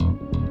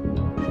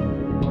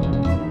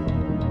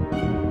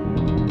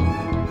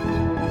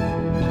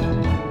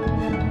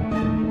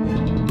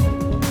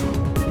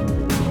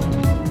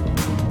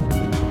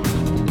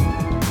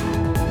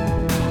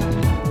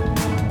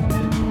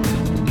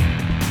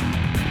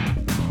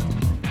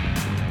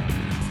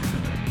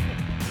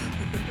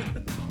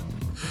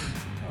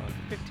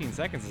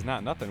seconds is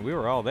not nothing. We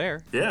were all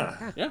there.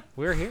 Yeah. Yeah.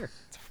 We were here.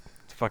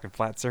 It's a fucking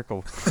flat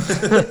circle.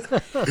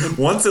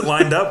 Once it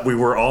lined up, we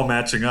were all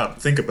matching up.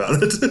 Think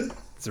about it.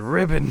 It's a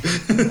ribbon.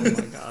 Oh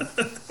my god.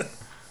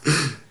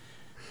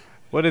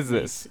 What is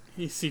this?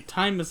 You see,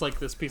 time is like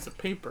this piece of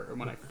paper, and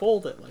when I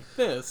fold it like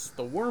this,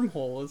 the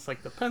wormhole is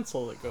like the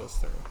pencil that goes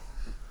through.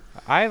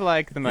 I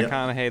like the Yep.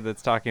 McConaughey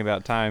that's talking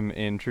about time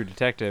in True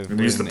Detective And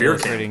use the when beer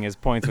illustrating can. his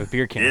points with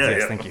beer cans. Yeah, Yes,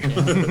 yeah. thank you.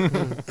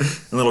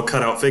 And little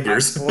cutout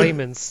figures.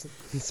 Layman's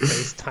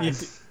space time.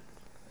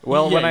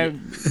 Well, Yeah,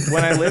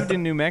 when I lived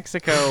in New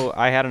Mexico,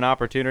 I had an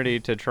opportunity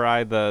to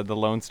try the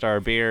Lone Star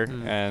beer,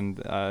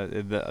 and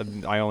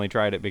I only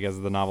tried it because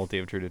of the novelty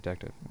of True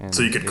Detective. And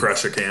So you could it's-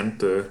 crush a can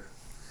to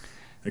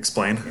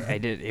explain. I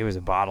did. It was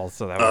a bottle,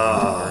 so that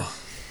was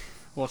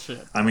Well, shit.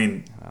 I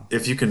mean,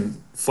 if you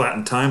can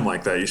flatten time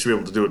like that, you should be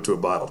able to do it to a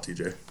bottle,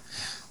 TJ.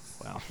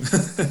 well.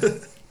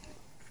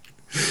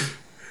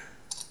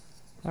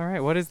 All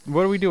right, what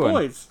are we doing?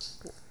 Boys.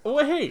 Oh,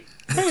 hey,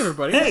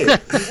 everybody. Hey,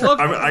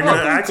 Welcome, I'm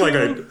gonna act like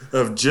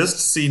I've just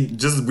seen.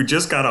 We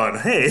just got on.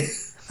 Hey,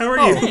 how are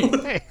you?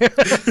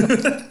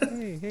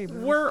 Hey,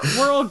 bro.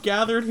 We're all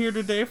gathered here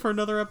today for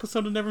another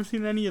episode of Never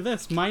Seen Any of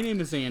This. My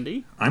name is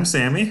Andy. I'm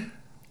Sammy,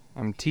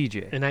 I'm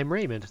TJ. And I'm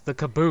Raymond, the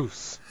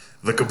caboose.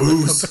 the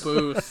caboose.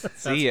 Booth.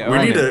 See ya. We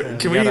Own need it. to. Can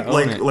You we gotta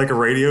own it. like a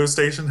radio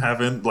station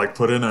have in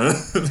put in a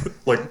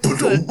like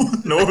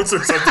notes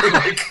or something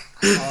like.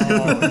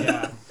 Oh,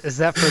 yeah. Is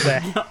that for the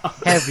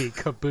heavy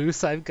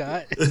caboose I've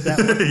got? Is that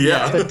what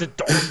Yeah. the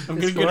I'm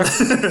is gonna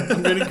for? get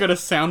I'm gonna get a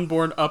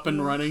soundboard up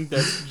and running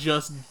that's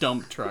just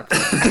dump truck.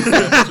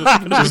 That's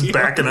just gonna Just be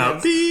backing our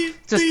up. voice.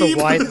 Beep, Just the beep.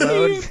 wide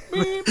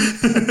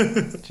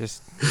load.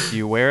 Just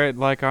you wear it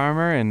like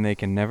armor, and they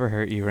can never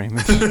hurt you,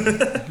 Raymond.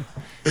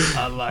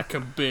 I like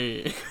 'em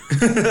big.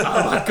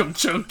 I like 'em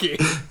chunky.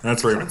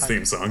 That's Raymond's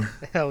theme song.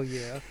 Hell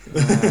yeah.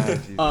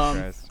 Jesus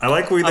Christ. I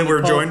like that I'm we're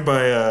appalled. joined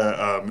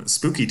by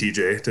Spooky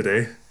TJ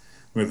today,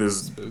 with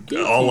his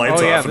all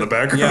lights Oh, yeah, off in the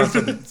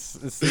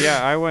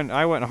Yeah, background.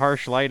 I went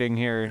harsh lighting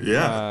here.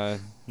 Yeah.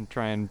 And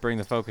try and bring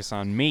the focus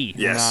on me,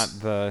 Yes.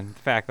 not the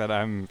fact that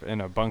I'm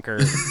in a bunker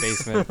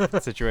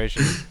basement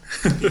situation.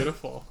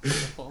 Beautiful.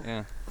 Beautiful.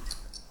 Yeah.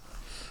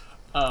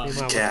 Meanwhile,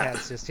 my Cat.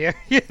 cat's just here.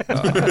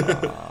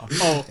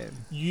 Oh,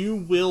 you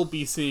will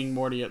be seeing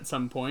Morty at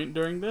some point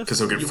during this. 'Cause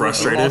he'll get You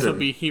frustrated will also and-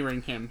 be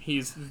hearing him.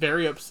 He's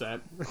very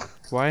upset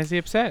Why is he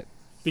upset?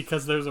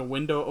 because there's a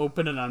window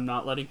open and I'm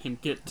not letting him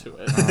get to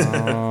it.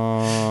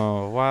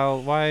 Oh,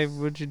 why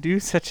would you do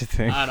such a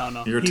thing? I don't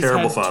know. You're a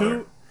terrible had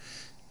father.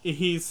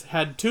 He's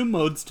had 2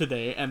 modes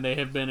today, and they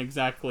have been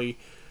exactly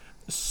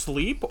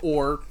sleep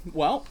or,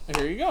 well,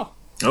 here you go.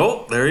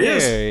 Oh, there he There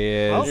is. he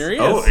is. Oh, here he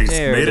Oh, is. he's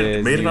There made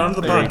is, it you onto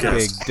the very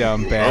podcast. Big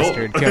dumb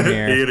bastard. Come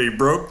here. he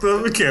broke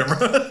the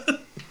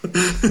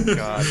camera.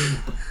 God.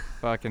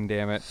 Fucking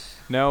damn it.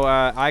 No,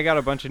 I got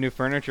a bunch of new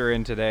furniture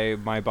in today.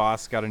 My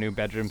boss got a new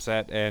bedroom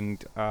set,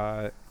 and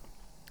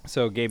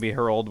so gave me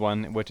her old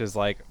one, which is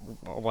like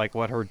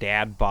what her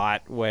dad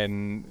bought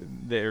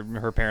when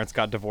her parents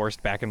got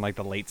divorced back in like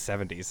the late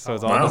 70s. So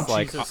it's all Wow. just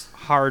like Jesus.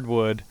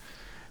 hardwood.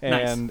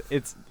 Nice. And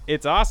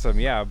it's awesome,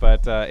 yeah,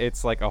 but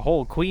it's like a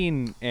whole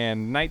queen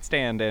and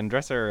nightstand and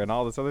dresser and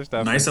all this other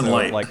stuff. Nice and so,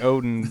 light. Like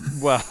Odin,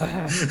 well,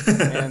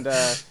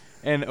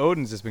 and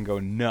Odin's just been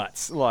going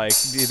nuts. Like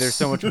there's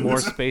so much more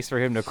space for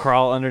him to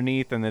crawl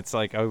underneath, and it's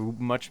like a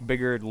much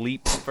bigger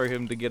leap for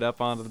him to get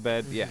up onto the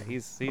bed. Yeah,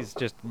 he's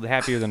just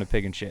happier than a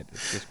pig in shit.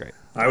 It's just great.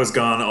 I was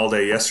gone all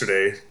day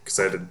yesterday because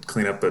I had to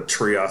clean up a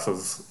tree off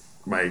of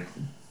my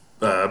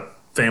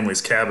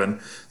family's cabin.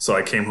 So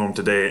I came home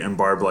today, and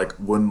Barb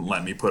wouldn't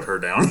let me put her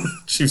down.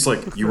 She was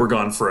like, "You were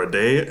gone for a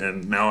day,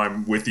 and now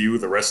I'm with you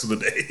the rest of the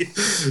day."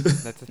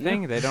 That's the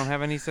thing. They don't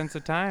have any sense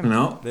of time.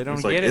 No, they don't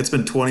it's get it. It's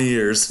been 20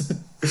 years.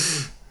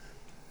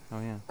 Oh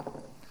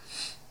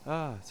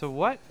yeah. So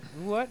what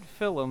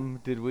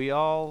film did we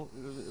all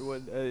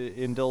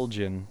indulge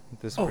in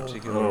this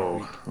particular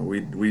week? Oh,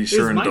 we It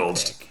sure was my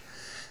indulged. pick.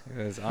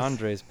 It was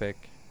Andre's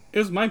pick. It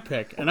was my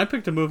pick, and I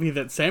picked a movie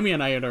that Sammy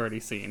and I had already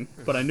seen,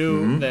 but I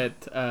knew Mm-hmm.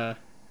 that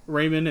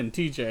Raymond and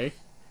TJ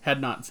had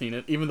not seen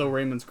it, even though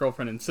Raymond's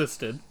girlfriend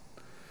insisted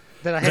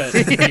That I had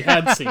that seen. he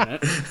had seen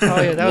it.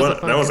 Oh yeah, that was What- a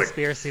fun that was a-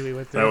 conspiracy we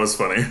went through. That was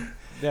funny.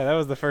 Yeah, that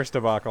was the first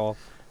debacle.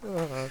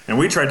 And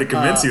we tried to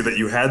convince you that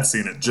you had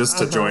seen it just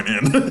to join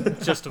in.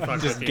 Just to fuck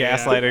Just with you, yeah.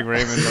 gaslighting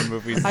Raymond on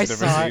movies I he's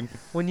never saw seen. it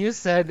when you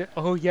said,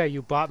 "Oh yeah,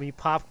 you bought me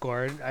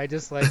popcorn." I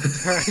just I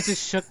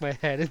just shook my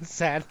head in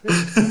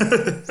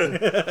sadness.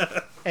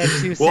 And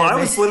you Well, said, I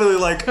was literally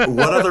like,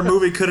 what other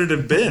movie could it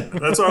have been?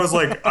 That's why I was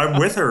like, I'm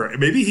with her.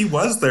 Maybe he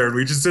was there and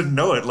we just didn't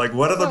know it. Like,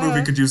 what other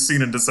movie could you have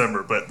seen in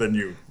December? But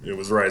then it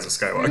was Rise of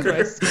Skywalker.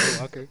 Rise of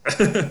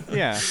Skywalker.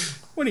 Yeah,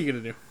 What are you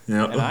gonna do?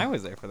 and Yeah. I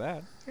was there for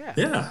that.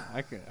 Yeah.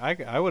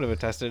 I would have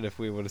attested if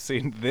we would have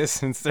seen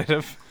this instead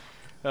of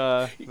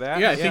that.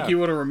 Yeah, I think you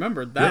would have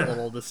remembered that Yeah.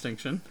 little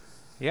distinction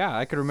Yeah,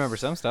 I could remember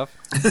some stuff.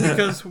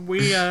 because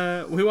we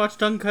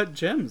watched Uncut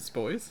Gems,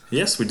 boys.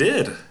 Yes, we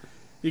did.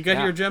 You got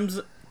Yeah. your gems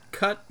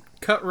cut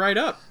right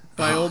up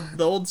by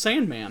the old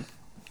Sandman.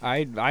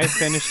 I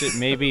finished it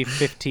maybe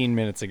 15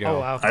 minutes ago. Oh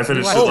wow! I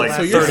finished You it watched like so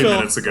last you're 30 still-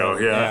 minutes ago.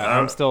 Yeah,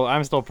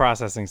 I'm still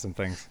processing some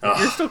things.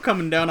 You're still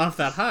coming down off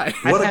that high.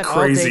 What I've a had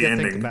crazy all day to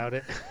ending. think about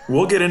it.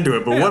 We'll get into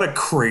it, but Yeah. what a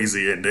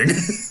crazy ending.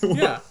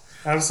 Yeah.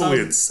 Absolutely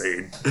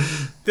insane.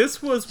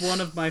 This was one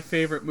of my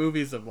favorite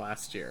movies of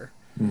last year.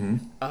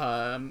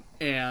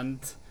 And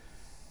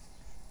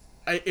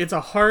it's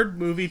a hard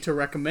movie to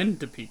recommend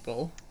to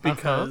people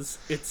because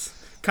it's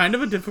kind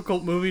of a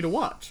difficult movie to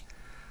watch.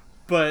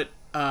 But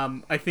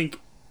I think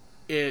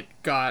it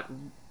got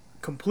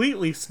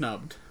completely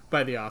snubbed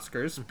by the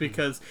Oscars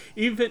because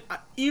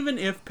even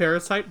if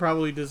Parasite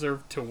probably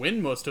deserved to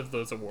win most of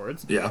those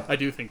awards, Yeah. I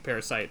do think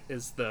Parasite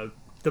is the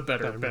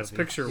better Best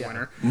movie. Picture Yeah.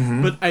 winner.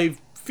 But I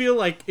feel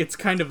like it's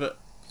kind of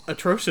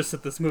atrocious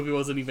that this movie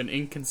wasn't even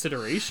in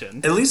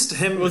consideration. At least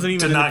him wasn't even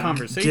to in the not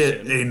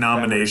conversation. get a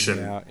nomination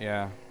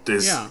Yeah.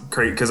 is Yeah.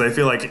 great because I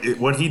feel like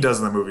what he does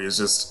in the movie is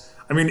just.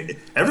 I mean,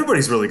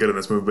 everybody's really good in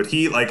this movie, but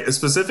he like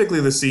specifically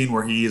the scene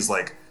where he is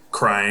like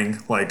crying,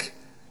 like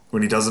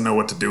when he doesn't know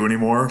what to do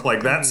anymore.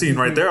 Like that scene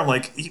right there, I'm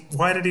like,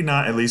 why did he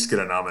not at least get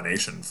a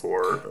nomination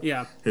for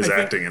Yeah. his I think-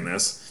 acting in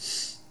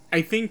this?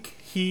 I think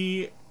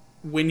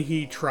when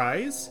he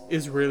tries,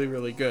 is really,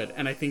 really good.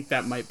 And I think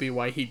that might be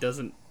why he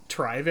doesn't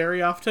try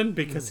very often,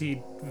 because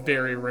he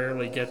very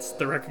rarely gets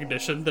the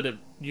recognition that it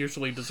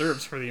usually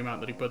deserves for the amount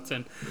that he puts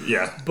in.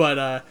 Yeah,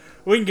 But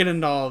we can get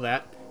into all of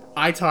that.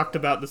 I talked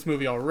about this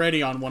movie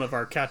already on one of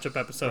our catch-up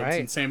episodes, Right.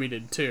 and Sammy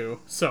did too.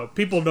 So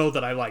people know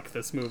that I like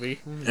this movie.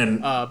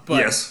 and but-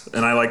 yes,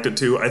 and I liked it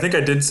too. I think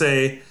I did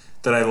say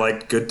that I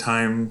liked Good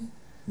Time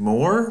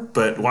more,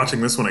 but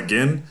watching this one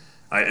again,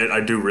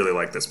 I do really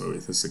like this movie.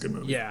 This is a good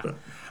movie. Yeah. But-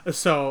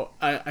 So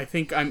I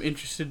think I'm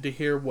interested to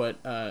hear what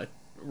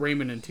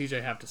Raymond and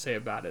TJ have to say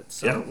about it.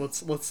 So Yeah.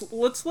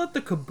 let's let the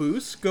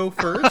caboose go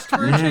first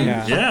for a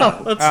change. yeah.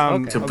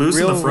 Let's, Caboose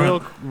in the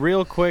front.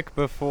 real quick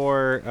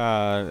before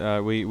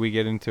we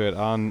get into it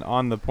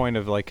on the point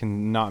of like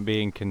not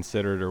being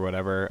considered or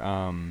whatever.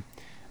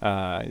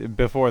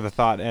 Before the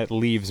thought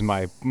leaves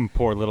my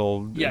poor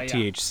little Yeah.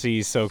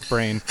 THC soaked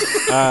brain.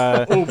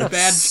 oh,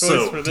 bad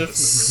choice for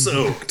this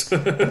movie. Soaked.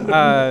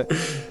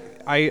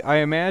 I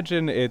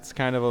imagine it's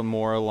kind of a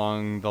more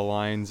along the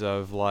lines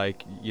of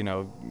like,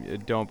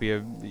 don't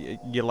be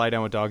you lie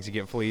down with dogs, you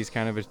get fleas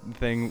kind of a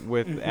thing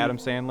with Adam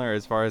Sandler,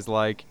 as far as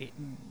like,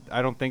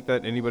 I don't think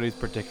that anybody's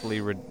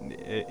particularly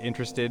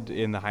interested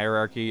in the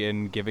hierarchy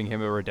and giving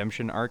him a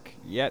redemption arc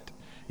yet.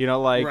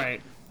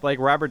 Right. Like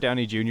Robert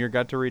Downey Jr.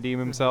 got to redeem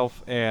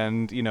himself,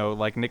 and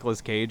like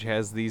Nicolas Cage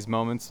has these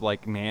moments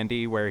like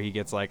Mandy where he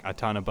gets like a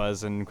ton of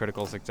buzz and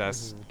critical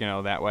success,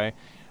 that way.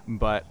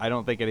 But I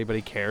don't think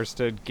anybody cares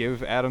to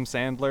give Adam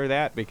Sandler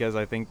that, because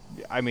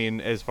I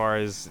mean, as far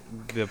as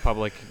the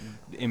public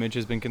image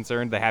has been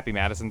concerned, the Happy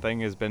Madison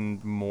thing has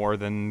been more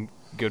than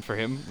good for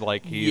him.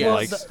 Like he Yes.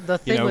 likes, The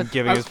thing with-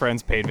 giving his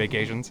friends paid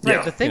vacations. Right,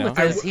 Yeah. the thing You with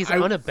know? that is he's I-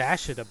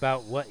 unabashed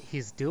about what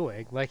he's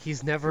doing. Like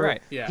he's never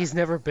Right. Yeah. he's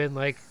never been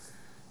like,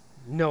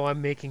 no,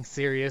 I'm making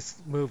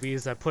serious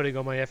movies, I'm putting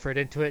all my effort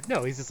into it.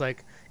 No, he's just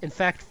like, in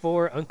fact,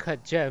 for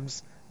Uncut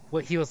Gems,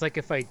 what he was like,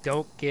 if I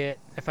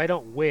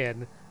don't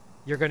win,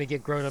 you're gonna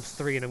get Grown Ups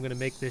 3 and I'm gonna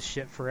make this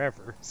shit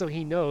forever. So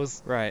he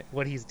knows Right.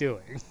 what he's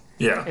doing.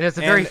 Yeah. And it's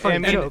a very And- funny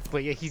and- and- joke,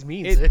 but yeah, he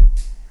means it- it.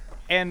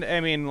 And I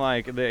mean,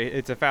 like,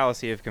 it's a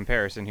fallacy of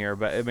comparison here,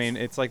 but I mean,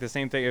 it's like the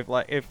same thing. If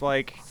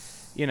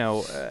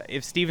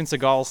Steven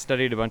Seagal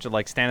studied a bunch of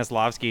like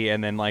Stanislavski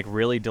and then like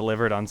really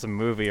delivered on some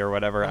movie or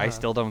whatever, I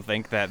still don't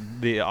think that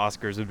the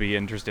Oscars would be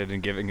interested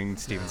in giving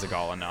Steven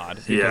Seagal a nod,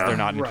 because Yeah. they're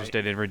not Right.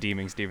 interested in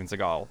redeeming Steven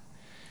Seagal.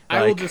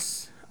 I will Like-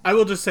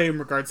 just say in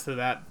regards to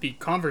that, the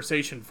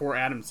conversation for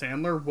Adam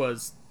Sandler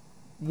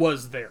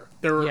was there.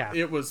 Yeah.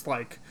 It was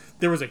like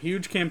there was a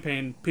huge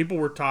campaign. People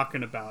were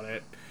talking about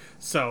it.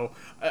 So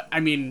I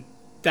mean,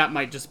 that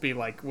might just be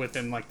like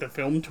within like the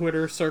film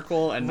Twitter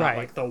circle and not Right.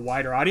 like the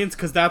wider audience,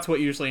 because that's what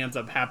usually ends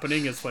up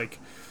happening. Is like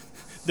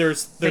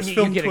there's Then you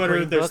film get a Twitter,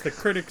 Green there's Book. the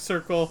critic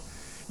circle.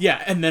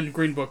 Yeah, and then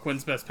Green Book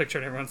wins Best Picture,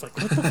 and everyone's like,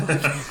 "What the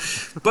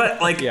fuck?"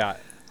 But like, Yeah.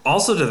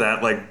 also to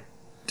that, like,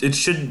 it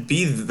shouldn't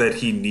be that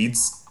he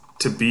needs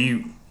to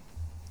be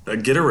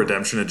get a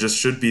redemption. It just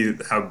should be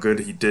how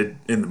good he did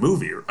in the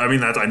movie. I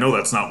mean, I know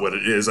that's not what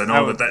it is. I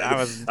know that's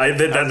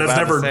about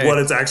never to say. what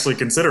it's actually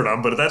considered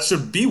on. But that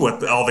should be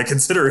what all they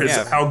consider is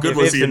Yeah, how good if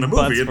was ifs he in the and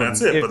buts movie, and were-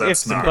 that's it. if But that's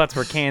ifs and not buts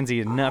were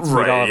candy and nuts, we'd all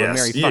right. have a Yes,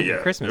 Merry yeah, fucking yeah.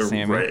 Christmas,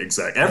 Sammy. Right,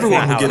 exactly.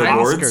 Everyone not who get how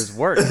awards. Oscars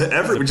work. It's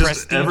a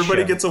prestige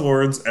Everybody show. gets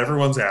awards.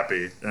 Everyone's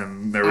happy,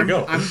 and there we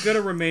go. I'm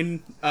gonna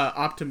remain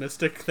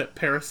optimistic that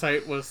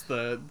Parasite was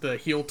the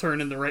heel turn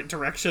in the right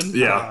direction.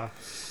 Yeah.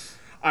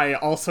 I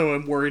also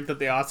am worried that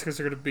the Oscars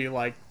are going to be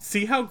like,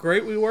 see how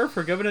great we were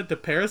for giving it to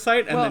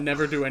Parasite, and Well- then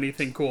never do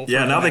anything cool.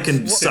 Yeah, for now the they can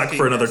next suck 15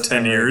 for another years.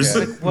 10 years,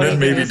 Like, and What then even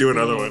maybe is do the-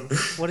 another one.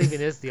 What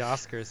even is the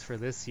Oscars for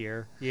this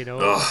year? You know,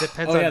 Ugh. it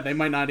depends Oh on yeah, they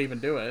might not even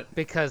do it.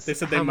 because They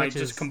said how they might much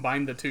just is,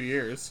 combine the 2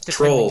 years. depending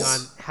Trolls.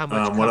 on how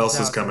much What comes else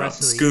has out come the out?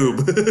 rest of the year.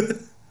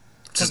 Scoob.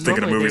 Just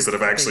thinking of normally movies they- that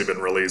have actually they-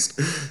 been released.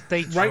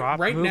 They drop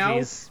right now-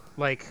 movies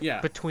like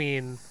Yeah.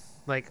 between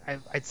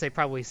I'd say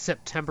probably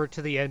September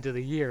to the end of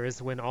the year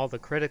is when all the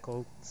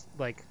critical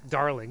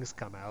darlings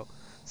come out.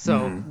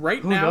 So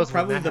Right who now, knows when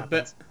probably that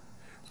happens.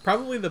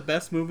 probably the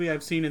best movie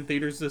I've seen in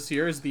theaters this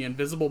year is The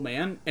Invisible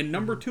Man, and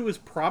number 2 is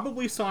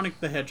probably Sonic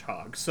the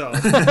Hedgehog. So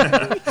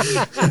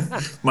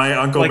My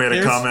uncle made a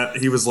there's- comment.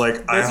 He was like,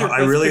 those are I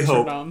best really picture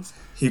hope. noms.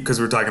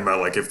 Because we're talking about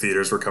like if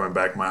theaters were coming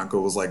back, my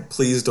uncle was like,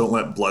 "Please don't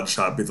let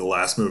Bloodshot be the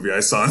last movie I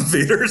saw in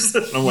theaters."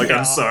 And I'm like, Yeah.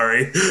 "I'm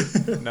sorry."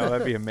 No,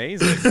 that'd be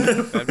amazing.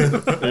 That'd be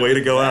the Way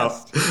to go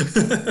out. best.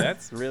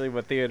 That's really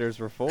what theaters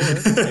were for.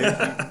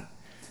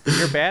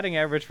 Your batting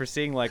average for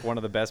seeing like one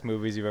of the best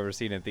movies you've ever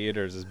seen in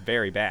theaters is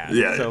very bad.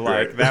 Yeah, so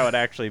like right. that would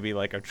actually be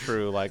like a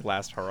true like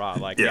last hurrah.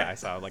 Like Yeah. I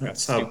saw like a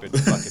That's how- stupid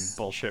fucking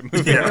bullshit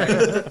movie.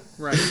 Yeah.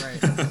 Right.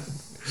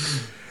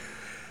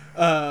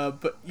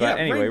 But yeah. But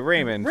anyway,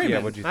 Raymond. Yeah,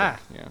 Raymond. what'd you Ah.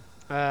 think?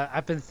 Yeah.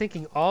 I've been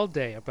thinking all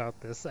day about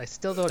this. I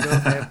still don't know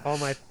if I have all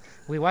my.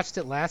 We watched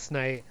it last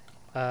night.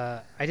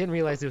 I didn't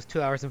realize it was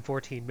 2 hours and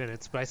 14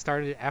 minutes, but I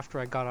started it after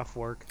I got off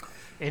work,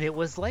 and it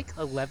was like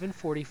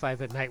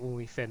 11:45 at night when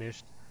we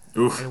finished,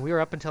 Oof. and we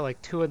were up until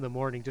like 2 in the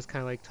morning, just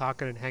kind of like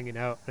talking and hanging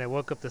out. And I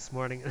woke up this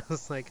morning and I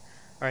was like,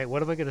 "All right,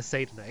 what am I gonna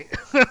say tonight?"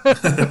 And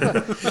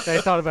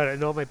I thought about it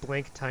and all my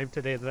blank time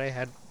today that I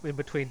had in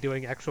between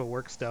doing actual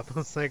work stuff. I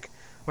was like,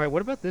 "All right,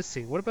 what about this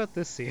scene? What about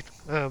this scene?"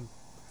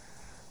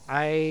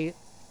 I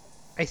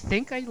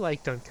think I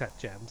liked Uncut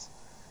Gems.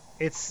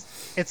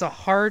 It's a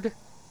hard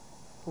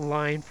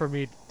line for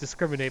me to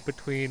discriminate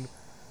between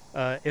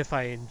if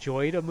I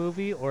enjoyed a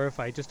movie or if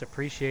I just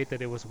appreciate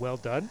that it was well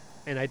done.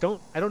 And I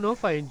don't know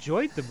if I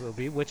enjoyed the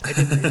movie, which I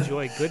didn't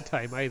enjoy Good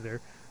Time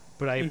either,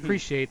 but I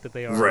appreciate that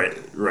they are.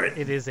 Right.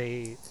 It is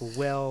a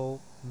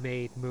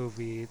well-made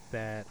movie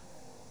that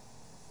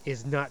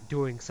is not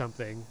doing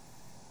something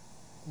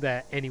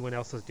that anyone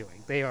else is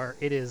doing.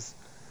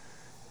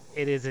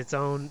 It is its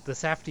own. The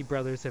Safdie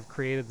brothers have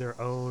created their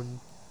own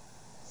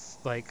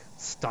like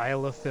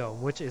style of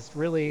film, which is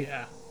really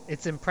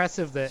it's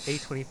impressive that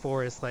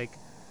A24 is like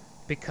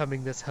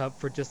becoming this hub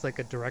for just like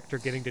a director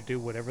getting to do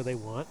whatever they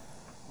want.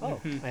 Oh,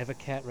 I have a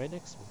cat right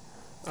next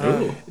to me.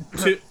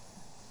 Ooh.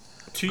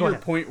 To Go your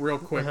ahead. point, real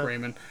quick,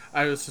 Raymond,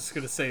 I was just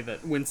going to say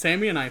that when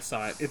Sammy and I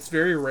saw it, it's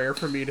very rare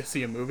for me to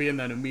see a movie and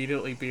then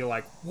immediately be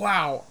like,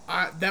 wow,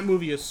 that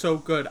movie is so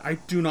good, I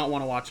do not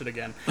want to watch it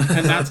again.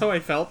 And that's how I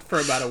felt for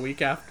about a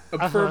week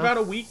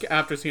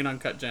after seeing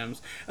Uncut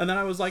Gems. And then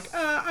I was like,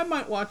 I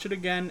might watch it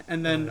again.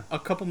 And then a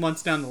couple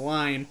months down the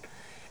line,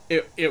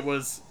 it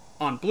was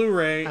on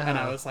Blu-ray, and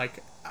I was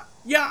like,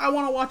 yeah, I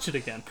want to watch it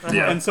again.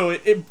 Yeah. And so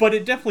but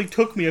it definitely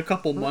took me a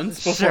couple months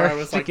before Sure, I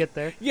was to like, get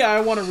there. yeah,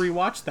 I want to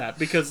rewatch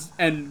that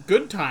and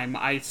Good Time,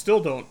 I still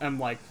don't. I'm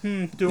like,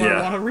 do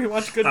Yeah. I want to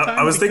rewatch Good Time?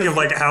 I was thinking of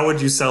Because- like, how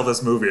would you sell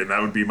this movie? And that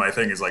would be my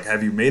thing. Is like,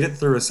 have you made it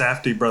through a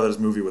Safdie brothers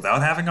movie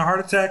without having a heart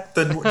attack?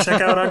 Then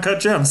check out Uncut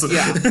Gems.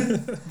 yeah,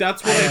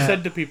 that's what I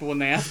said to people when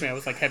they asked me. I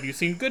was like, have you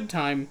seen Good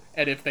Time?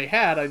 And if they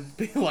had, I'd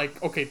be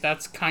like, okay,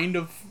 that's kind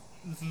of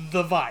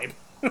the vibe.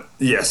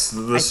 Yes,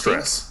 the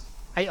stress.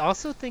 I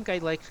also think I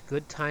liked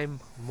Good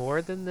Time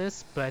more than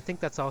this, but I think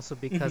that's also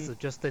because of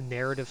just the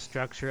narrative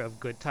structure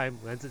of Good Time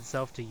lends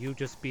itself to you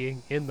just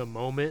being in the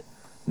moment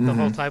the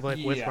whole time,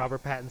 like with Yeah.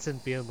 Robert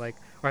Pattinson being like,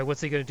 all right,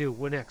 what's he going to do?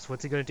 What next?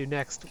 What's he going to do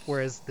next?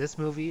 Whereas this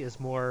movie is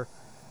more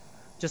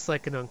just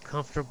like an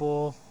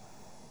uncomfortable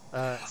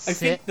sit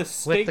think the with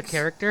the stakes-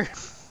 character.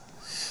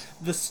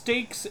 The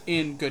stakes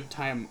in Good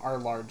Time are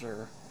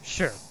larger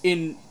Sure.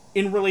 in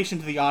relation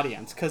to the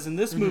audience, because in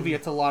this movie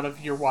it's a lot of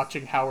you're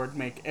watching Howard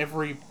make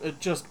every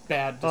just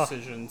bad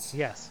decisions.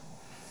 Yes.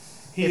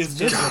 He It's is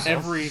just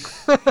miserable.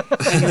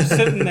 and you're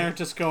sitting there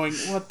just going,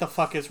 what the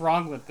fuck is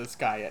wrong with this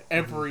guy at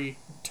every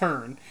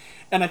turn?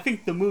 And I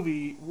think the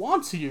movie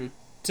wants you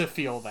to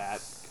feel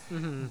that.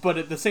 But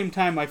at the same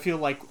time, I feel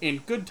like in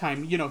Good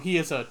Time, he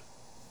is a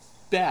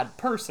bad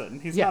person.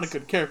 He's not a Yes.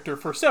 good character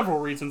for several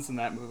reasons in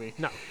that movie.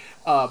 No.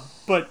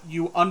 But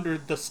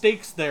the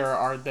stakes there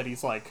are that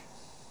he's like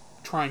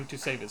trying to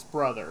save his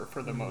brother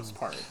for the most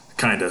part.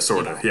 Kinda,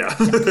 sorta, yeah.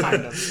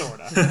 Kind of,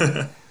 sorta.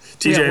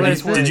 TJ,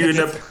 whereas did you end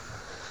it's- up?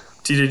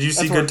 TJ, did you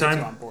see That's where Good it gets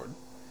you Time? on board.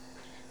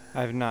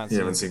 I've not You seen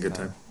haven't seen Good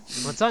Time.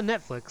 Well, it's on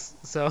Netflix,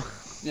 so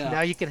Yeah.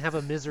 now you can have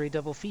a misery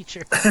double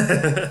feature.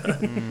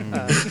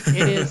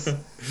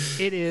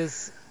 It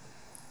is.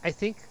 I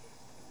think.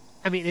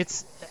 I mean,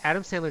 it's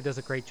Adam Sandler does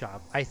a great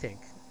job. I think.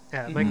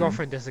 My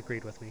girlfriend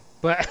disagreed with me,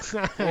 but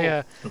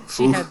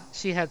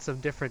she had some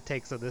different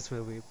takes on this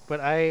movie. But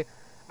I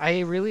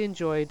really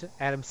enjoyed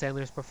Adam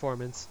Sandler's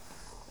performance.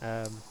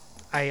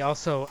 I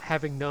also,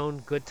 having known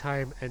Good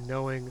Time and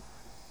knowing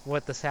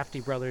what the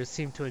Safdie brothers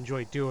seem to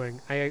enjoy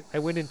doing, I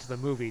went into the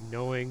movie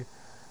knowing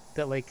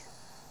that like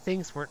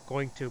things weren't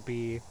going to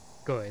be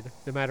good.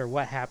 No matter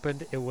what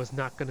happened, it was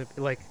not going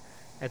to like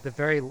at the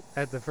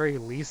very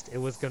least it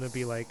was going to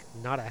be like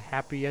not a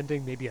happy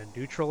ending, maybe a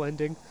neutral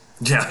ending.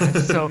 Yeah.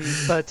 So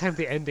by the time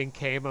the ending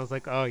came, I was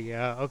like, oh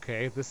yeah,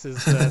 okay, this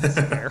is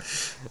fair.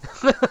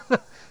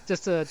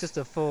 just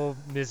a full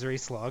misery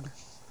slog.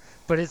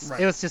 But it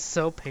was just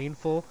so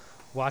painful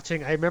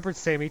watching. I remember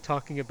Sammy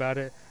talking about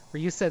it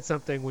where you said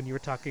something when you were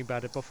talking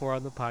about it before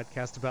on the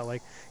podcast about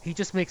like he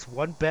just makes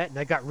one bet and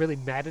I got really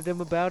mad at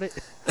him about it.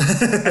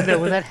 And then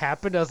when that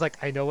happened, I was like,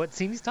 I know what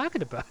scene he's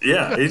talking about.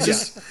 Yeah, it's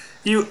just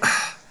you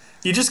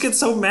just get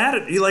so mad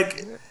at you.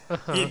 Like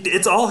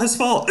it's all his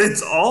fault.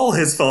 It's all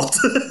his fault.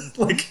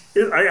 Like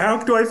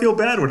how do I feel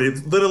bad when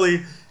it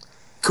literally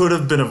could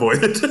have been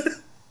avoided?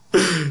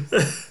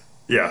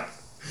 Yeah.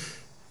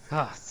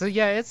 So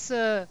yeah, it's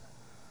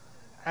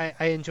I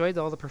enjoyed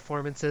all the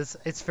performances.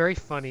 It's very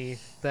funny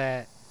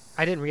that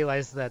I didn't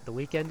realize that The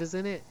Weeknd is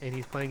in it and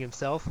he's playing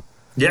himself.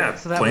 Yeah,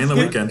 So that playing was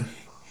The good. Weeknd.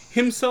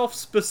 Himself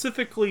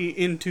specifically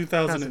in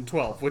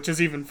 2012, which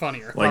is even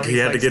funnier. Like he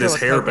he's, had to get his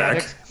still a hair coke back.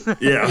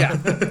 addict. Yeah. Yeah.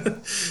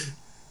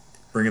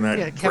 Bringing that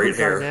Yeah, great Kevin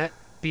hair. Garnett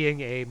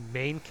being a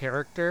main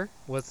character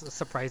was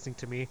surprising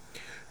to me.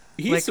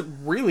 He's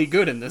really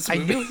good in this I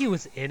movie. knew he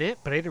was in it,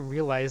 but I didn't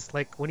realize,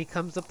 like, when he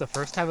comes up the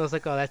first time, I was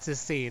like, oh, that's his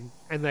scene.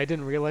 And I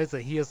didn't realize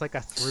that he is, like,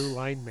 a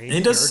through-line main He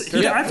does.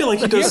 character. I feel like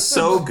he does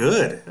so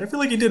good. I feel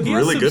like he did He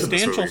really has good in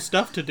this substantial movie.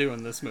 stuff to do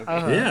in this movie.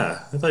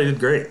 Yeah, I thought he did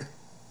great.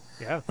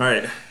 Yeah. All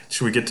right,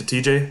 should we get to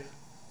TJ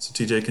so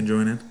TJ can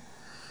join in?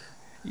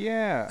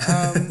 Yeah.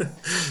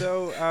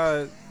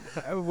 So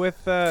with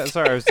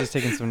sorry, I was just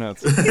taking some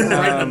notes.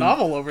 Writing a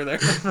novel over there.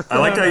 I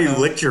liked how you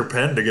licked your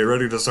pen to get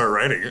ready to start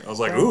writing. I was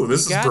like, "Ooh,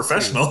 this is got to.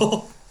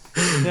 professional."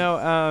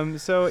 No,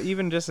 so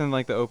even just in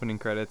like the opening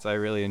credits, I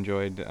really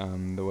enjoyed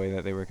the way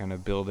that they were kind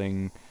of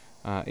building.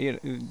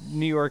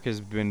 New York has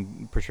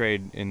been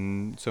portrayed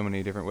in so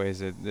many different ways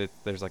that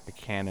there's like a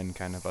canon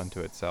kind of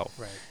unto itself.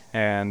 Right.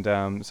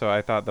 And so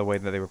I thought the way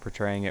that they were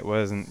portraying it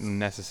wasn't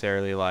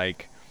necessarily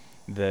like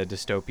the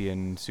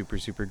dystopian,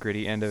 super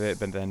gritty end of it,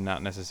 but then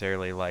not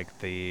necessarily like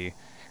the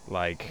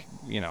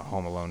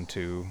Home Alone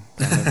 2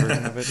 kind of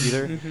version of it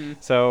either.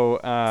 So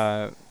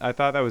I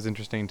thought that was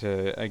interesting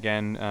to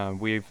again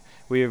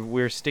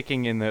we're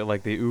sticking in the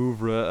like the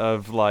oeuvre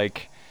of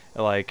like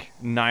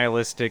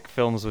nihilistic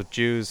films with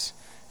Jews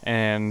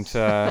and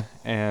super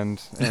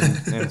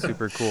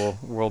cool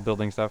world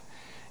building stuff.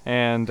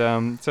 And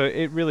so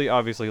it really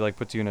obviously like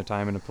puts you in a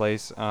time and a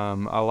place.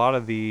 A lot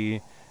of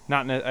the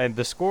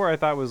the score I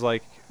thought was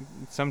like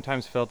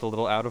sometimes felt a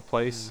little out of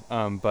place,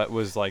 but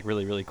was like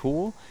really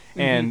cool,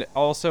 and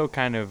also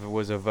kind of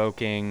was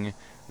evoking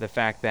the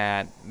fact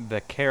that the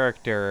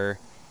character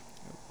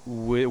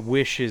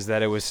wishes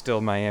that it was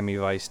still Miami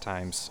Vice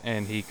times,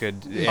 and he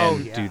could do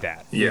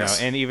that. Yes. You know?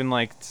 And even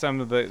like some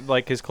of the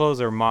like his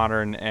clothes are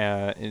modern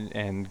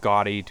and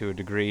gaudy to a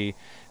degree,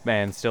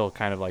 and still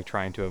kind of like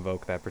trying to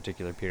evoke that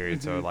particular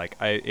period. So like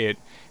it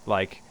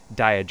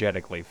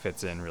diegetically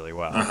fits in really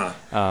well.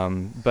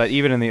 But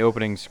even in the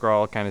opening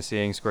scroll, kind of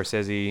seeing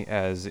Scorsese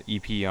as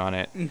EP on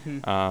it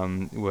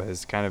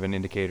was kind of an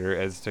indicator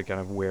as to kind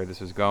of where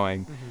this was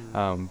going.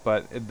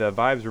 But the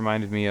vibes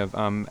reminded me of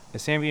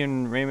Sammy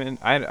and Raymond.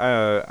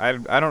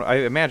 I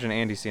imagine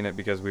Andy's seen it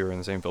because we were in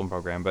the same film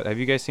program. But have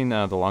you guys seen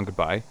The Long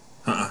Goodbye?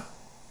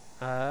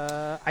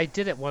 I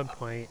did at one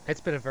point.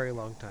 It's been a very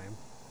long time.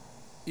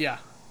 Yeah.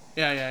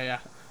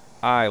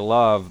 I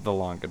love The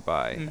Long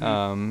Goodbye,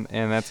 and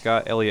that's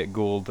got Elliot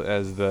Gould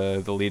as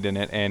the lead in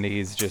it, and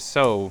he's just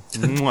so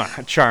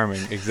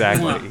charming.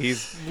 Exactly,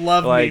 he's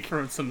Love like, me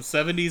from some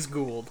 70s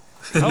Gould.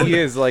 he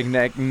is like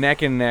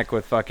neck and neck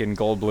with fucking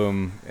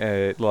Goldblum.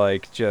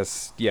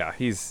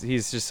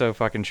 He's just so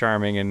fucking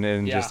charming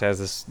and just has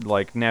this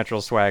like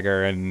natural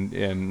swagger,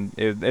 and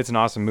it's an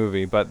awesome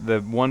movie. But the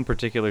one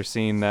particular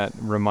scene that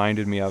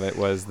reminded me of it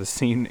was the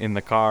scene in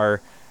the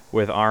car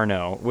with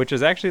Arno, which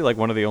is actually like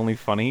one of the only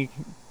funny,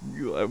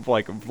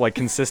 like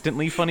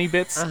consistently funny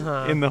bits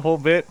in the whole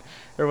bit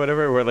or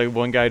whatever, where like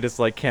one guy just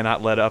like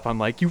cannot let up. I'm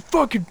like, you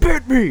fucking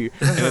bit me,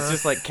 and it's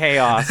just like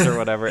chaos or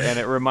whatever. And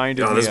it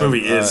reminded me. This of,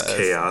 movie is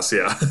chaos.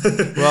 Yeah.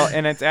 Well,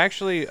 and it's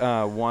actually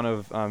one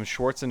of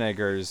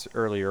Schwarzenegger's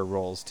earlier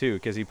roles too,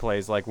 because he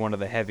plays like one of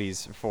the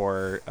heavies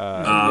for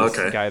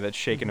this guy that's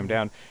shaking him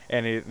down,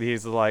 and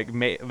he's like,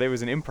 there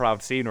was an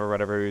improv scene or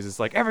whatever. He was just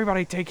like,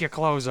 everybody take your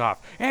clothes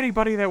off.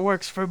 Anybody that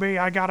works for me,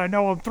 I gotta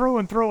know him through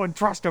and through and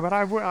trust him, and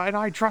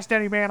I trust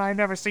any man I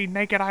never seen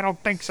naked. I don't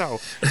think so.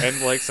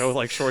 And like so,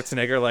 like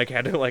Schwarzenegger like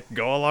had to like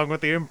go along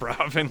with the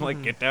improv and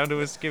like get down to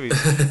his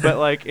skivvies. But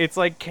like it's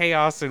like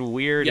chaos and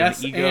weird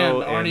and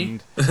ego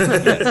and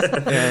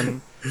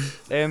Arnie.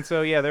 And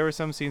so yeah, there were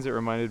some scenes that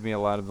reminded me a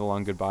lot of The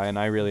Long Goodbye, and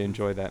I really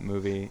enjoyed that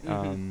movie.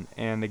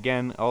 And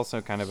again, also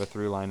kind of a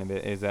through line of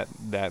it is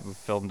that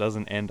film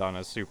doesn't end on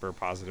a super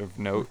positive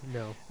note.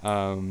 No.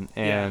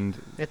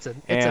 And it's a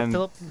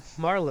Philip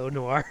Marlowe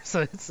noir,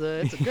 so it's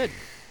a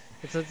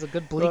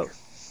good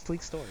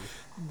bleak story.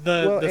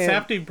 The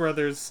Safdie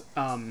brothers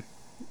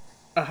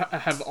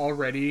have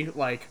already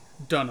like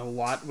done a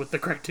lot with the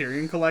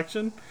Criterion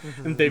Collection,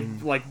 and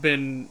they've like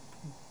been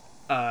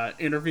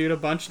interviewed a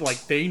bunch.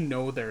 Like they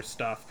know their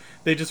stuff.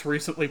 They just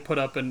recently put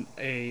up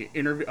a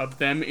interview of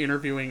them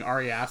interviewing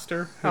Ari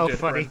Aster, who did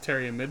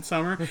Hereditary and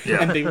Midsommar,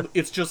 and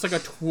it's just like a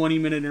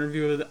 20-minute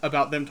interview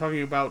about them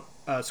talking about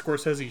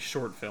Scorsese's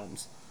short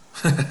films.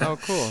 Oh,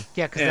 cool.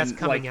 Yeah, because that's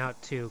coming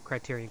out to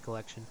Criterion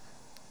Collection.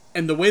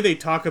 And the way they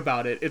talk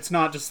about it, it's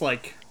not just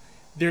like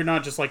they're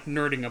not just like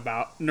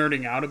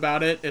nerding out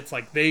about it. It's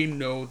like they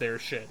know their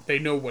shit. They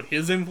know what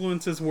his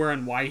influences were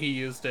and why he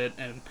used it,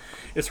 and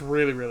it's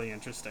really, really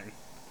interesting.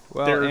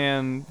 Well, They're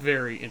and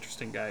very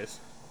interesting guys.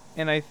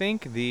 I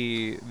think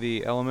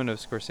the element of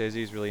Scorsese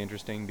is really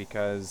interesting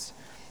because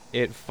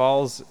it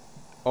falls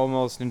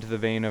almost into the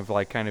vein of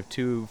like kind of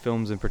two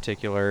films in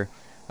particular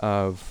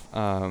of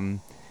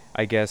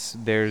I guess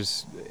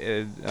there's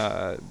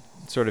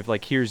sort of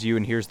like Here's You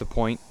and Here's the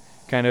Point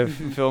kind of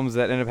films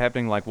that end up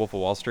happening, like Wolf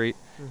of Wall Street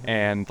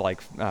and like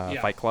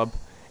Fight Club,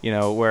 you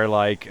know, where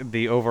like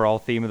the overall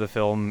theme of the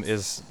film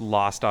is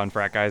lost on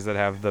frat guys that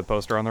have the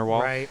poster on their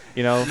wall, Right.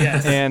 you know.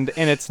 Yes. and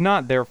it's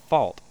not their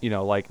fault, you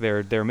know, like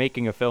they're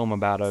making a film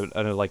about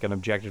like an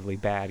objectively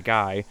bad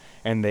guy,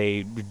 and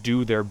they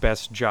do their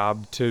best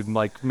job to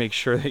like make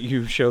sure that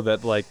you show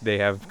that like they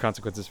have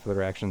consequences for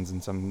their actions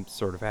in some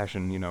sort of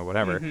fashion, you know,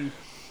 whatever.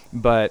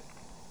 But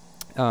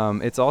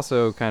it's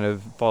also kind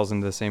of falls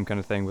into the same kind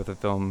of thing with a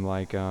film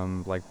like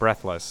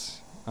Breathless,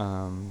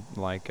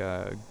 like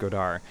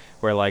Godard,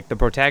 where like the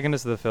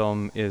protagonist of the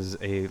film is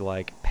a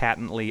like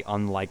patently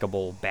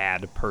unlikable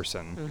bad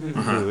person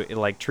who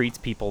like treats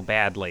people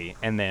badly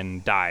and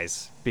then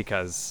dies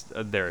because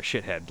they're a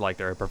shithead, like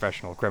they're a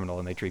professional criminal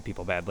and they treat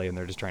people badly and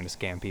they're just trying to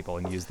scam people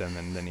and use them,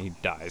 and then he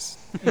dies.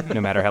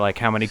 No matter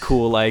how many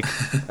cool like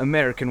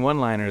American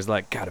one-liners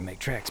like "gotta make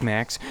tracks,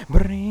 Max,"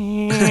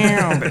 and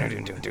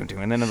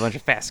then a bunch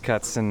of fast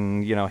cuts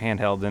and, you know,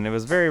 handheld, and it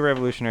was very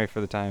revolutionary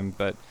for the time.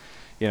 But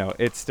you know,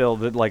 it's still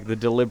the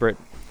deliberate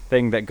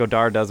thing that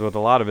Godard does with a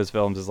lot of his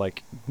films is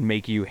like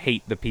make you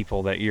hate the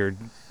people that you're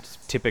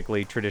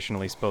typically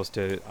traditionally supposed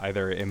to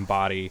either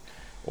embody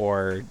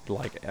or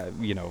like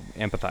you know,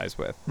 empathize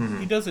with.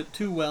 He does it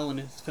too well in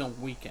his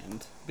film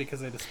Weekend,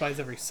 because I despise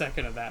every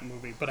second of that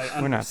movie, but I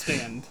We're not-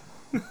 understand.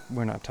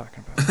 We're not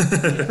talking about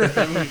it.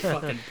 That movie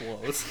fucking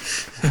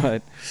blows.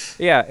 But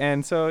yeah,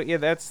 and so yeah,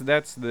 that's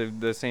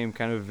the same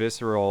kind of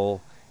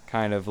visceral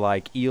kind of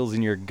like eels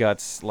in your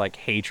guts like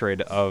hatred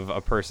of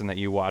a person that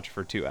you watch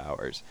for 2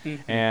 hours.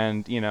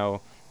 And you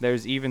know,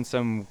 there's even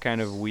some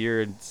kind of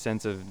weird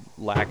sense of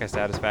lack of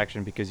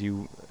satisfaction because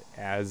you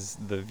as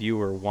the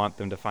viewer want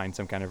them to find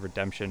some kind of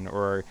redemption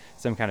or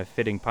some kind of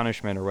fitting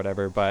punishment or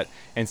whatever, but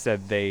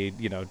instead they,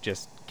 you know,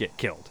 just get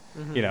killed.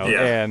 You know.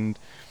 Yeah.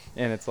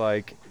 And it's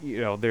like,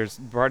 you know, there's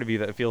part of you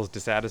that feels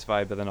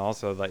dissatisfied, but then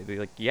also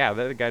like yeah,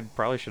 that guy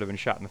probably should have been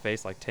shot in the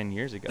face like 10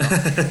 years ago. And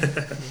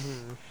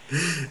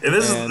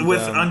this is And,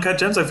 with Uncut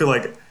Gems. I feel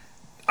like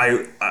I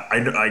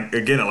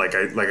again, like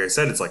I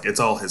said, it's like it's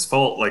all his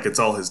fault, like it's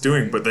all his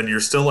doing. But then you're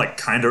still like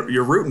kind of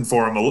you're rooting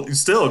for him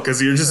still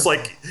because you're just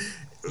like,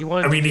 You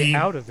want I him mean, to get he-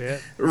 out of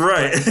it.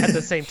 right, At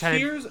the same time,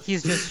 Here's-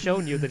 he's just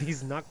shown you that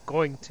he's not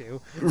going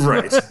to.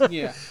 right,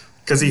 Yeah.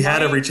 because he had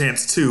My- every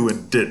chance to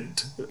and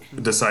didn't.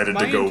 Decided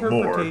My to go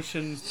more.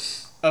 interpretation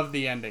of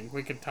the ending,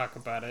 we could talk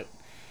about it,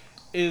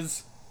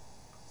 is,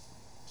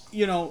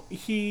 you know,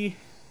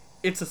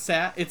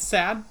 it's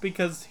sad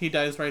because he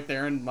dies right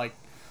there, and like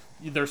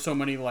there's so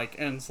many like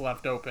ends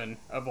left open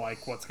of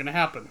like what's gonna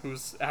happen,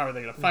 how are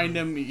they gonna find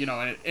him, you know,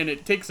 and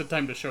it takes the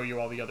time to show you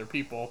all the other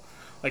people,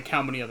 like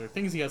how many other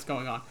things he has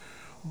going on.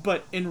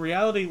 But in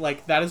reality,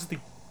 like that is the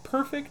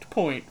perfect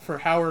point for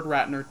Howard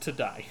Ratner to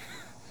die.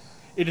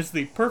 It is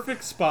the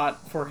perfect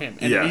spot for him,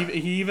 and Yeah. he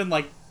even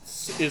like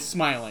is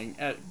smiling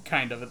at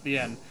the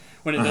end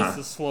when it does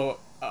the slow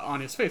on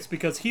his face,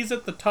 because he's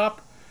at the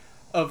top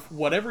of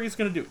whatever he's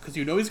going to do, because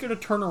you know he's going to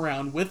turn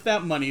around with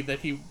that money that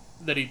he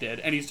did,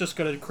 and he's just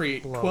going to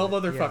create Blow 12 it,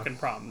 other yeah. fucking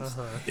problems.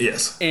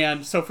 Yes,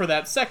 And so for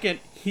that second,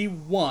 he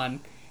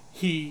won.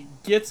 He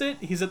gets it.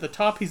 He's at the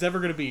top he's ever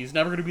going to be. He's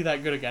never going to be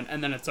that good again,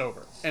 and then it's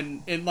over.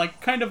 And in like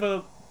kind of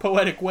a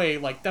poetic way,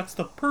 like that's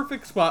the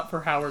perfect spot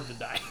for Howard to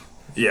die.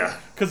 yeah,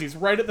 Because he's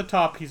right at the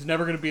top, he's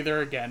never going to be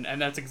there again,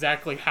 and that's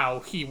exactly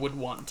how he would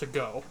want to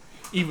go,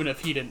 even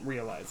if he didn't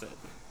realize it.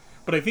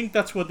 But I think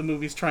that's what the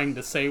movie's trying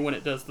to say when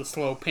it does the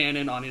slow pan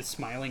in on his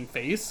smiling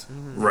face,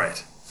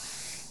 right.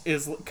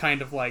 is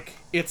kind of like,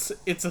 it's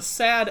a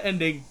sad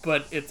ending,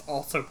 but it's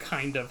also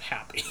kind of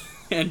happy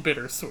and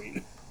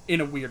bittersweet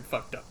in a weird,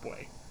 fucked up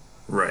way.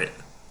 Right.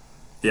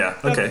 Yeah.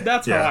 Okay.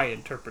 That's yeah. how I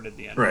interpreted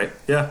the ending. Right.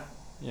 Yeah.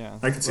 Yeah,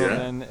 I can see that.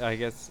 Then I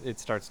guess it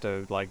starts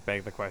to like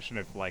beg the question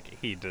if like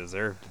he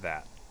deserved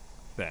that.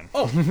 Then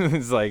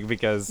it's like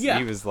because Yeah.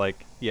 he was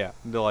like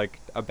like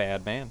a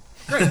bad man,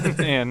 Right.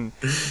 and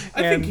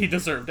I think he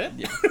deserved it.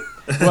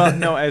 well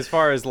no, as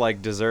far as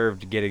like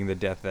deserved getting the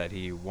death that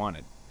he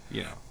wanted,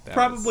 you know, that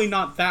Probably was-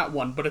 not that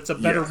one, but it's a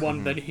better Yeah.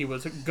 one than he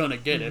was gonna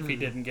get if he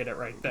didn't get it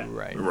right then.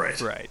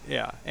 Right.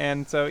 Yeah,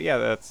 and so yeah,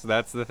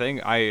 that's the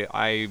thing.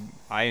 I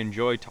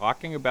enjoy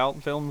talking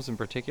about films in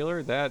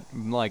particular that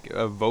like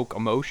evoke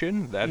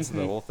emotion. That's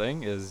the whole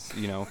thing. Is,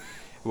 you know,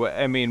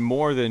 I mean,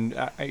 more than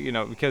you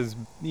know, because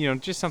you know,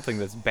 just something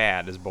that's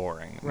bad is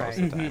boring most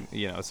of the time.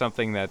 You know,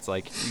 something that's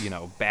like, you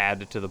know,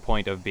 bad to the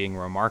point of being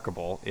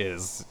remarkable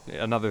is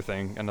another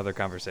thing, another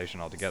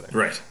conversation altogether.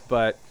 Right.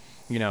 But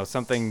you know,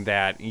 something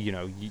that if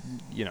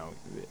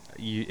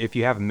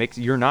you have a mix,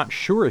 you're not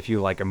sure if you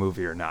like a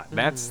movie or not.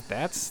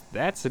 That's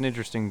an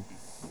interesting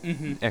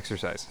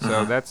exercise.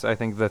 So that's, I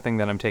think, the thing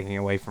that I'm taking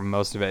away from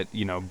most of it,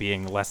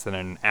 being less than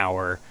an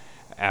hour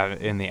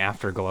in the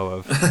afterglow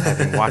of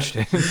having watched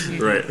it.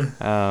 Right.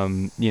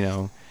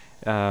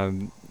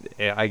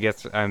 I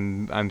guess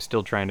I'm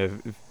still trying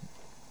to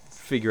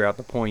figure out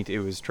the point it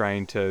was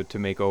trying to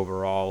make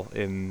overall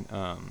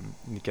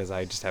because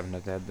I just haven't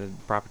had the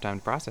proper time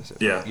to process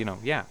it.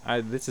 Yeah.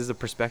 This is a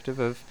perspective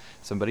of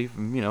somebody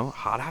from,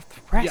 hot off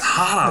the press. Yeah.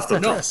 Hot off the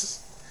No.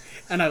 press.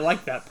 And I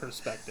like that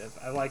perspective.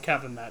 I like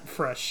having that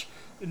fresh,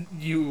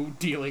 you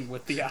dealing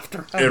with the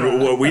after.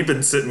 And what we've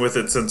been sitting with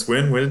it since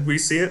when? When did we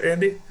see it,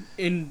 Andy?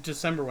 In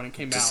December when it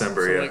came out.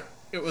 December, So, yeah. like,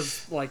 it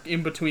was like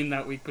in between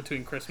that week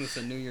between Christmas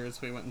and New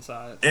Year's we went and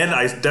saw it. And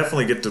I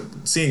definitely get to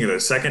seeing it a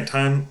second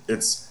time.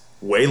 It's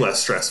way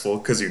less stressful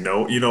because you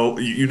know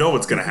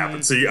what's going to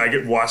happen. So I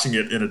get watching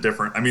it in a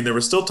different. I mean, there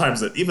were still times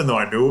that even though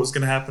I knew it was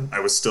going to happen, I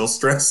was still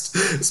stressed,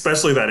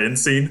 especially that end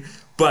scene.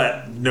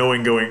 But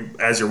going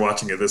as you're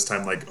watching it this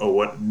time, like,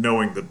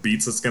 knowing the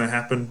beats that's going to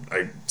happen,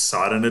 I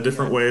saw it in a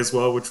different way as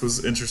well, which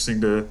was interesting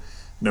to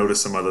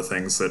notice some other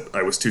things that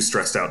I was too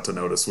stressed out to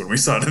notice when we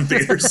saw it in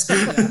theaters.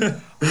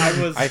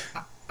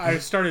 I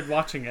started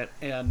watching it,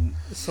 and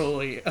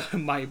slowly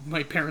my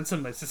parents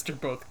and my sister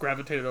both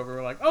gravitated over.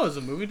 Were like, "Oh, is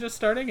the movie just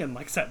starting?" And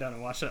like sat down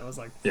and watched it. I was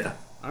like, Yeah.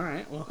 All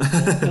right, well,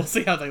 we'll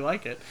see how they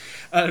like it.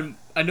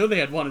 I know they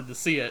had wanted to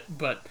see it,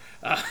 but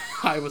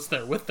I was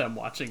there with them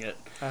watching it,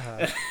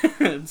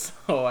 and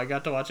so I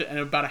got to watch it. And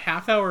about a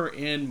half hour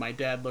in, my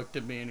dad looked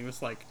at me and he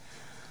was like,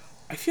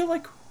 "I feel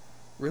like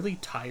really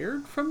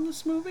tired from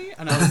this movie,"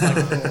 and I was like,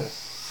 "Oh."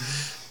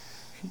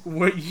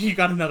 You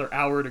got another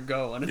hour to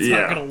go, and it's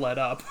not going to let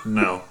up.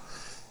 No.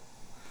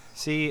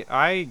 See,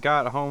 I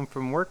got home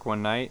from work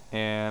one night,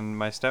 and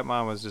my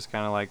stepmom was just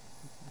kind of like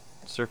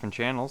surfing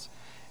channels,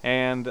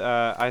 and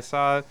I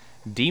saw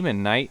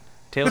Demon Knight,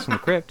 Tales from the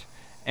Crypt,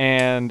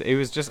 and it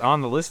was just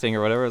on the listing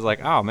or whatever. I was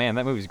like, oh man,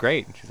 that movie's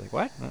great. And she's like,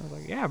 what? And I was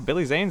like, yeah,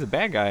 Billy Zane's a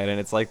bad guy, and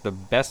it's like the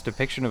best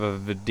depiction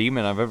of a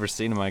demon I've ever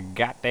seen in my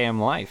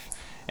goddamn life.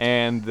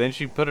 And then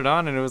she put it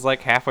on, and it was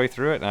like halfway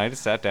through it, and I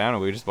just sat down,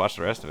 and we just watched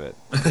the rest of it.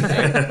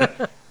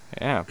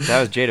 Yeah, that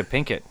was Jada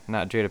Pinkett,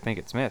 not Jada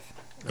Pinkett Smith.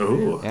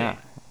 Oh. Yeah.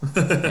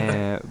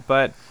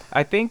 But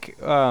I think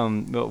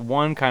the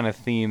one kind of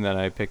theme that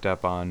I picked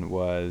up on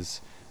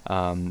was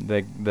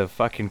the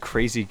fucking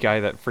crazy guy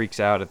that freaks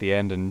out at the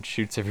end and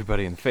shoots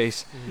everybody in the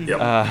face.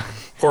 Yep.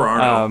 Poor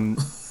Arno.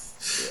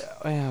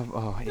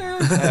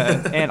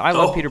 And I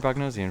love Peter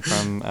Boghossian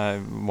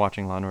from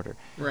watching Law and Order.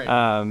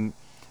 Right.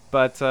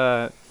 But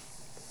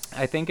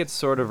I think it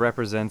sort of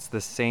represents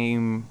the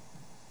same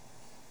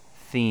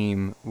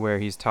theme where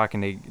he's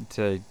talking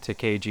to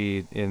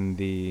KG in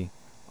the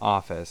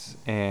office,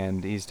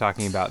 and he's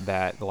talking about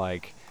that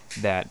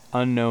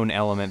unknown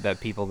element that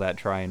people that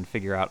try and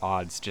figure out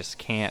odds just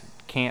can't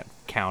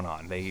count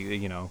on.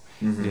 They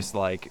just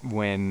like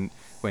when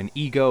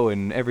ego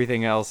and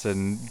everything else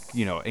and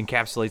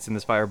encapsulates in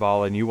this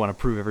fireball, and you want to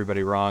prove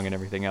everybody wrong and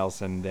everything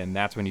else, and then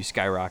that's when you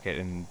skyrocket,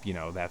 and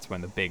that's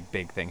when the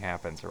big thing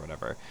happens or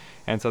whatever.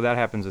 And so that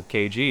happens with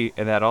KG,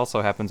 and that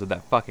also happens with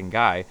that fucking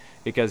guy,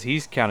 because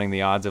he's counting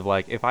the odds of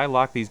like, if I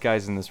lock these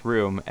guys in this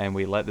room and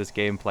we let this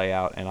game play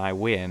out and I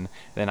win,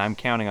 then I'm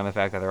counting on the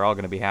fact that they're all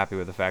going to be happy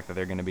with the fact that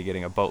they're going to be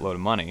getting a boatload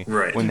of money.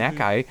 Right. When that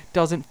guy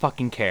doesn't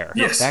fucking care.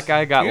 Yes. That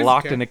guy got He doesn't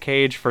locked care. in a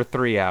cage for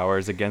 3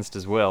 hours against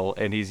his will,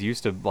 and he's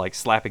used to like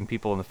slapping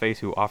people in the face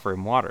who offer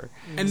him water.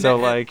 And so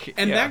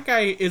that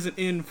guy isn't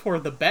in for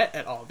the bet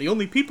at all. The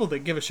only people that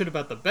give a shit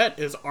about the bet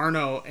is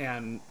Arno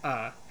and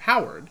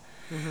Howard.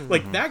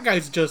 Like, that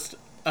guy's just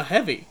a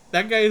heavy.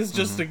 That guy is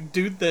just a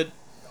dude that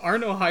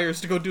Arno hires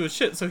to go do his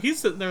shit. So he's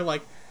sitting there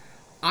like,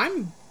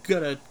 I'm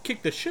gonna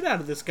kick the shit out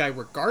of this guy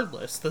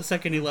regardless the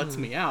second he lets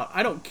me out.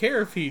 I don't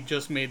care if he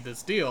just made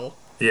this deal.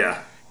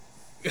 Yeah.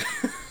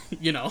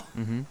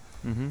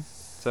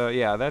 So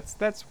yeah,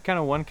 that's kind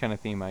of one kind of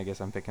theme I guess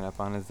I'm picking up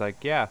on, is like,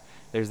 yeah,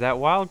 there's that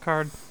wild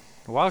card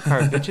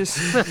bitches.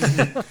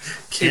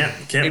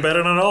 Can't bet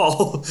it at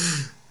all.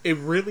 A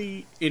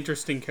really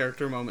interesting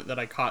character moment that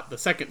I caught the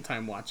second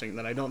time watching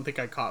that I don't think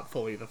I caught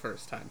fully the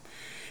first time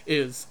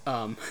is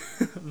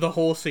the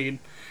whole scene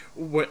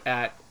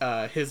at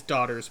his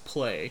daughter's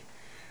play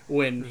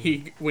when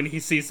he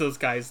sees those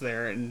guys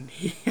there and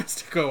he has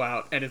to go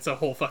out and it's a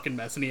whole fucking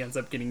mess and he ends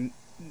up getting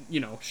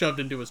shoved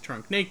into his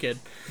trunk naked,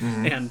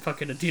 and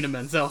fucking Idina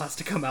Menzel has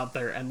to come out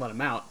there and let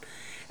him out,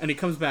 and he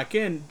comes back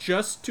in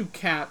just to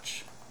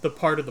catch the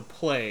part of the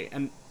play,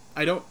 and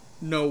I don't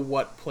know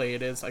what play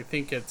it is. I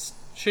think it's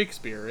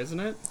Shakespeare, isn't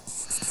it?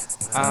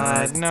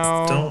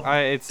 No,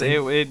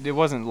 it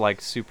wasn't like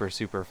super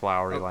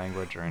flowery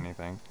language or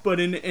anything. But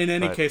in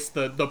any case,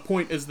 the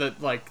point is that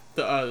like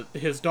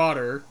his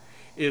daughter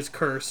is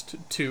cursed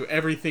to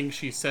everything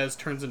she says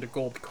turns into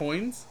gold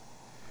coins.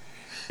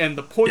 And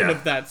the point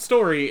of that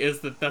story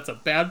is that that's a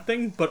bad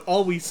thing, but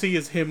all we see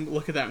is him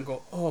look at that and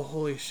go, "Oh,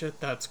 holy shit,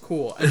 that's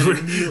cool!" And then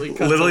immediately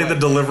cuts Literally away. the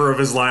deliver of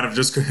his line of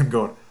just him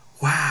going,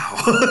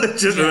 "Wow!" And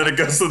then it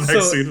goes to the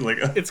next scene. Like,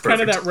 it's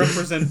kind of that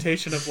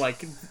representation of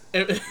like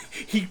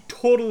he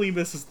totally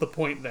misses the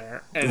point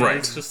there, and Right.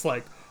 it's just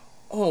like,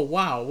 oh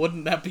wow,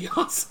 wouldn't that be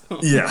awesome?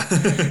 Yeah.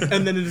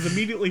 And then it is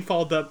immediately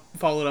followed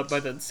up by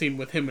that scene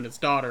with him and his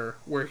daughter,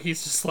 where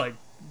he's just like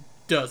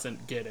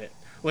doesn't get it.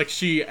 Like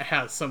she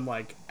has some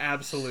like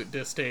absolute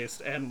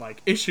distaste and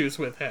like issues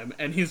with him,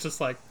 and he's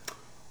just like,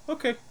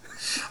 okay.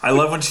 I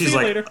love when she's See you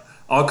like, later.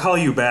 I'll call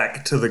you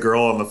back to the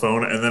girl on the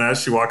phone, and then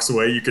as she walks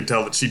away, you can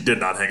tell that she did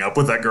not hang up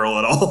with that girl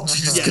at all.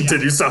 She just Yeah,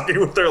 continues talking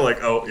with her,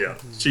 like, oh yeah,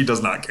 she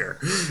does not care.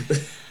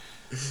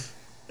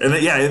 And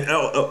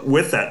then,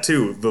 with that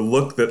too, the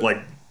look that like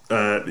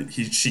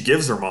she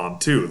gives her mom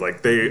too,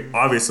 like they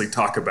obviously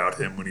talk about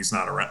him when he's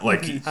not around.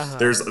 Like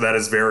there's that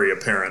is very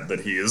apparent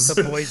that he is.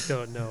 The boys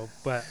don't know,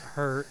 but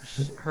her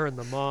and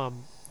the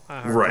mom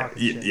are Right.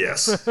 talking shit.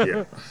 Yes.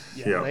 Yeah.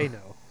 Yeah, They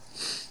know.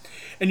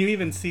 And you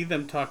even see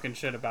them talking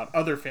shit about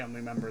other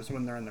family members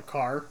when they're in the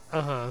car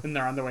and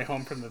they're on their way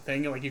home from the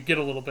thing. And, like you get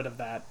a little bit of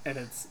that, and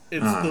it's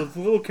those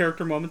little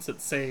character moments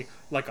that say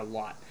like a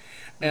lot.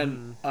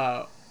 And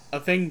a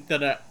thing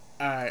that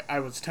I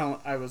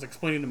was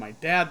explaining to my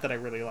dad that I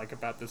really like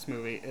about this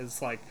movie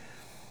is like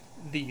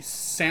the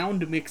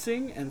sound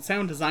mixing and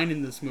sound design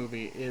in this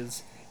movie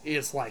is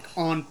like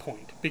on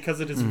point because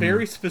it is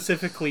very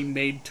specifically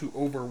made to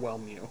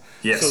overwhelm you.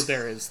 Yes. So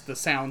there is the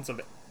sounds of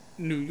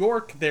New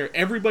York. There,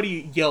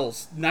 everybody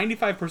yells.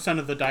 95%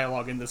 of the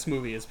dialogue in this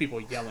movie is people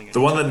yelling at The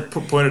each one other.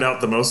 that pointed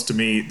out the most to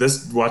me,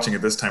 watching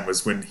it this time,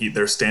 was when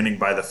they're standing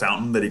by the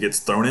fountain that he gets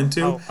thrown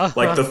into.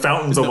 Like the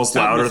fountain's The almost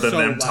fountain louder is than so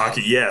them loud.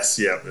 talking. Yes,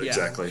 yeah,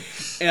 exactly.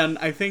 And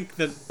I think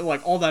that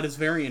like all that is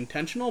very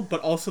intentional,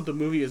 but also the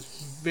movie is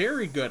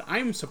very good. I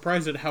am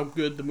surprised at how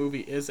good the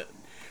movie is at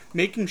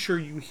making sure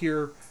you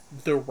hear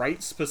the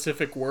right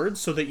specific words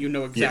so that you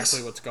know exactly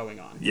Yes. what's going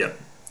on. Yep.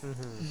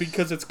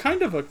 Because it's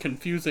kind of a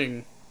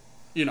confusing,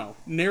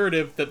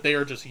 narrative that they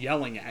are just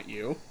yelling at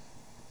you.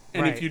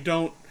 And if Right. you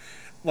don't,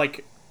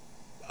 like,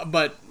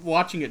 but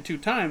watching it 2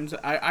 times,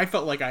 I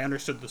felt like I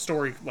understood the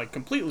story, like,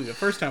 completely the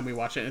first time we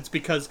watched it. And it's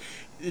because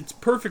it's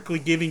perfectly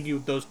giving you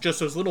those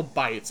little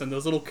bites and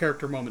those little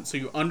character moments so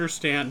you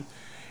understand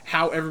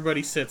how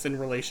everybody sits in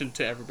relation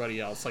to everybody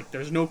else. Like,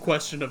 there's no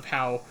question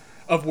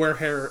of where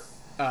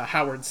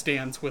Howard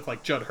stands with,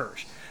 like, Judd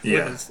Hirsch.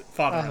 Yeah. With his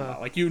father-in-law.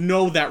 Like,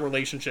 that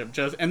relationship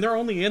and they're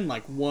only in,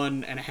 like,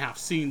 1.5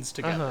 scenes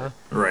together.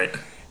 Right.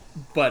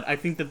 But I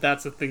think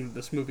that's the thing that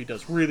this movie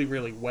does really,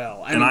 really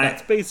well. I And mean, I-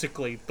 that's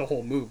basically the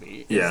whole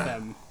movie, is Yeah.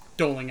 them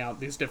doling out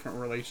these different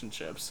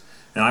relationships.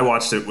 And I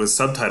watched it with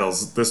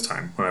subtitles this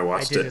time when I I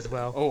watched did it. as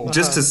well. Oh.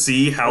 Just to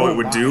see how it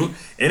would my. do,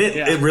 and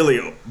Yeah. it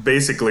really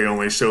basically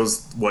only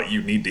shows what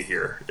you need to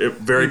hear. It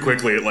very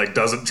quickly it like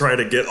doesn't try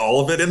to get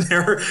all of it in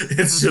there.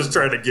 It's just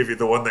trying to give you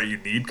the one that you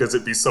need because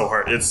it'd be so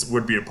hard. It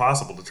would be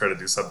impossible to try to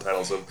do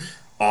subtitles of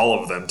all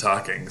of them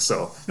talking.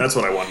 So that's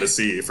what I wanted to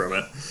see from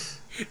it.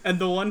 And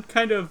the one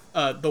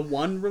the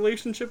one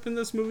relationship in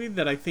this movie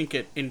that I think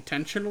it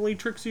intentionally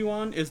tricks you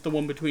on is the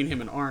one between him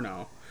and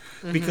Arno.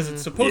 Because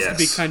it's supposed to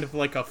be Yes. kind of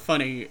like a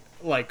funny,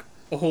 like,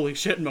 a holy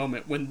shit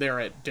moment when they're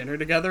at dinner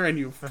together and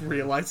you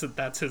realize that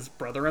that's his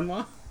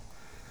brother-in-law.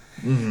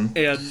 And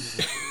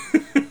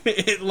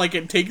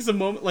it takes a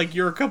moment, like,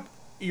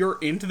 you're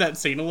into that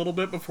scene a little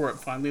bit before it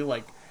finally,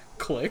 like,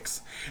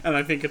 clicks. And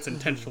I think it's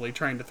intentionally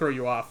trying to throw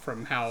you off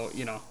from how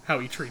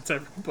he treats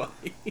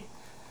everybody.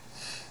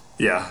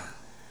 Yeah.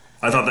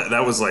 I thought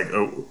that was like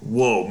a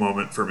whoa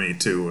moment for me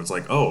too. It's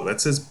like, oh,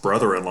 that's his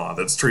brother-in-law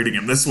that's treating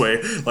him this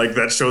way. Like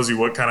that shows you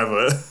what kind of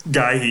a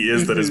guy he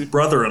is. That his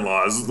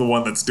brother-in-law is the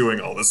one that's doing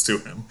all this to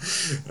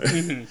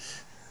him.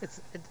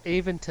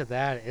 Even to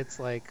that, it's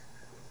like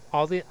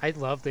I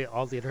love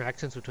all the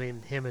interactions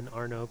between him and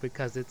Arno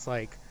because it's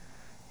like,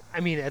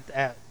 I mean,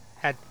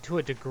 at to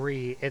a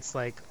degree, it's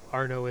like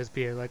Arno is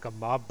being like a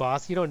mob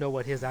boss. You don't know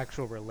what his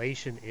actual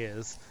relation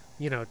is,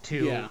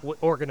 to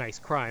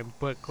organized crime,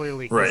 but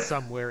clearly Right. he's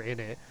somewhere in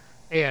it.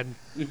 And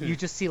you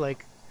just see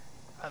like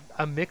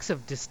a mix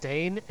of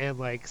disdain and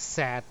like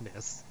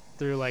sadness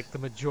through like the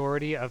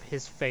majority of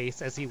his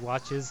face as he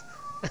watches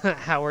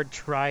Howard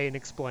try and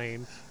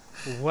explain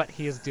what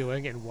he is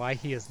doing and why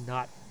he is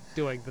not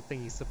doing the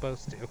thing he's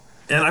supposed to.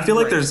 And I feel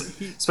like Right. there's,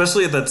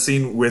 especially at that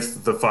scene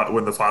with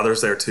when the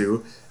father's there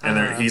too,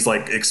 and he's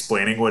like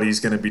explaining what he's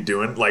going to be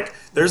doing. Like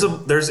there's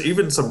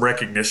even some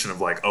recognition of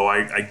like, oh,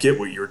 I get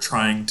what you're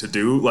trying to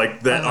do.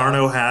 Like that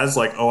Arno has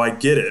like, oh, I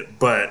get it,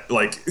 but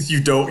like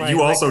you don't, Right, you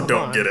like, also come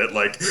don't on. get it.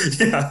 Like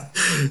yeah,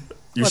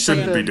 you But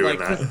shouldn't the- be doing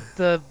like, that.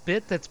 The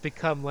bit that's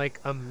become like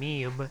a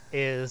meme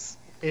is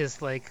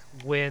like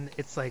when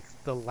it's like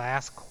the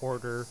last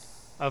quarter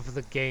of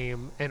the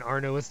game and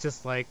Arno is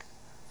just like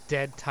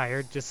dead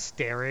tired, just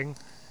staring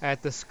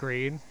at the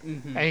screen,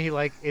 and he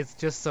like it's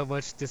just so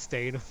much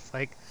disdain of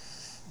like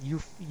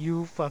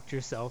you fucked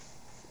yourself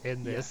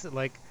in this.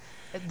 Like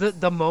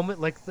the moment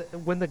like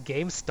when the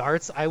game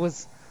starts, I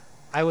was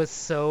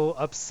so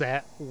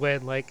upset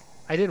when like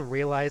I didn't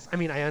realize. I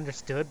mean, I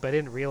understood, but I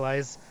didn't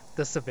realize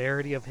the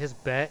severity of his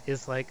bet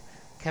is like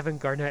Kevin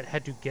Garnett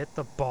had to get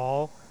the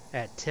ball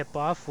at tip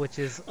off, which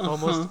is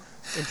almost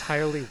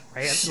entirely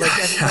random. Like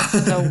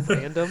that's so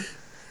random,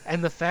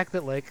 and the fact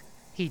that like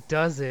he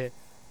does it,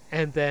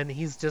 And then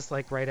he's just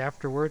like right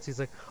afterwards, he's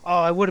like, "Oh,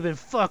 I would have been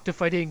fucked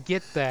if I didn't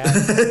get that."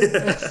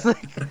 It's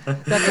like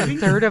that's a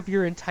third of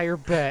your entire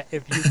bet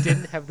if you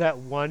didn't have that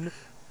one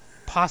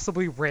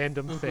possibly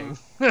random thing.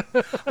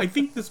 I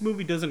think this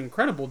movie does an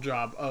incredible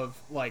job of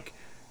like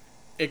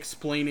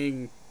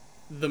explaining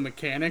the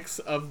mechanics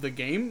of the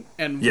game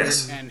and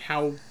Yes. and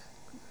how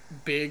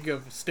big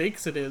of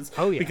stakes it is.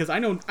 Oh, yeah. Because I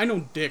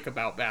know dick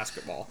about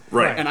basketball,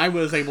 Right. And I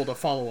was able to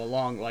follow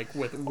along like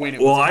with when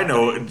it Well, was I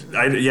know,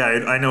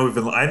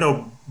 happening. I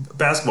know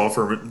basketball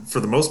for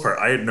the most part.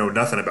 I know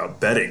nothing about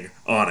betting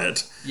on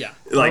it. Yeah.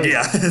 Like,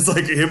 it's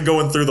like him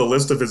going through the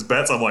list of his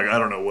bets. I'm like, I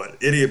don't know what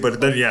idiot, but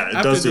then it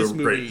After does do this a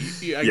movie,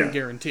 great. I Yeah. can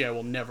guarantee I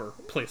will never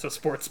place a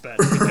sports bet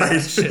because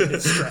that shit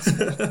is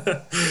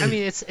stressful. I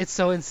mean, it's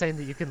so insane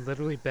that you can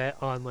literally bet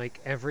on like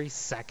every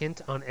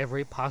second on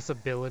every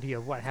possibility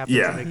of what happens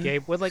Yeah. in a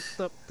game. When like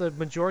the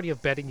majority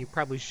of betting you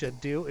probably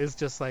should do is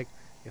just like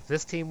if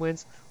this team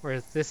wins or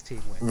if this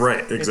team wins. Right,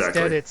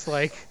 exactly. Instead, it's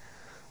like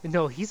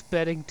no, he's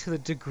betting to the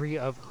degree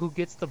of who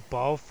gets the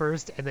ball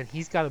first, and then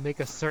he's got to make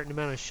a certain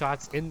amount of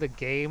shots in the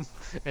game,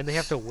 and they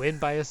have to win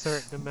by a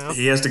certain amount.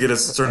 He has to get a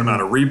certain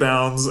amount of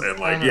rebounds, and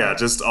like, Uh-huh.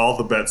 just all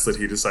the bets that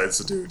he decides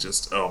to do.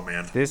 Just, oh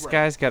man. This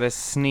guy's got to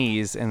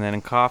sneeze and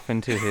then cough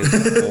into his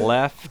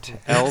left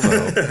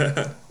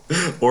elbow.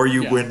 Or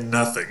you Yeah. win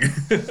nothing.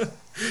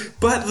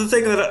 But the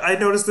thing that I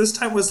noticed this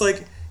time was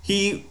like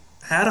he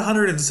had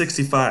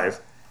 165.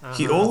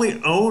 He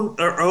only owed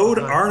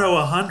Arno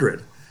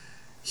 100.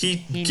 He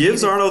gives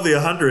needed- Arno the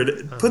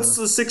 100, puts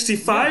the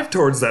 65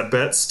 towards that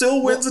bet,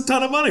 still wins a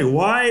ton of money.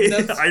 Why?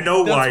 That's- I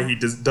know why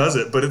that's- he does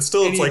it, but it's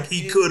still And like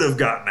he could have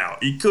gotten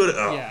out. He could.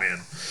 Oh Yeah. man.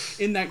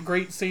 In that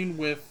great scene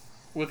with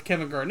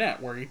Kevin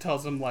Garnett where he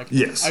tells him like,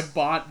 Yes. I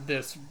bought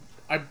this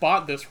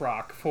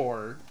rock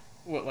for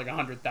what, like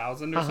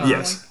 100,000 or something.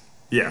 Yes.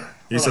 Yeah.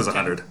 He Or says like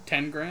 100.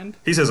 10 grand.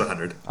 He says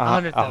 100.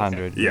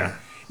 100. Yeah.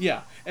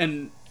 Yeah,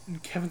 and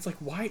Kevin's like,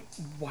 why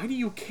do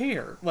you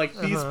care? Like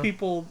these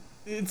people,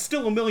 it's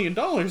still $1 million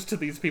to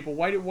these people.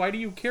 Why do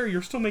you care?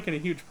 You're still making a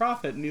huge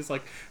profit. And he's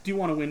like, do you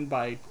want to win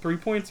by 3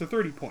 points or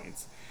 30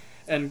 points?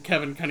 And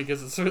Kevin kind of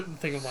gives a certain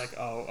thing of like,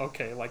 oh,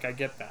 okay, like I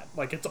get that.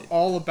 Like it's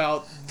all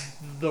about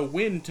the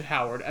win to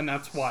Howard, and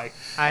that's why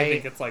I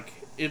think it's like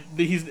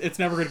it's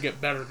never going to get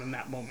better than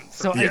that moment.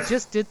 So Yeah. I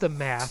just did the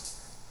math.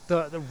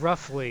 The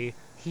roughly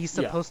he's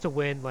supposed to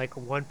win like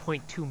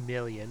 1.2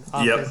 million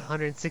off Yep. his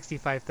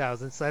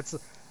 165,000. So that's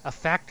a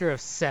factor of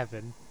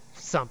 7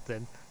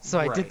 something. So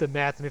I did Right. the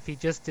math, and if he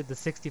just did the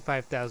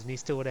 65,000, he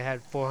still would have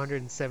had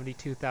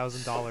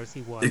 $472,000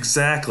 he won.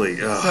 Exactly.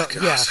 Oh So,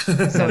 gosh.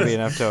 yeah. So That'd be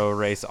enough to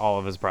erase all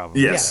of his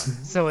problems. Yes. Yeah.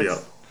 So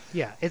it's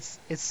Yep. it's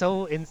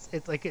so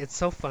it's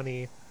so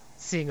funny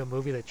seeing a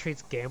movie that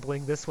treats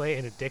gambling this way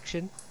and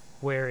addiction,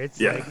 where it's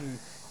Yeah. like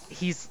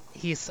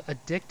he's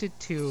addicted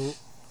to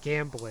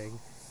gambling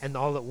and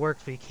all it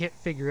works, but he can't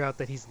figure out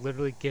that he's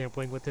literally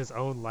gambling with his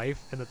own life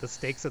and that the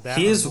stakes of that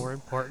He is- are more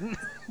important.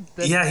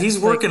 than, Yeah, he's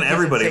like, working his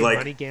everybody, insane like-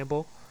 money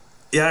gamble.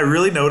 Yeah, I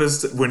really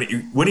noticed when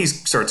he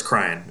starts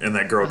crying and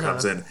that girl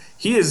comes in,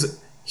 he's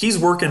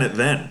working it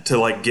then to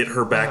like get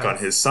her back on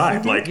his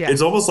side. Like Yeah.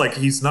 it's almost like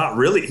he's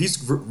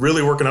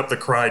really working up the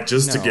cry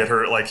just to No. get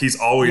her. Like he's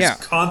always Yeah.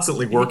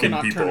 constantly working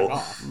cannot turn people. it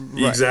off.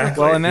 Right.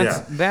 Exactly. Well, and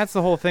yeah. that's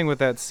the whole thing with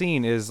that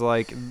scene is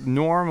like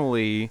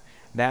normally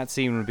that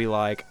scene would be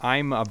like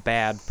I'm a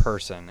bad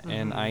person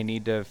and I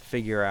need to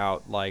figure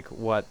out like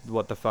what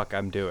the fuck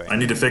I'm doing. I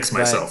need to fix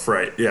myself.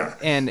 Right. Yeah.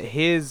 And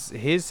his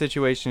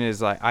situation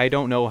is like I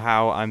don't know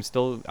how I'm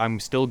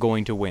still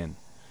going to win.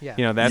 Yeah.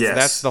 You know, that's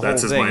Yes, the whole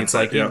that's his thing. It's mindset,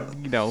 like yeah.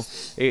 you know,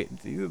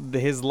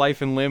 his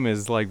life and limb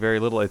is like very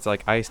little. It's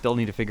like I still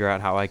need to figure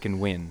out how I can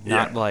win,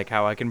 not Yeah. like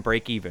how I can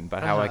break even,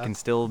 but how I can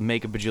still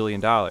make $1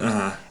 bajillion.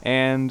 Uh-huh.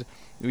 And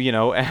you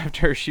know,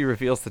 after she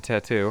reveals the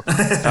tattoo,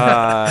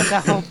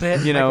 That whole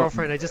bit, you my know-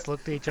 girlfriend, I just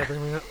looked at each other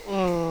and we went,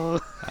 oh.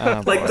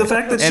 Like the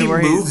fact that And she where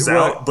he- moves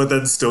well- out, but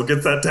then still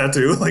gets that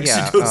tattoo. Like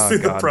Yeah, she goes oh, through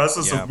the God,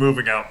 process yeah. of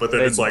moving out, but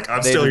then it's like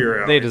I'm they still de-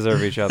 your They ally.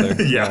 deserve each other.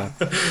 Yeah.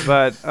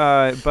 But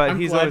I'm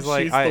he's glad always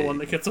like she's the one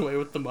that gets away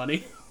with the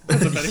money.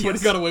 'Cause if anybody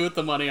got away with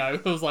the money, I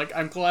was like,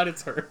 I'm glad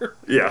it's her.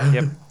 Yeah.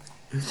 Yep.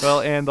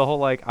 Well, and the whole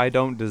like I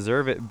don't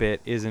deserve it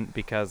bit isn't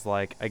because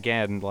like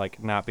again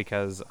like not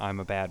because I'm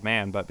a bad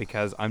man, but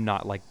because I'm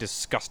not like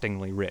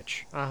disgustingly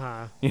rich,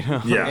 Uh-huh. you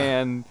know. Yeah.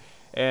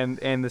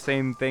 And the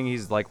same thing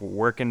he's like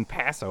working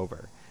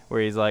Passover,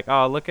 where he's like,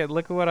 oh look at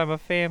what I'm a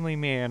family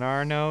man,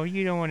 Arno.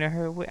 You don't want to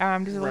hurt.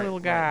 I'm just a Right, little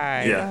right.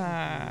 guy.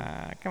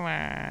 Yeah. Come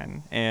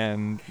on.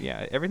 And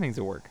yeah, everything's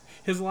a work.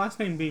 His last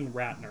name being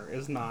Ratner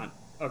is not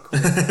a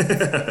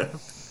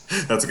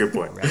coincidence. That's a good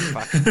point. Right,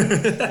 fuck.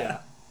 Yeah.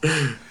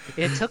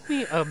 It took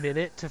me a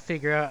minute to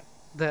figure out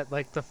that,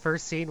 like, the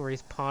first scene where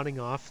he's pawning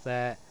off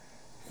that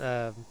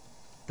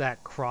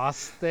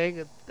cross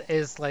thing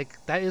is, like,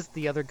 that is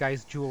the other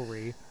guy's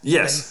jewelry. That he's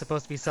Yes.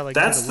 supposed to be selling.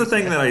 That's the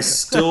thing that I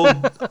still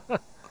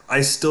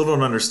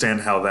don't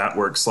understand how that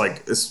works.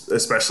 Like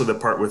especially the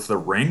part with the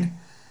ring.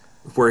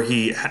 where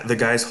the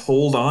guys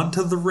hold on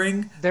to the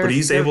ring, but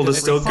he's They're able to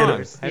just still get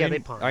pawners. it. Yeah, they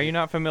pawn. Are you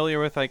not familiar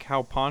with like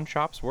how pawn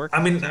shops work?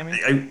 I mean,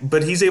 Sammy?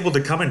 but he's able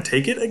to come and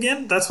take it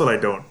again. That's what I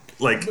don't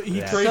like. But he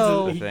Yeah. trades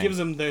So- him, he gives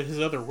him his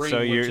other ring. So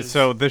which is,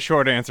 so the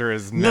short answer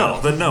is No,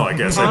 no. then no. I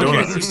guess I don't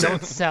Pawn is you understand.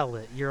 don't sell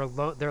it.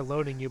 They're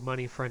loaning you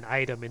money for an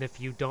item, and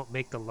if you don't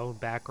make the loan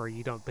back or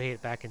you don't pay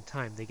it back in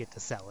time, they get to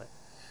sell it.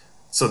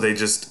 So they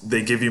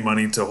give you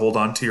money to hold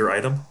on to your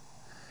item.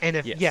 And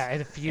if Yes.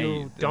 and if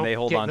you And don't they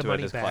hold get on the to it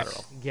money as back,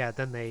 collateral. yeah,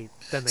 then they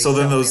So then sell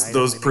the those item,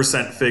 those they make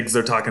percent money back. figs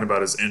they're talking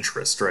about is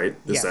interest, right?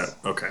 Is Yes. that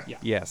okay? Yeah.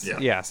 Yes. Yeah.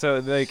 Yeah. So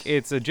like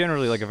it's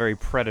generally like a very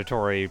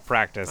predatory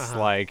practice. Uh-huh.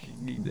 Like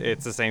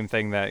it's the same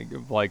thing that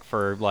like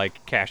for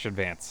like cash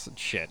advance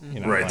shit.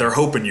 You know, Right. like, They're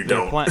hoping you they're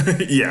don't. pla-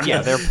 Yeah.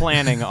 yeah, they're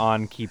planning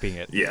on keeping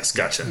it. Yes,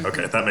 gotcha.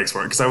 Okay, that makes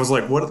more because I was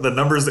like, what the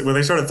numbers that when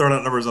they started throwing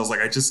out numbers, I was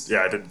like, I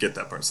didn't get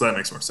that part. So that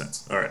makes more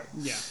sense. All right.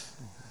 Yeah.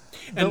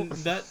 And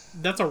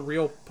that's a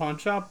real pawn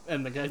shop,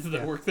 and the guys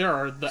that work there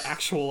are the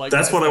actual like.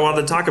 That's guys what I that wanted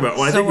work to talk about.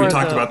 Well, I So think we are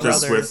talked the about this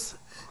brothers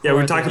with who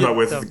we are talked the- about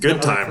with the-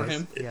 Good the work Time for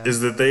him. Yeah.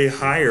 is that they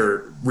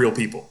hire real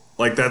people.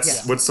 Like that's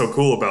Yeah. what's so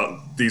cool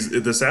about the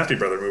Safdie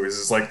brother movies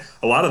is like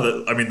a lot of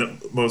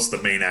most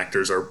of the main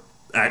actors are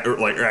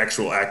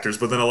actual actors,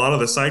 but then a lot of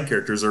the side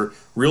characters are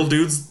real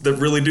dudes that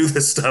really do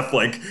this stuff.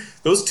 Like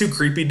those two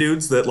creepy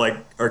dudes that like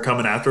are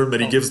coming after him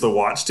that he gives the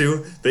watch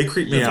to, they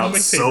creep me That's one out of my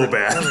so favorite.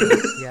 bad.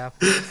 Yeah.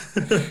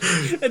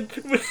 And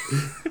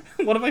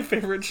one of my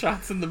favorite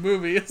shots in the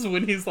movie is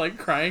when he's like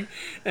crying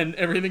and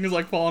everything is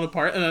like falling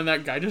apart, and then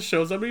that guy just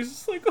shows up and he's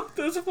just like, "Oh,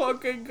 this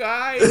fucking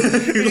guy!"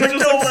 He's like,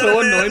 just "Don't like let so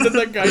him in." annoyed that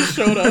that guy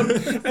showed up,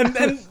 and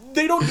then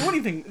they don't do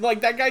anything.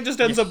 Like that guy just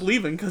ends up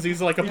leaving because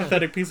he's like a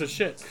pathetic piece of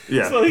shit.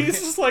 Yeah. So he's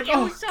just like, You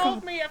 "Oh,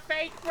 sold me a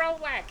fake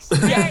Rolex.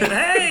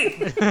 Hey,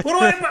 Hey,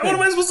 what am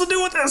I supposed to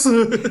do with this?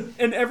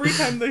 And every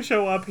time they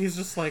show up, he's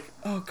just like,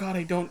 "Oh God,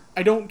 I don't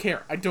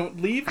care. I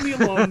don't leave me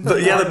alone."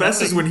 The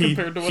best is when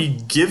Compared to what- he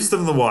gives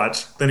them the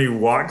watch, then he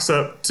walks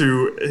up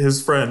to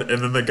his friend,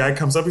 and then the guy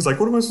comes up. He's like,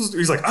 "What am I supposed to do?"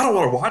 He's like, "I don't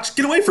want to watch.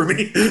 Get away from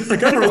me!"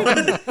 Like I don't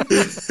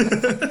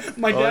want.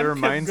 My Well, it dad kept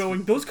reminds-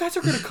 going, "Those guys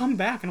are gonna come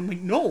back," and I'm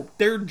like, "No,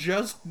 they're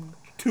just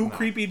two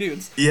creepy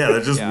dudes." Yeah,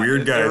 they're just Yeah,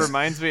 weird It guys.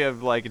 reminds me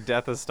of like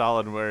Death of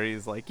Stalin, where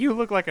he's like, "You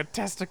look like a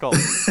testicle."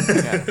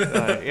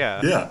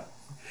 Yeah. Yeah,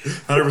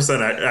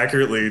 100%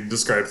 accurately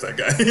describes that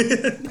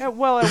guy. Yeah,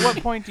 well, at what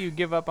point do you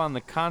give up on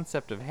the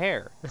concept of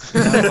hair? You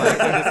know, like,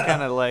 they're just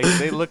kind of like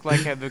they look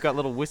like they've got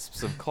little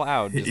wisps of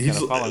cloud just kind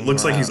He's of following. it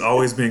looks them like he's around.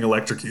 always being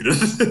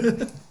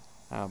electrocuted.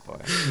 Oh boy.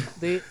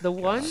 The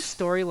one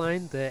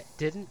storyline that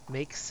didn't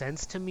make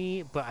sense to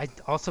me, but I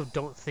also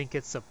don't think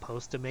it's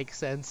supposed to make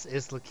sense,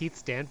 is Lakeith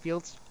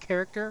Stanfield's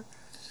character,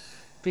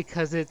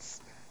 because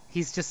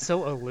he's just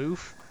so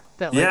aloof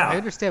that like Yeah. I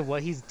understand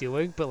what he's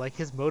doing, but like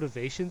his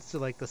motivations to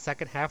like the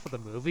second half of the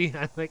movie,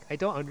 I'm like I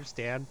don't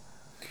understand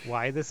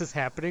why this is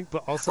happening,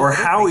 but also Or I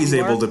don't how think he's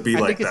you able are. to be I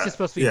like think it's that. just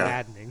supposed to be Yeah.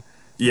 maddening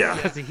Yeah,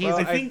 because he's Well,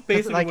 I think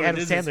basically like what Adam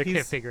it is Sandler he's-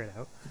 can't figure it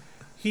out.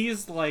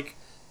 He's like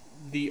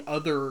the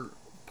other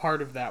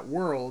part of that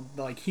world.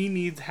 Like he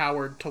needs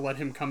Howard to let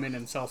him come in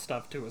and sell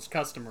stuff to his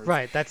customers.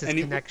 Right, that's his And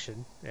he-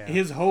 connection. Yeah.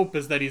 His hope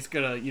is that he's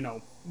gonna,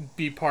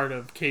 be part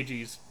of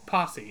KG's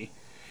posse,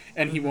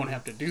 and he won't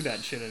have to do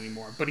that shit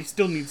anymore. But he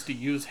still needs to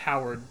use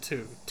Howard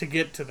to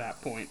get to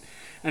that point.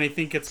 And I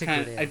think it's To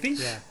kind get of, in, I think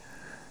yeah.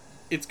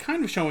 it's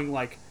kind of showing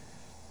like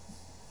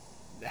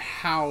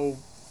how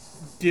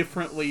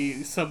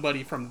differently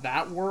somebody from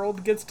that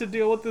world gets to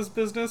deal with this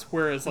business,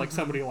 whereas like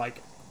somebody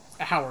like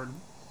Howard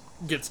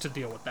gets to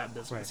deal with that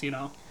business. Right. You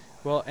know.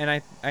 Well,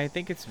 and I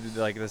think it's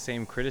like the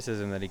same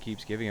criticism that he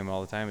keeps giving him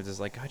all the time. It's just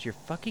like, God, you're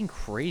fucking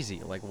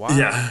crazy. Like, why?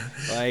 yeah.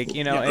 Like,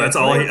 you know, Yeah, and that's it's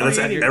all like, that's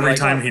you're every like,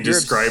 time he you're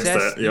describes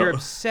obsessed- that. You're Yep.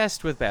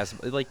 obsessed with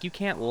basketball. Like, you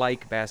can't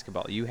like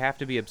basketball. You have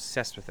to be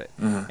obsessed with it.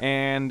 Mm-hmm.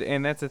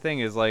 And that's the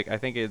thing is like I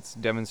think it's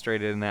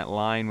demonstrated in that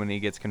line when he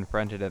gets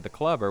confronted at the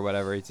club or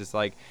whatever. It's just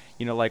like,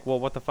 like, well,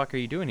 what the fuck are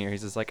you doing here?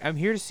 He's just like, I'm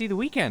here to see the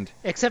weekend.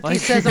 Except he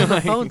Like- says on the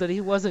like- phone that he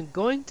wasn't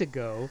going to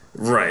go.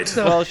 Right.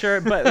 So- Well,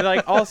 sure, but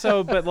like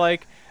also,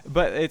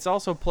 but it's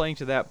also playing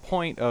to that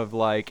point of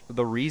like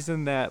the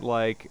reason that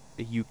like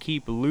you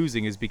keep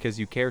losing is because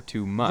you care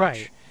too much.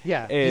 Right.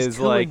 Yeah. he's Is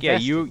too like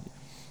invested.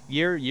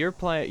 you're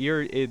playing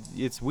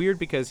it's weird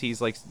because he's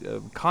like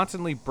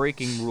constantly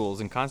breaking rules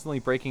and constantly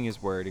breaking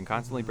his word and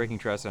constantly breaking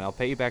trust and I'll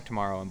pay you back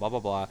tomorrow and blah blah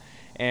blah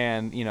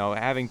and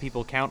having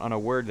people count on a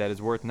word that is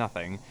worth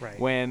nothing Right.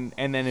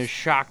 and then is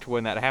shocked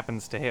when that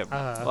happens to him.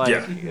 That's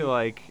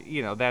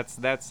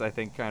I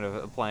think kind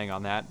of playing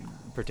on that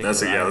particular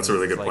That's a item.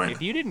 really It's good like, point.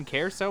 if you didn't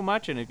care so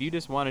much and if you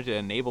just wanted to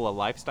enable a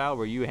lifestyle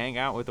where you hang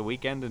out with the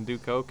weekend and do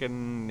coke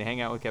and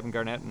hang out with Kevin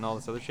Garnett and all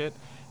this other shit,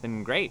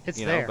 then great. It's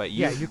you know, there. but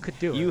Yeah, you could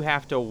do You it.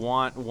 have to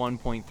want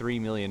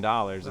 $1.3 million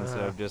instead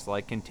Uh-huh. of just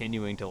like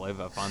continuing to live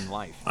a fun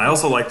life. I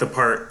also like the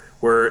part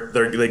where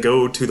they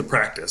go to the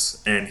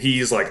practice and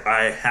he's like,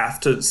 I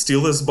have to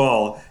steal this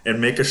ball and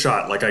make a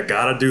shot. Like, I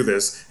gotta do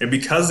this. And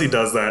because he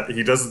does that,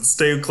 he doesn't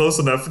stay close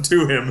enough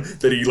to him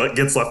that he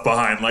gets left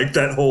behind. Like,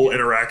 that whole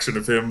interaction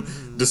of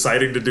him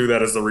deciding to do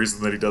that is the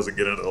reason that he doesn't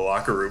get into the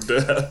locker room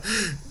to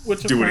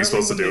Which do what he's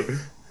apparently supposed to do.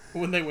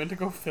 When they went to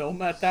go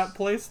film at that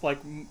place, like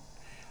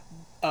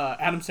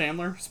Adam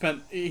Sandler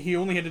he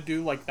only had to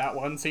do like that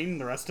one scene,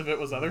 the rest of it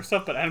was other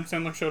stuff, but Adam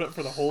Sandler showed up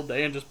for the whole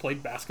day and just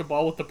played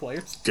basketball with the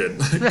players. Good.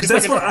 He's That's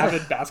like an what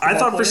avid I basketball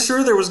thought for player.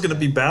 sure there was going to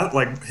be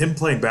like him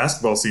playing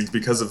basketball scenes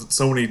because of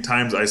so many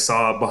times I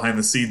saw behind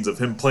the scenes of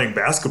him playing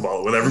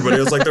basketball with everybody. I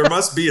was like, there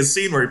must be a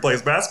scene where he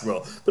plays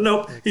basketball, but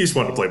nope, he just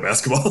wanted to play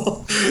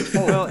basketball.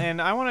 Well,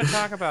 and I want to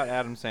talk about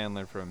Adam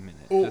Sandler for a minute.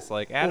 Oh, Just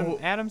like Adam one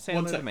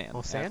Sandler's sec. a man.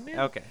 Oh, Sandman?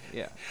 Okay,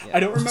 yeah. I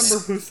don't remember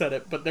who said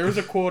it, but there was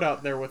a quote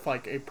out there with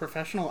like a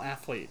professional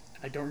athlete.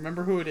 I don't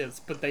remember who it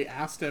is, but they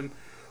asked him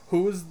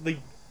who is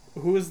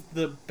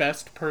the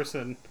best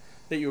person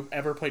that you've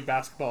ever played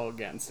basketball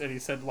against, and he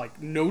said,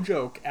 like, no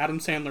joke, Adam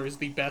Sandler is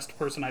the best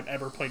person I've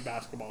ever played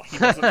basketball. He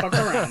doesn't fuck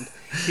around.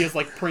 He is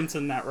like Prince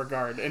in that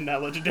regard, in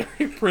that legendary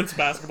Prince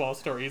basketball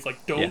story. He's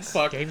like, don't Yes.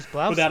 fuck James with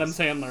Blouses. Adam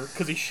Sandler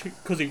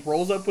because he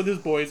rolls up with his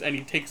boys and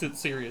he takes it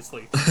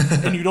seriously.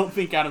 And you don't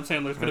think Adam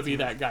Sandler's going to be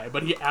that guy,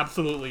 but he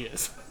absolutely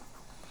is.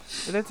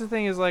 But that's the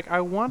thing is like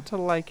I want to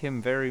like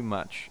him very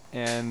much,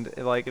 and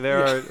like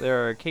there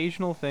are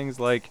occasional things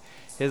like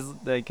his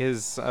like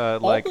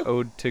the-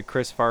 ode to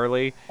Chris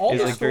Farley All is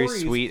the like very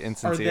stories sweet and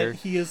are sincere. that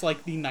he is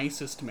like the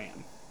nicest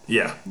man.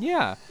 Yeah.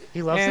 Yeah,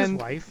 He loves his And-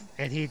 wife,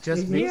 and he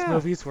just makes Yeah.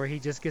 movies where he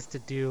just gets to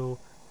do,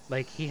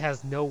 like, he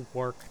has no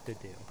work to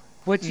do.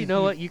 Which, you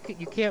know what, you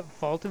can't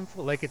fault him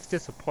for, like, it's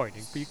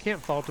disappointing, but you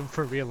can't fault him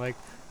for being like,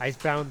 I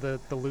found the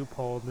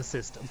loophole in the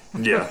system.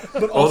 Yeah.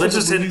 But Oh, also that's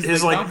just the movies his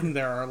that like. got him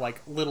there are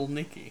like Little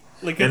Nicky.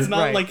 Like it's And- not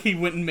Right. like he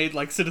went and made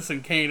like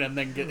Citizen Kane and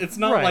then it's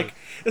not Right. like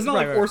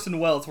Right, right. Orson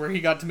Welles where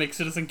he got to make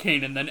Citizen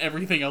Kane and then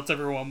everything else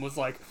everyone was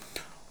like,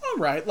 all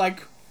right,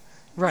 like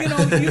Right. you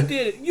know you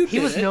did it. You He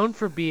did was it. known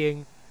for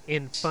being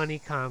in funny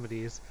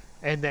comedies,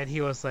 and then he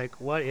was like,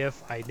 what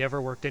if I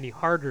never worked any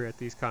harder at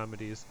these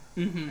comedies?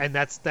 Mhm. And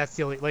that's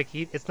the only, like,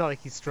 it's not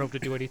like he strove to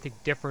do anything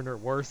different or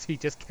worse, he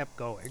just kept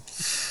going.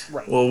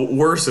 Right. Well,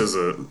 worse is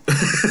a.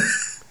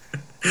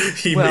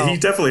 he Well,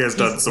 definitely has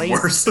done he's some lazy.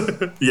 worse.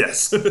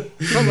 Yes.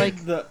 But, like,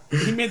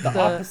 He made the the-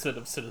 opposite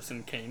of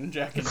Citizen Kane,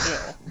 Jack and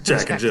Jill.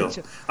 Jack and Jill.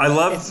 I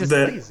love it's just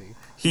that lazy.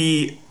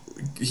 he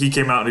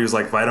came out and he was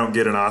like, if I don't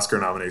get an Oscar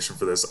nomination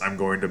for this, I'm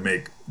going to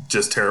make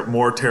just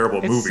more terrible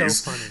It's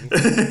movies. so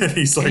funny. And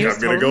he's like, And I'm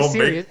going to go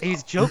serious. make.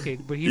 He's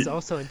joking, but he's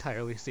also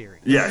entirely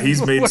serious. Yeah,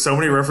 he's made so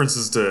many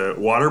references to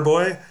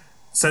Waterboy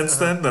since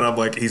then that I'm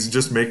like, he's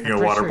just making a I'm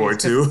pretty sure Waterboy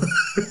it's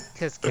too.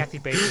 Because Kathy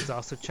Bates is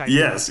also Chinese.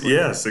 Yes, for him.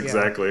 yes, Yeah.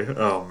 exactly. Oh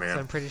So I'm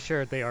man. pretty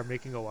sure they are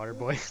making a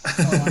Waterboy.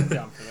 Oh, I'm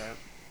down for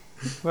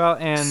that. well,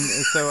 and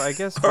so I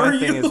guess Are my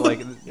thing you? is like,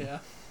 Yeah.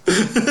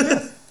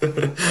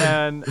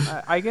 and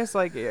I guess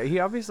like he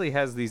obviously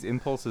has these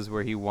impulses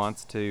where he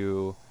wants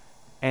to,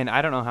 and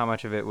I don't know how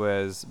much of it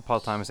was Paul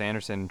Thomas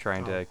Anderson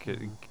trying to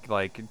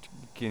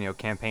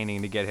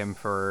campaigning to get him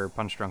for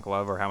Punch Drunk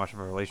Love, or how much of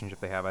a relationship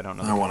they have. I don't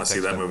know. I the wanna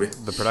see context that of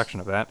movie. The production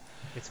of that.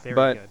 It's very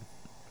But- good.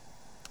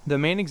 The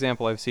main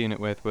example I've seen it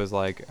with was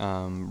like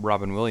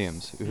Robin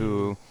Williams,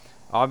 who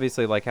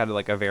obviously like had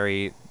like a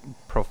very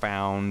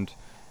profound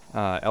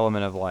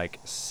element of like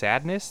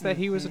sadness that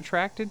he was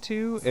attracted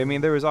to. I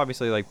mean, there was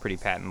obviously like pretty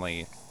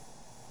patently,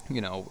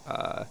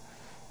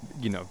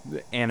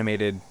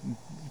 animated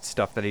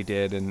stuff that he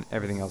did and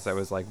everything else that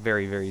was like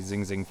very, very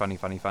zing zing funny.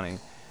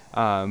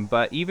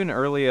 But even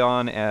early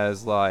on,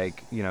 as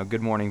like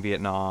Good Morning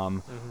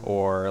Vietnam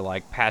or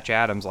like Patch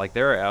Adams, like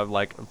there are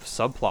like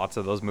subplots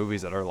of those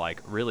movies that are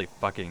like really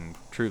fucking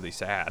truly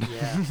sad.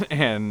 Yeah.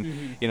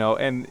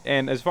 And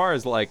and as far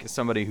as like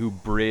somebody who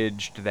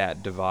bridged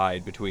that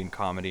divide between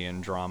comedy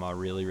and drama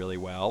really, really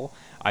well,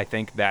 I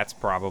think that's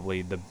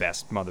probably the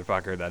best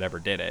motherfucker that ever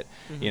did it.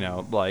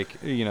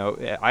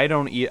 I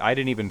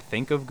didn't even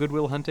think of Good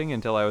Will Hunting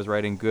until I was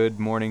writing Good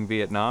Morning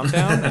Vietnam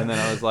down, and then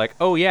I was like,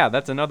 oh yeah,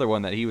 that's another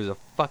one that he was a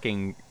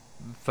fucking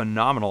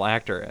phenomenal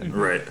actor in.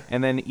 Right.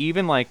 And then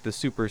even like the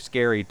super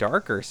scary,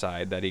 darker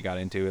side that he got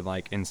into,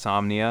 like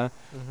Insomnia,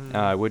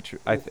 which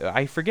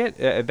I forget,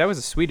 that was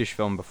a Swedish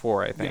film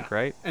before, I think, Yeah.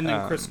 right? And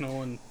then Chris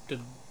Nolan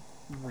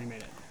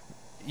remade it.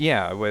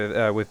 Yeah,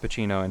 with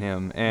Pacino and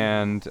him,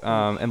 and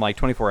like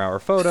 24-Hour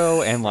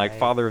Photo, and like Right.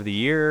 Father of the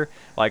Year,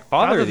 like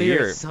Father of the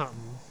Year. is something.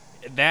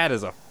 That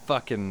is a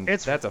fucking.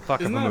 It's- That's a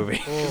fucking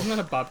movie. Isn't that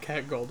a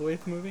Bobcat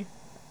Goldthwait movie?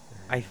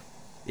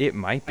 It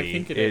might I be.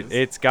 think it is.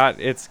 It's got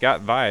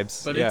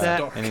vibes. But yeah. it's That-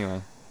 dark.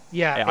 Anyway,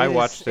 Yeah, I it is-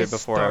 watched it it's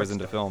before I was dark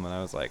into stuff. film, and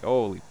I was like,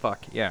 holy fuck,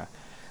 yeah.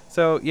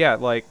 So yeah,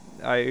 like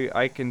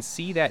I can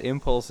see that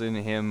impulse in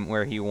him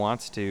where he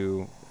wants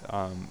to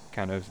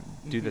kind of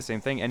do the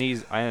same thing.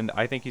 And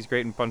I think he's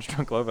great in Punch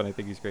Drunk Love, and I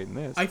think he's great in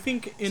this. I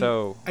think in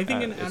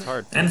it's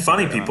hard. And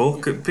Funny Yeah.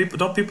 People.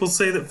 Don't people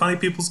say that Funny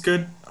People's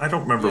good? I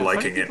don't remember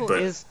liking it,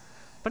 but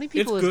Funny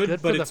People it's is good,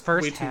 good but for the it's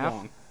first way too half.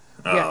 long.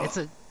 Yeah,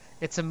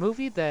 it's a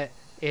movie that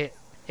it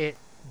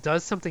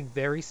does something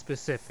very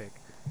specific,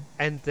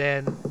 and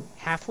then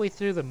halfway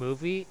through the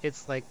movie,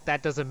 it's like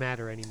that doesn't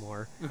matter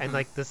anymore, and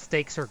like the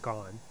stakes are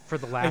gone for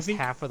the last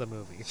half of the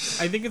movie.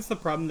 I think it's the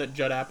problem that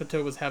Judd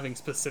Apatow was having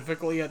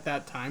specifically at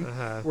that time,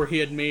 where he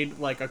had made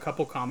like a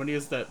couple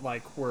comedies that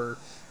like were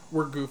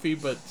goofy,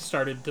 but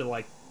started to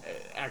like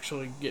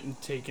actually getting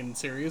taken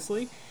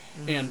seriously.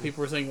 And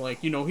people were saying like,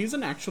 he's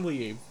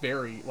actually a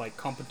very like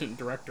competent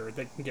director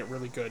that can get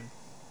really good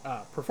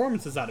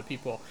performances out of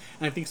people.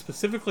 And I think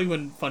specifically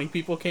when Funny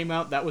People came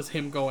out, that was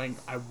him going,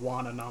 I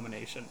want a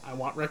nomination. I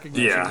want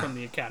recognition from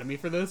the Academy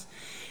for this.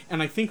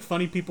 And I think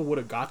Funny People would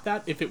have got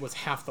that if it was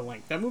half the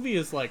length. That movie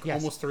is like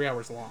almost 3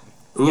 hours long.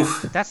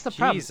 oof. Yeah, that's the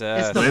problem. Jesus.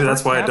 It's the Maybe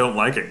that's first why I half- don't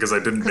like it, because I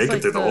didn't make like,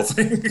 it through the whole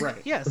thing.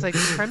 Right. Yeah, it's like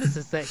the premise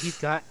is that he's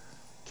got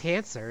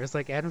cancer. It's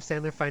like Adam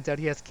Sandler finds out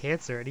he has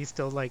cancer, and he's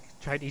still like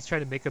he's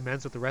trying to make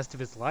amends with the rest of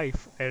his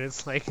life. And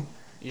it's like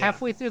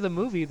halfway through the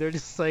movie, they're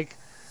just like,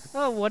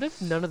 oh, what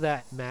if none of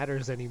that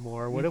matters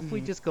anymore? What if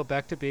we just go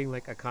back to being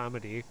like a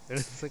comedy? And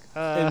it's like,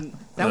 that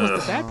was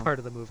the bad part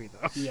of the movie,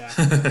 though.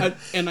 Yeah.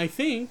 And I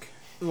think,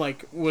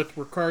 like, with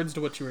regards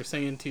to what you were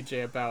saying,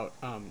 TJ, about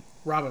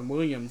Robin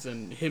Williams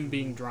and him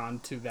being drawn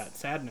to that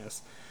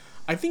sadness,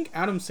 I think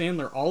Adam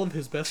Sandler, all of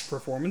his best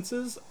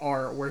performances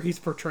are where he's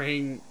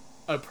portraying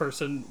a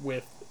person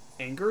with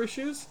anger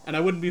issues. And I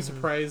wouldn't be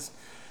surprised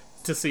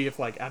to see if,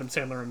 like, Adam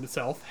Sandler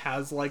himself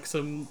has, like,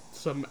 some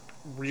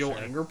real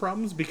anger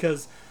problems,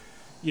 because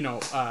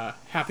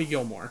Happy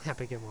Gilmore.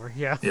 Happy Gilmore,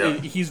 yeah.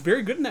 He's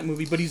very good in that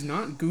movie, but he's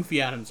not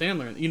goofy Adam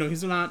Sandler.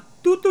 He's not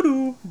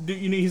doo-doo-doo.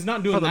 He's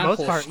not doing For the that most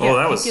whole part, shit. yeah,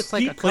 that he was- gets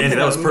like he a plays Andy,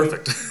 couple that was movie.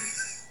 perfect.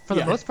 For the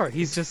Yeah. most part,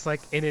 he's just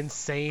like an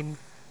insane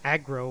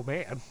aggro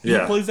man.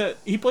 Yeah.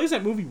 He plays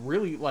that movie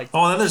really like.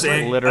 Oh, and then there's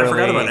I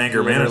forgot about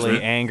anger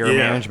management. anger Yeah.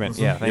 management.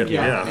 Yeah, thank you.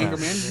 yeah, yeah. anger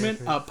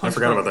management. Punch I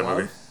forgot about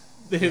Drunk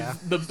that Love.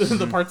 movie.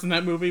 The parts in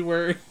that movie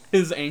where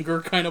his anger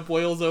kind of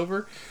boils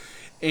over,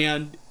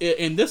 and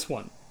in this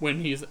one when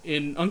he's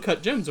in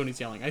Uncut Gems when he's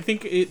yelling, I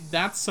think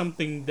that's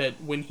something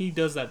that when he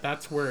does that,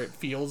 that's where it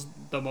feels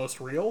the most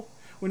real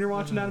when you're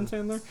watching Adam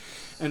Sandler,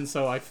 and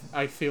so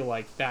I feel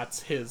like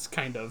that's his.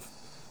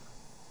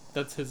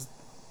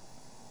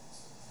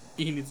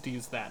 He needs to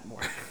use that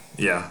more.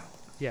 Yeah.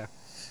 Yeah,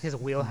 he has a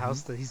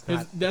wheelhouse that he's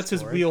not. That's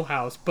his exploring.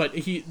 wheelhouse, but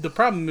the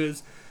problem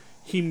is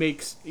he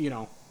makes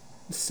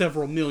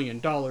several $1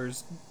 million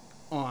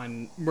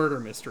on Murder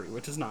Mystery,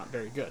 which is not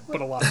very good,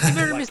 but a lot of people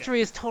Murder like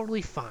Mystery is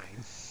totally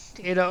fine.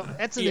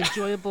 That's an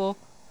enjoyable,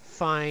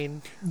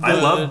 fine I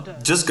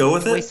love. Just go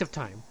with waste it. of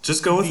time.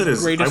 Just go with it.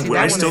 greatest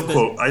I thing still that-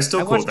 quote. I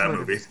still I quote watched that Murder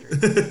movie.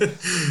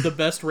 it. The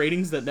best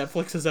ratings that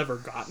Netflix has ever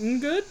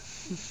gotten good.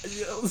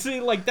 See,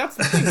 like that's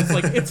the thing. It's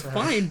like it's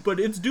fine, but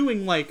it's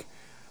doing like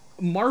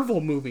Marvel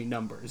movie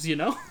numbers,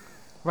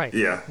 Right.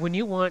 Yeah. When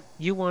you want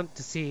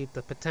to see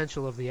the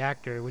potential of the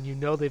actor, when you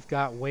know they've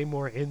got way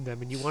more in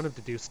them, and you want them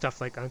to do stuff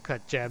like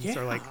Uncut Gems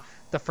or like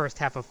the first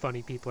half of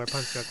Funny People or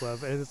Punch Drunk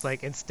Love, and it's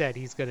like instead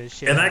he's gonna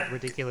shit And out I-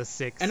 Ridiculous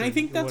Six. And I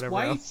think that's whatever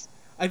why. else.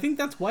 I think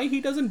that's why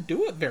he doesn't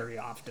do it very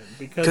often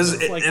because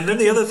it's like And then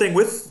the other thing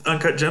with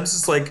Uncut Gems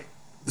is like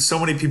so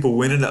many people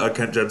went into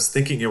Uncut Gems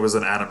thinking it was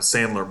an Adam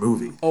Sandler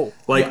movie. Oh,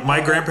 like yeah.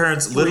 my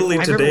grandparents literally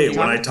I remember today we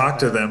when I talked talked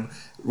to about them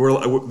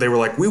they were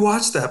like, we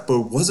watched that but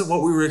it wasn't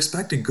what we were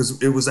expecting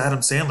because it was Adam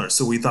Sandler,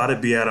 so we thought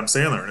it'd be Adam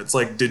Sandler. And it's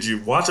like, did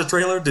you watch a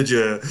trailer? Did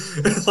you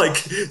like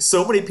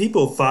so many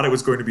people thought it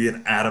was going to be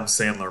an Adam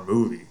Sandler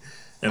movie.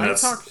 And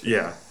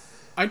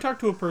I talked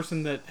to a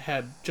person that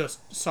had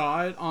just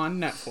saw it on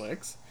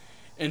Netflix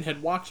and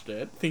had watched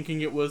it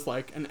thinking it was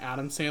like an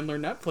Adam Sandler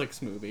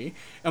Netflix movie,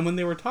 and when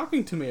they were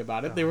talking to me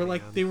about it, they were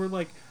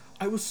like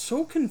I was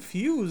so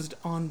confused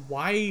on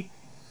why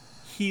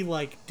he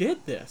like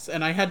did this,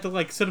 and I had to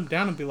like sit him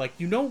down and be like,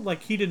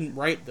 like he didn't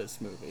write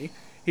this movie,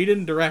 he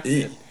didn't direct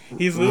it,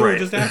 he's literally Right.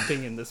 just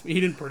acting in this, he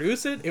didn't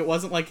produce it, it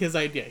wasn't like his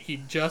idea, he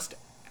just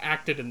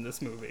acted in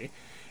this movie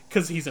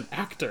because he's an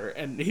actor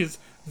and he's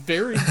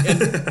very and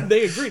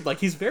they agreed like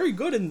he's very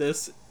good in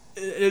this.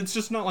 It's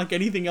just not like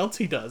anything else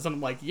he does. And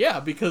I'm like, yeah,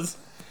 because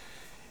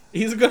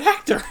he's a good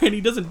actor and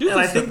he doesn't do And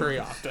I this stuff think- very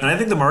often. And I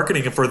think the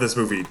marketing for this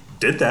movie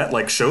did that,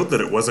 like showed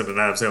that it wasn't an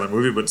Adam Sandler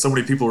movie, but so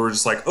many people were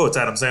just like, oh, it's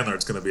Adam Sandler,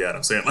 it's going to be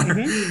Adam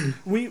Sandler.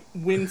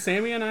 When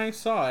Sammy and I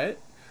saw it,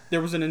 there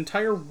was an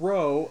entire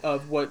row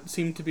of what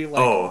seemed to be like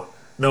Oh,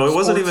 no, it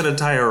wasn't Sports- even an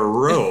entire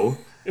row.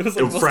 It was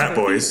like most frat of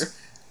our boys. theater.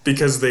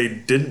 Because they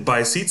didn't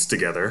buy seats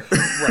together.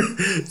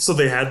 So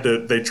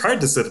they tried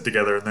to sit it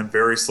together and then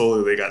very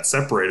slowly they got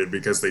separated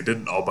because they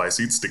didn't all buy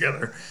seats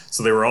together.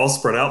 So they were all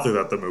spread out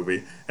throughout the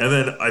movie. And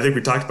then I think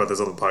we talked about this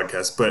on the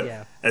podcast, but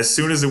Yeah. As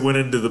soon as it went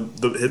into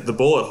hit the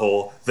bullet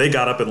hole, they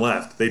got up and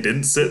left. They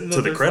didn't sit to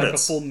the There's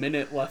credits. like a full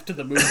minute left to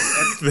the movie.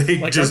 They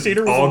like just our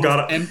theater was all almost got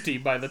up. empty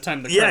by the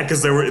time the Yeah,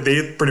 credits because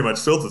they pretty much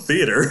filled the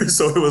theater,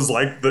 so it was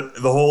like the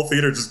whole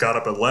theater just got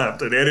up and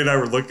left. And Andy and I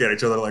were looking at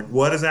each other like,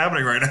 "What is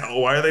happening right now?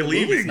 Why are they The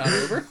movie's leaving?" not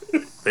over.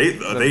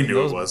 They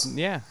knew it was.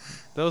 Yeah.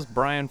 Those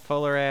Brian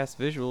Fuller ass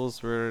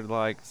visuals were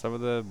like some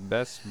of the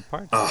best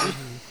parts.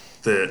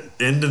 The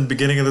end and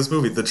beginning of this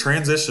movie, the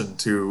transition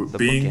to The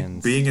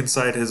being bookends.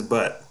 inside his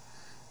butt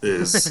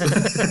is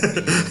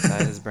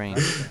Inside his brain.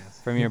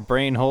 From your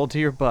brain hole to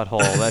your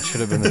butthole. That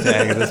should have been the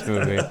tag of this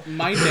movie.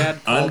 My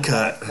dad called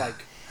Uncut. that,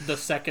 like the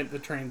second the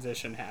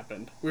transition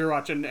happened. We were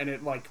watching, and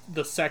it like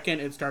the second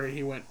it started,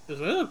 he went,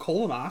 "Is it a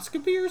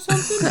colonoscopy or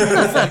something?" And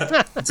I was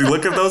like, Does he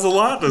look at those a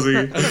lot? Does he?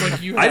 I was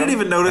like, "You I didn't have-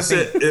 even notice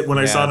it when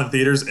I saw Yeah. it in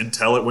theaters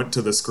until it went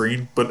to the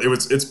screen. But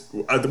it's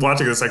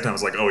watching it the second time. I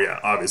was like, oh yeah,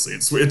 obviously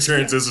it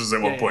transitions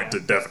at one Yeah, point yeah.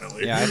 to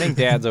definitely. Yeah, I think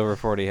dads over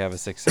 40 have a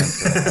sixth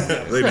sense for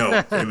that.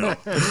 They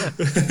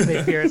know.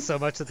 They hear it so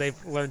much that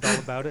they've learned all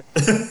about it.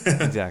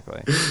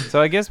 Exactly.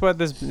 So I guess what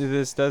this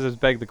does is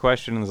beg the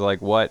question is like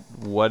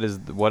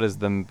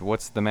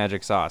what's the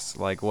magic sauce?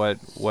 Like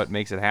what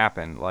makes it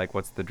happen? Like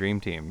what's the dream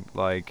team?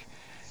 Like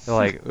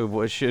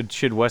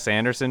should Wes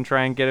Anderson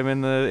try and get him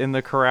in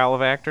the corral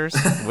of actors?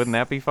 Wouldn't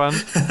that be fun?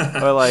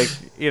 Or like,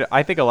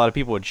 I think a lot of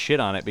people would shit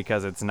on it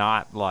because it's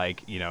not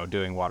like,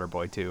 doing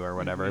Waterboy 2 or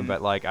whatever,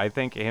 but like I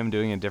think him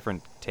doing a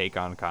different take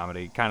on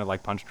comedy, kind of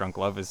like Punch Drunk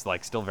Love, is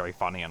like still very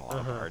funny in a lot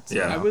of parts.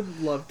 Yeah. I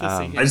would love to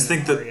see him I just in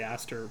think a that- Ari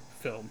Aster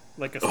film,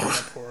 like a straight-up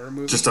horror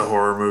movie. Just a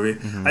horror movie.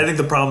 I think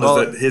the problem Well-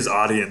 is that his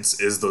audience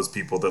is those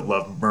people that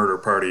love Murder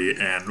Party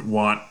and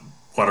want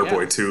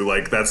Waterboy Yeah. 2.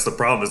 Like that's the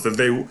problem, is that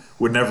they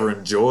would never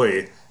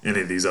enjoy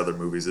any of these other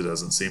movies. It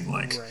doesn't seem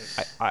like.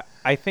 Right.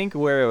 I think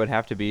where it would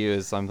have to be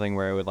is something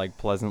where it would like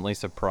pleasantly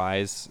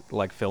surprise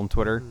like film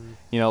Twitter,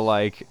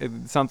 like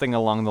something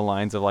along the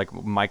lines of like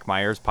Mike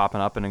Myers popping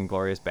up in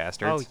Inglourious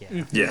Bastards. Oh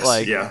yeah. Yes.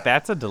 Like yeah.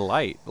 that's a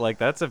delight. Like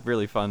that's a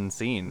really fun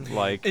scene.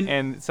 Like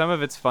and some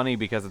of it's funny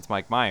because it's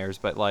Mike Myers,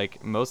 but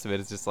like most of it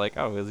is just like,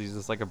 oh, he's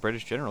just like a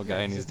British general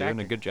guy and he's he's just doing a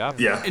acting. good job.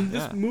 Yeah. And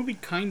this Yeah. movie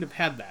kind of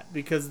had that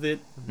because it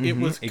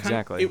was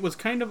exactly. it was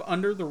kind of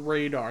under the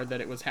radar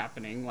that it was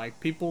happening. Like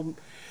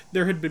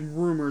there had been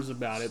rumors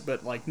about it,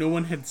 but like no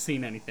one had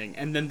seen anything.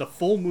 And then the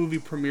full movie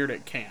premiered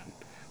at Cannes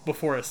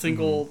before a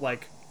single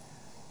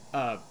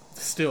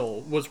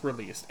still was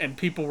released, and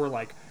people were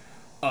like,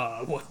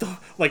 what the,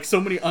 like so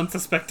many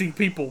unsuspecting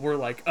people were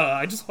like,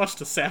 I just watched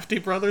a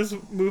Safdie Brothers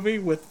movie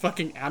with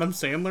fucking Adam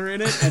Sandler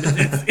in it, and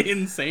it's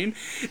insane.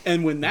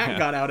 And when that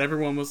got out,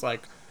 everyone was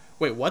like,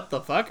 wait, what the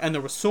fuck? And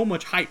there was so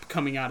much hype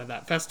coming out of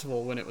that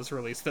festival when it was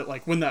released that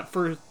like when the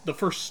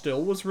first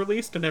still was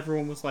released, and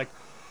everyone was like,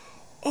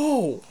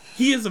 oh,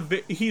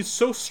 he's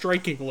so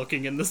striking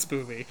looking in this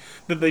movie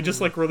that they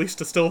just like released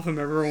a still of him.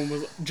 Everyone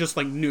was just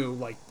like knew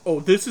like, oh,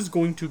 this is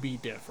going to be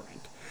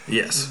different.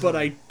 Yes. But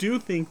I do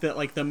think that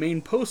like the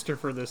main poster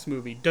for this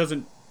movie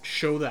doesn't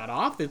show that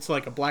off. It's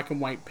like a black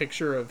and white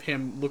picture of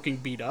him looking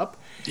beat up.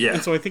 Yeah.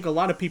 And so I think a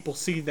lot of people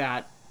see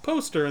that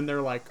poster and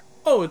they're like,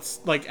 oh, it's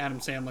like Adam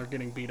Sandler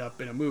getting beat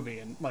up in a movie.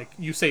 And like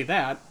you say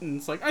that and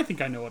it's like, I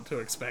think I know what to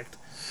expect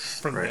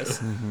from Right.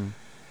 this.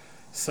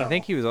 So I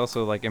think he was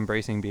also like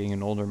embracing being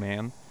an older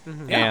man,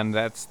 Yeah. and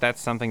that's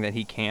something that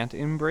he can't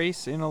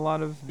embrace in a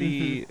lot of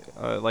the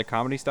like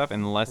comedy stuff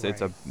unless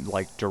it's Right.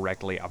 like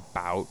directly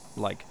about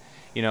like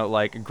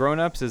like Grown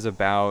Ups is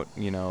about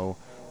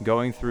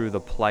going through the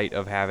plight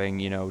of having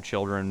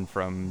children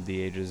from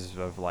the ages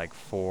of like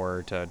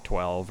 4 to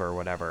 12 or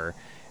whatever.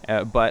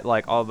 But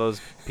like all those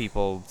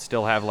people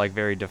still have like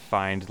very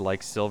defined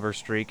like silver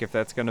streak, if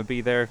that's gonna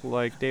be there,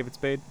 like David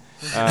Spade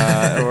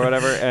or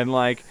whatever, and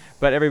like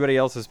but everybody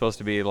else is supposed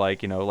to be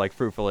like like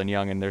fruitful and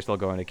young, and they're still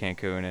going to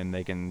Cancun and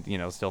they can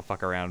still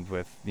fuck around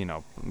with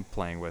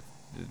playing with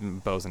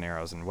bows and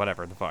arrows and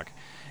whatever the fuck,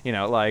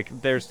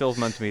 like they're still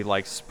meant to be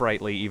like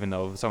sprightly even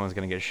though someone's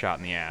gonna get shot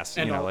in the ass,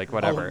 and all, like all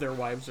whatever. of their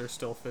wives are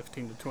still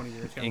 15 to 20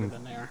 years younger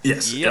than they are.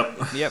 Yes.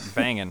 Yep,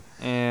 banging.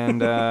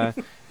 And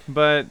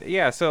but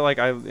yeah, so like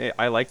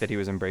I like that he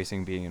was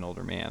embracing being an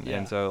older man, Yeah.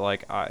 and so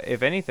like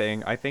if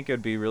anything, I think it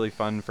would be really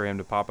fun for him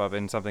to pop up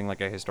in something like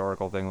a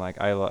historical thing, like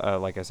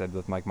like I said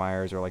with Mike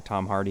Myers or like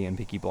Tom Hardy and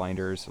Peaky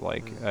Blinders.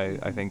 Like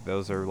I think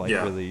those are like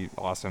Yeah. really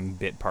awesome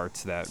bit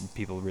parts that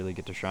people really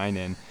get to shine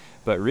in.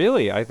 But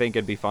really, I think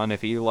it'd be fun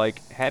if he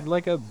like had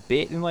like a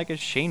bit in like a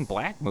Shane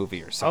Black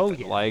movie or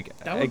something. yeah. Like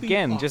That would be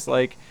again, just awesome.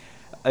 like.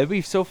 It'd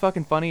be so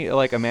fucking funny,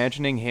 like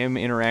imagining him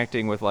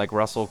interacting with like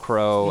Russell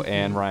Crowe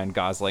and Ryan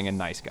Gosling and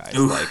Nice Guys,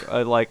 Oof.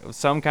 like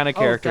some kind of Oh,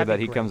 character that'd that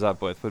be he great. comes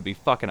up with would be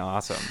fucking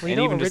awesome, Well, you and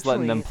know, even just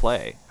letting them originally-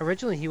 play.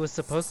 Originally, he was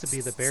supposed to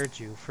be the Bear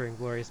Jew for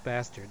Inglourious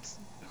Bastards.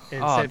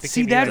 And Oh, instead it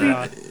see, became that'd Eli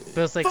be Roth. But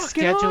it was like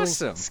fucking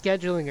awesome.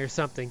 scheduling or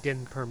something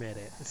didn't permit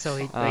it, so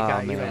they Oh,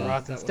 got Eli man.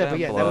 Roth That instead. But would-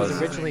 yeah, that that was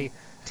blows. originally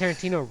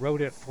Tarantino wrote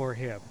it for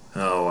him.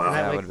 Oh wow. And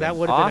That that would've that been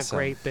would have awesome.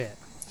 been a great bit.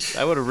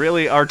 That would have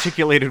really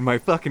articulated my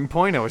fucking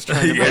point I was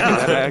trying to make.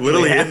 That Yeah, actually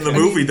literally in happened. the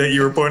movie that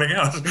you were pointing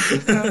out.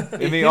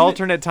 In the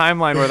alternate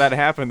timeline where that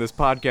happened, this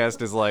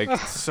podcast is like,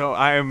 so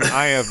I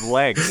have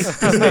legs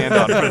to stand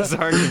on for this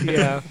argument.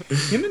 Yeah.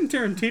 Him and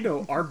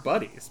Tarantino are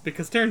buddies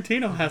because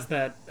Tarantino has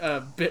that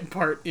bit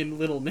part in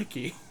Little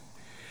Nicky,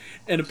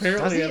 and Does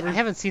apparently he? I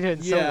haven't seen it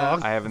in so Yeah.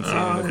 long. I haven't seen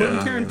Oh, it. Quentin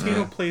Yeah.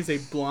 Tarantino plays a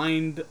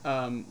blind,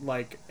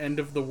 like end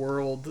of the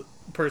world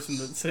person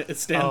that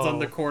stands on Oh.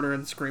 the corner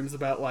and screams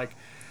about like,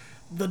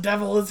 "The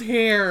devil is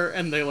here,"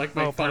 and they like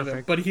make Oh, fun of him.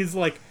 perfect. But he's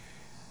like,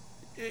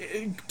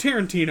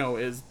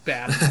 Tarantino is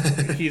bad.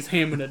 He's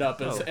hamming it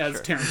up as Oh, sure.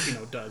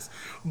 Tarantino does.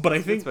 But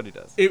I think That's what he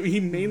does. he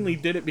mainly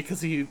did it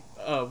because he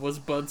was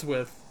buds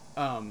with.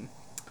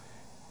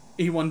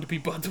 He wanted to be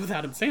buds with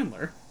Adam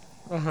Sandler.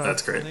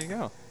 That's There great. you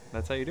go.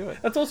 That's how you do it.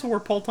 That's also where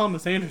Paul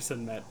Thomas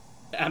Anderson met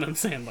Adam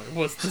Sandler.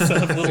 Was the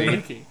set of Little See?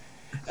 Nicky.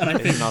 And I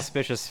It's think an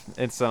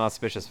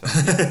auspicious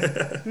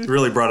film.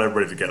 Really brought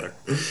everybody together.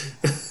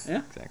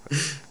 Exactly.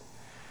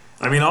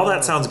 I mean, all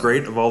that sounds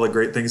great of all the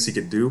great things he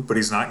could do, but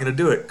he's not going to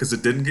do it because he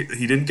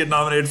didn't get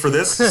nominated for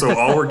this. So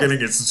all we're getting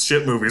is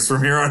shit movies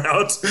from here on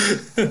out.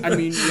 I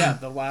mean, yeah,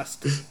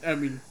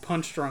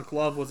 Punch Drunk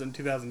Love was in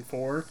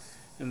 2004,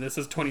 and this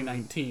is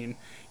 2019.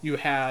 You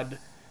had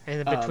And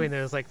in between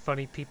there's like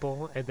funny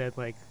people, and then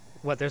like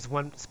there's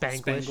one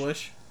Spanglish.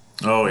 Spanglish.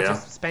 Oh Which yeah.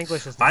 is-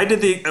 Spanglish is. I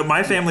did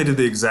my family did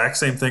the exact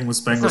same thing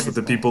with not Spanglish his with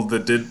the fault. people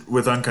that did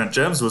with Uncut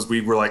Gems. Was we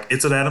were like,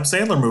 it's an Adam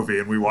Sandler movie,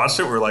 and we watched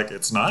it. We're like,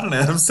 it's not an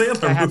Adam That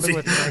Sandler happened movie.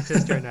 with my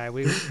sister and I.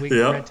 We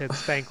Yeah. rented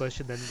Spanglish,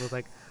 and then was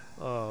like,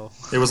 oh,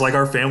 It was like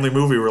our family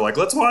movie. We're like,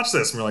 let's watch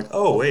this. And we're like,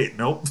 oh wait,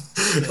 nope.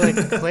 like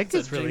Click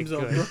is a really James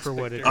L. good Brooks for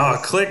what it is. picture.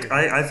 Click.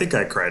 I think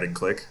I cried in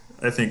Click.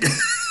 I think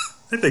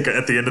I think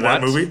at the end of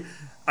that What? movie,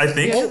 I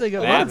think. Yeah, they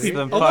go, That's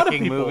people- the a lot of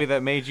fucking people- movie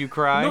that made you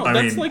cry. No, I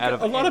that's mean- like out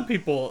of a lot of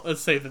people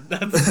say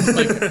that's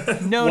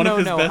like No, one no, of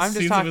his no. best I'm just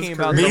scenes of talking his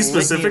about career. the Me litany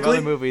of specifically?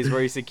 other movies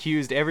where he's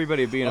accused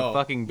everybody of being Oh, a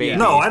fucking baby. yeah.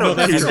 No, I No, don't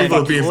that's accuse true. people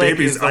of being Click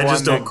babies. is the I just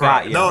one don't that cry.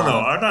 got you, No, huh?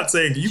 I'm not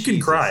saying you can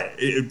Jesus. cry.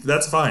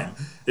 That's fine.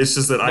 It's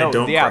just that I No,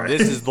 don't yeah, cry.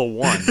 this is the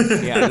one.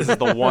 Yeah, this is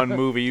the one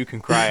movie you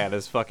can cry at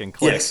is fucking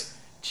Click. Yes.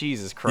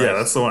 Jesus Christ. Yeah,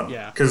 that's the one.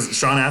 Yeah. Because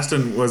Sean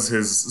Astin was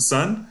his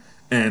son,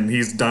 and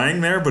he's dying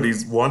there, but he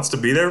wants to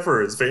be there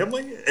for his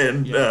family.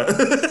 And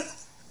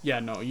Yeah,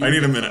 no. You I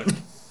need a get minute.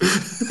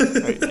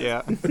 fucked.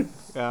 Yeah.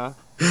 Yeah.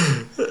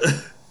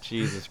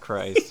 Jesus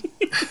Christ.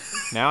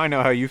 Now I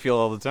know how you feel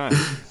all the time.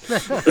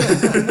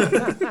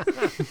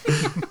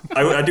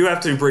 I do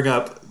have to bring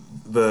up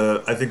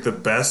I think the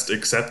best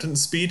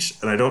acceptance speech,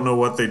 and I don't know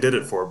what they did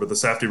it for, but the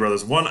Safdie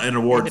brothers won an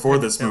award for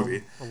this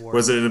Independent movie. Film Award.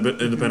 Was it an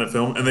independent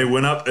film? And they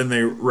went up and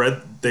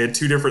they had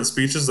two different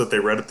speeches that they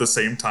read at the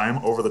same time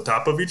over the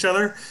top of each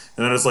other,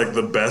 and that is like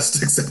the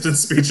best acceptance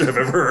speech I've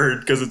ever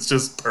heard because it's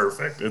just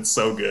perfect. It's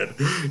so good.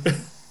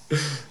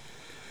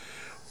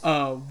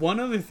 One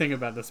other thing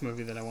about this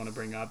movie that I want to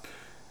bring up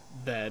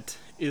that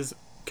is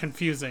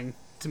confusing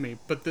to me,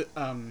 but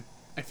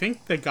I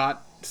think they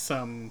got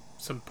some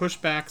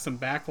pushback, some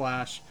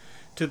backlash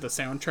to the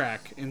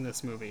soundtrack in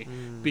this movie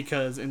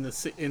because in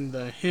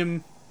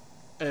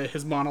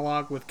his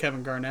monologue with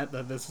Kevin Garnett,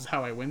 the "This Is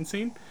How I Win"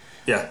 scene,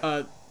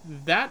 Yeah.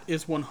 that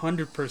is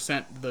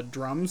 100% the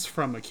drums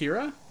from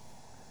Akira,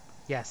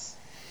 Yes.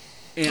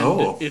 and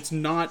Oh. it's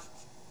not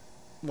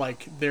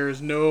like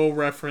there's no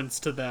reference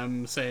to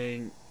them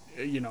saying,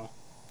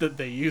 that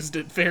they used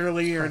it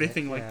fairly or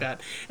anything like yeah.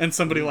 that. And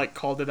somebody like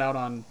called it out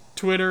on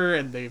Twitter,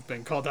 and they've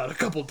been called out a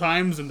couple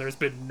times, and there's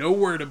been no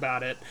word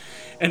about it.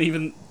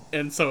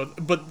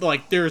 But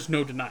like there's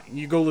no denying.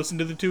 You go listen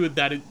to the two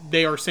that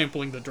they are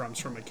sampling the drums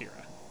from Akira.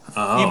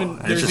 Oh,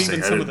 There's interesting.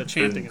 even I some of the didn't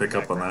chanting. pick in the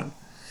up on that. background.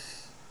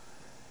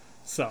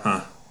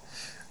 So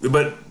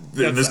But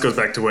That's this goes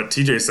back to what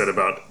TJ said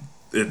about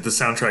the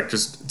soundtrack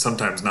just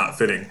sometimes not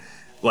fitting.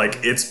 Like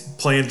it's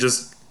playing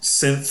just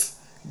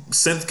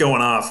synth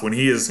going off when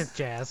he is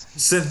Jazz.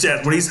 synth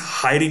jazz when he's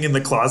hiding in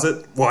the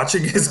closet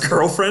watching his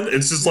girlfriend.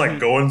 It's just like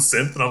going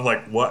synth, and I'm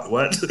like, what?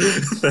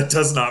 That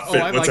does not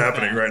fit I what's like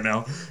happening that. right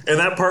now. And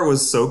that part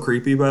was so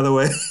creepy, by the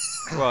way.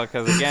 Well,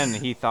 because again,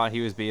 he thought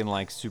he was being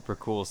like super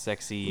cool,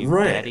 sexy,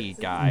 Right. daddy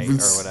guy or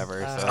whatever.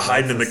 So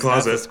Hiding in the that's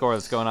closet. the score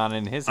that's going on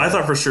in his I head.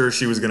 thought for sure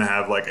she was gonna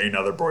have like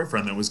another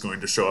boyfriend that was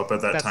going to show up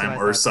at that That's what time I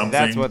or thought. something.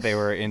 That's what they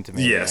were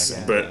intimating. Yes, I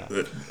guess, but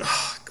yeah.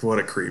 what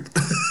a creep.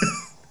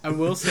 I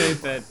will say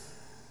that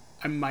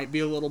I might be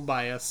a little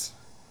biased.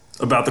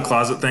 About the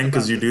closet thing,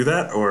 because you do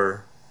that,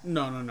 or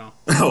No.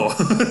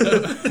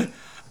 oh.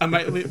 I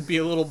might be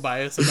a little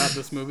biased about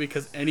this movie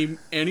because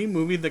any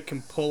movie that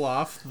can pull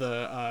off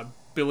the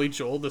Billy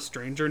Joel, the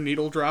Stranger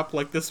needle drop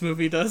like this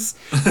movie does,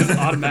 is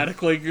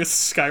automatically just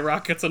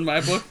skyrockets in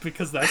my book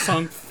because that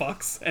song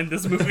fucks and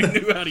this movie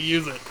knew how to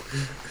use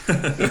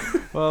it.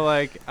 Well,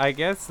 like I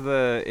guess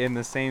in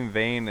the same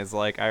vein as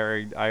like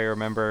I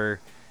remember,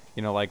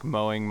 like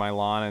mowing my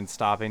lawn and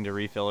stopping to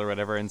refill or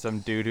whatever, and some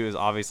dude who is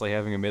obviously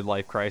having a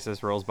midlife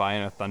crisis rolls by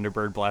in a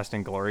Thunderbird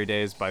blasting Glory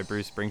Days by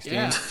Bruce Springsteen.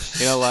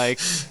 Yeah.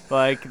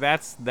 Like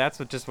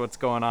that's what's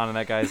going on in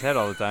that guy's head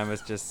all the time.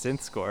 It's just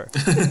synth score.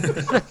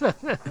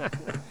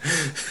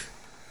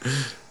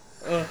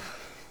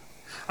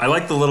 I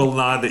like the little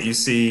nod that you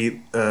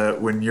see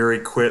when Yuri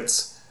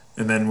quits,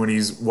 and then when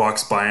he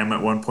walks by him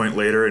at one point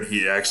later, and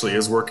he actually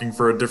is working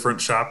for a different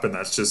shop, and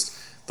that's just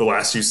the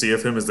last you see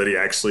of him is that he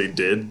actually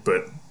did.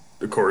 But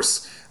of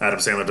course, Adam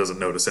Sandler doesn't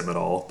notice him at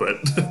all. But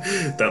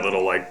that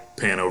little like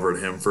pan over to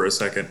him for a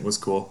second was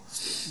cool.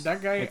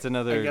 That guy. It's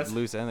another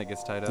loose end that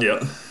gets tied up.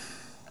 Yeah.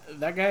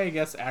 That guy, I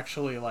guess,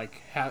 actually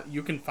like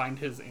you can find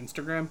his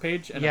Instagram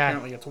page, and Yeah.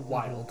 apparently it's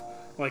wild.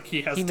 Like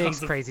he has He tons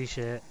makes of crazy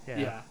shit.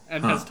 yeah,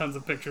 and has tons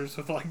of pictures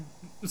with like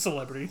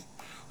celebrities,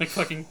 like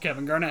fucking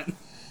Kevin Garnett.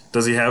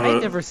 Does he have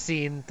I'd never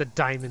seen the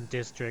Diamond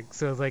District,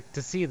 so like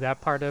to see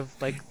that part of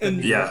like the And-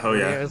 New Yeah, York oh,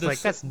 yeah. area, I was The like,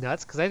 s- that's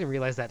nuts because I didn't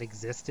realize that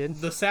existed.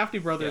 The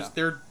Safdie brothers, Yeah.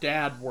 their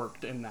dad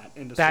worked in that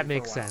industry. That for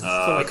makes a while. sense.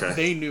 So like okay.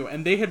 they knew,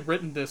 and they had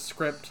written this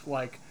script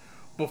like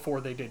before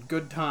they did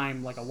Good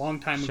Time, like a long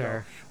time ago.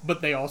 Sure.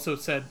 But they also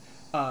said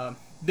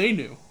they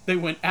knew. They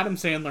went, Adam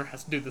Sandler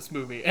has to do this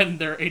movie, and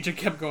their agent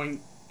kept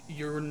going,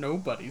 "You're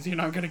nobodies. You're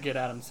not gonna get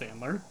Adam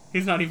Sandler.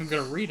 He's not even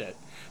gonna read it."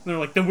 And they're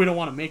like, "Then we don't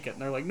want to make it."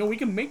 And they're like, "No, we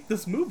can make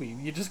this movie.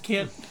 You just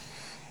can't.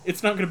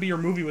 It's not gonna be your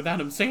movie with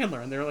Adam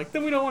Sandler." And they're like,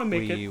 "Then we don't want to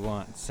make We it."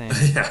 want sand.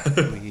 Yeah.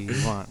 We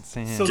want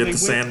sand. So Get they the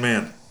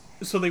Sandman.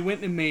 So they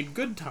went and made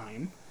Good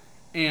Time,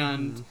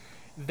 and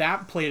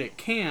that played at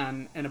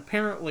Cannes, and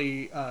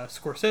apparently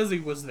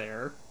Scorsese was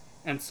there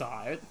and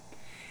saw it,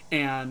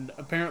 and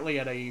apparently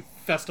at a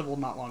festival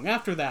not long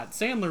after that,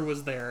 Sandler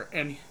was there,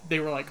 and they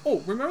were like, "Oh,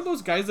 remember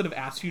those guys that have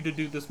asked you to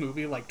do this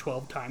movie like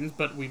 12 times,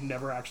 but we've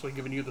never actually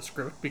given you the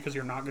script because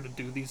you're not going to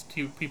do these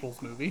two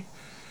people's movie?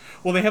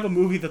 Well, they have a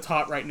movie that's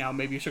hot right now,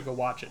 maybe you should go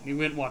watch it." And he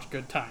went and watched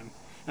Good Time,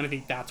 and I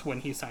think that's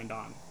when he signed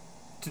on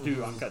to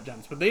do Uncut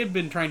Gems. But they had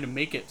been trying to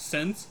make it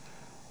since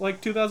like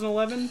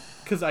 2011,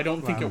 because I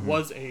don't think it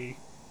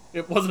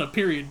wasn't a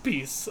period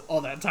piece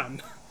all that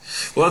time.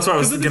 Well, that's what I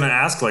was 'Cause it going to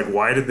ask. Like,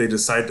 why did they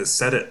decide to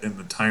set it in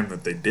the time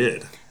that they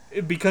did?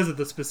 Because of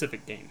the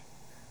specific game.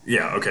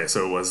 Yeah. Okay.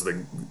 So it was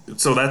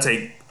So that's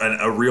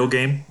a real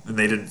game, and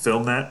they didn't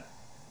film that Well,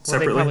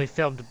 separately. they probably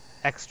filmed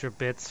extra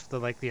bits for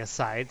like the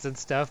asides and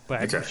stuff, but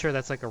I'm Okay. sure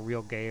that's like a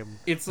real game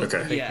It's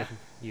Okay. they yeah, can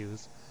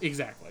use.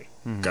 exactly.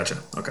 Gotcha.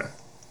 Okay.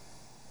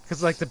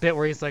 Because like the bit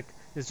where he's like,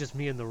 "It's just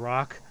me and The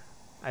Rock."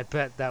 I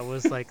bet that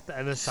was like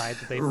an aside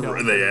that they filmed.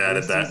 for They the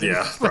added first that. season.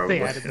 Yeah. But Probably.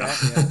 they added yeah.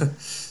 that. Yeah. But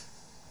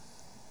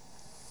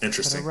a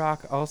Interesting.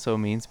 rock also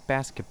means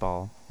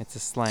basketball. It's a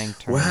slang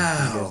term.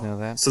 Wow. You guys know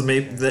that? So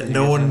maybe that You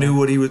no guys one know knew that?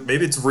 what he was.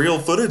 Maybe it's real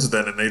footage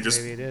then, and they just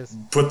Maybe it is.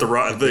 put the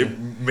rock. They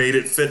made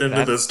it fit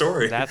into the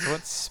story. That's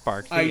what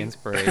sparked the I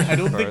inspiration. I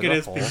don't for think it the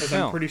is whole because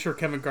film. I'm pretty sure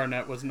Kevin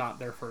Garnett was not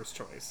their first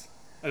choice.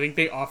 I think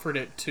they offered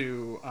it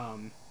to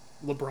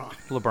LeBron.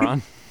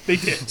 LeBron. They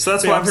did. So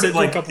that's They why I'm offered saying, to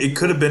a like, couple it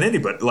could have been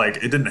anybody. Like,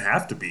 it didn't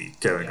have to be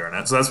Kevin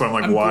Garnett. So that's why I'm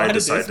like, I'm why glad it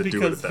decide is to do it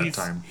because at that he's,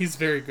 time? He's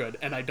very good,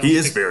 and I don't. He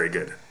is think, very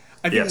good.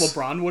 I think yes.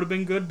 LeBron would have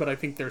been good, but I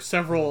think there's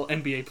several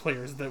NBA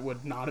players that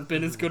would not have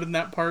been as good in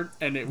that part,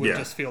 and it would Yeah.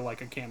 just feel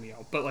like a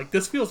cameo. But like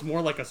this feels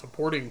more like a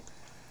supporting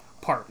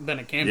part than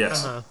a cameo.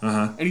 Yes.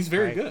 Uh-huh. And he's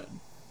very Right. good.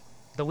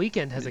 The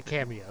Weeknd has a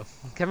cameo.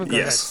 Kevin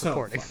Yes.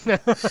 Garnett's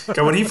supporting.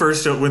 God, when he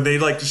first showed, when they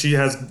like, she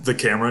has the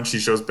camera and she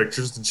shows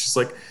pictures and she's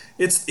like,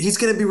 he's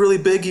gonna be really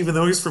big even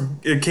though he's from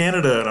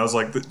Canada, and I was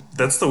like,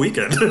 that's the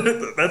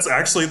Weeknd. That's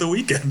actually the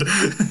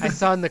Weeknd. I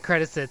saw in the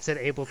credits that it said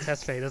Abel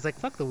Tesfaye. I was like,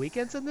 "Fuck, the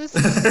Weeknd's in this."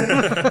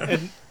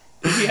 And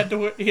he had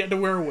to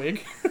wear a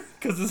wig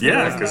because his hair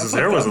Yeah, wasn't because his that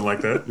hair fucked wasn't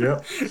like that. Yeah,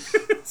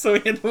 up. So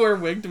he had to wear a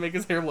wig to make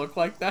his hair look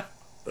like that.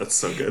 that's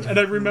so good. And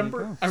I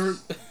remember,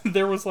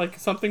 there was like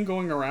something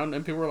going around,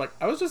 and people were like,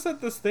 "I was just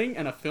at this thing,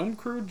 and a film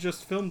crew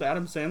just filmed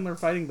Adam Sandler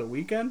fighting The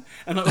Weeknd,"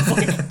 and that was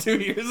like 2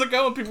 years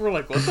ago, and people were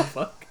like, "What the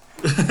fuck?"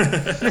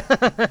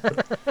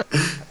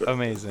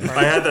 Amazing.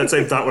 I had that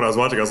same thought when I was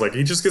watching. I was like,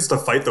 he just gets to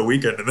fight the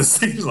Weeknd in this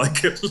scene. Like,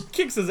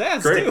 Kicks his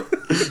ass great.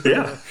 too.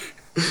 Yeah.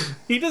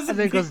 He doesn't.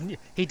 And then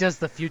he does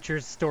the future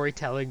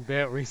storytelling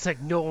bit where he's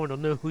like, "No one will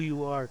know who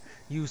you are.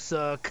 You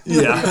suck.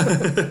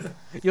 Yeah.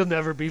 You'll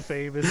never be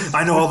famous."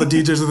 I know all the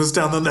DJs in this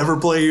town. They'll never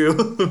play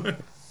you.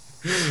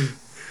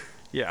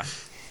 Yeah.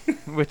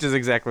 Which is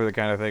exactly the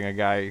kind of thing a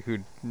guy who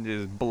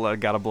is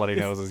got a bloody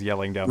nose is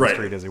yelling down the Right.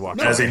 street as he walks.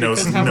 No, As he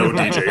knows because no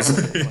Howard-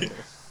 DJs.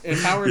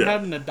 If Howard Yeah.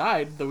 hadn't have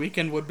died, The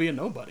Weeknd would be a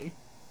nobody.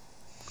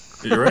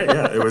 You're right.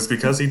 Yeah, it was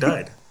because he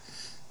died.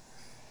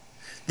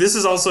 This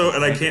is also,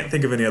 and I can't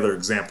think of any other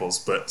examples,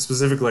 but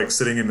specifically like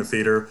sitting in the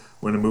theater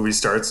when a movie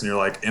starts and you're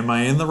like, "Am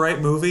I in the right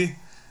movie?"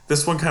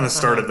 This one kind of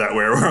started that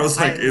way, where I was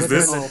like, "Is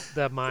Within this?"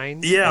 the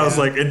mine? Yeah, I was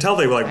like, until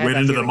they like I had went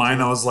that into the feeling, mine,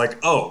 too. I was like,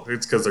 "Oh,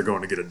 it's because they're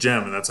going to get a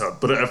gem," and that's how.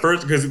 But at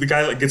first, because the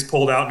guy like gets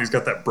pulled out and he's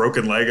got that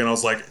broken leg, and I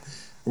was like, "Are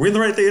we in the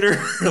right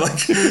theater?"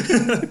 Like,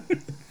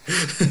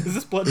 Is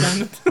this Blood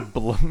Diamond?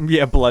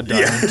 Yeah, Blood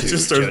Diamond. yeah, it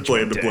just started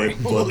playing to play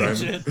Blood Holy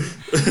Diamond.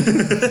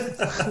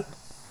 shit.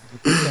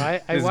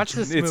 I watched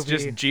this It's movie.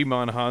 just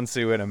Jimon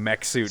Hansu in a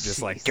mech suit,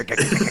 just like.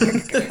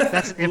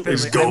 That's infinitely.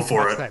 Just go I would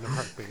for watch it. That in a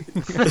heartbeat.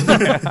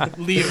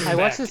 Liam I watched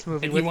back, this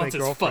movie and with he my wants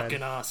his girlfriend,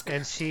 fucking Oscar.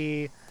 and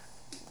she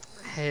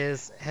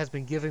has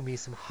been giving me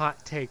some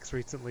hot takes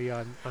recently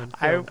on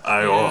I, film.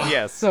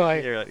 yes. So I-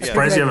 You're- I yes.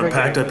 Surprised you Yeah, haven't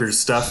bring packed it. up your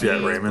stuff yet,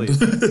 She-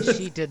 Raymond.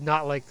 She did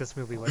not like this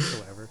movie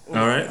whatsoever. All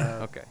right.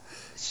 Okay.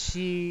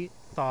 She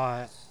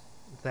thought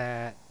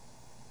that,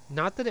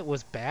 not that it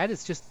was bad,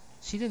 it's just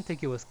she didn't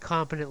think it was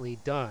competently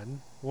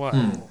done.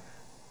 One.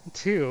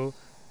 Two,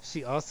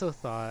 she also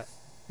thought,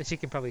 and she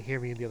can probably hear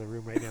me in the other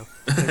room right now.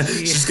 But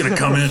She's gonna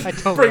come in. I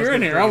told Bring I was her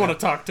in gonna here. I bring want it to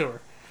talk to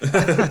her.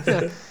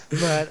 up.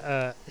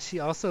 But she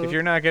also. If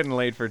you're not getting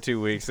laid for 2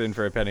 weeks, in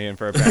for a penny, in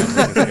for a pound.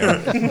 Just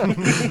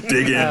go.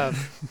 Dig in. Um,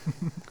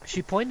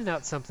 she pointed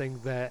out something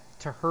that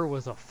to her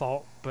was a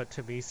fault, but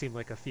to me seemed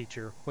like a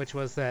feature, which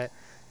was that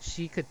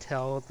she could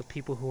tell the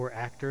people who were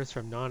actors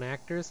from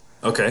non-actors.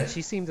 Okay.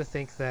 She seemed to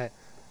think that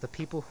the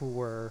people who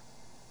were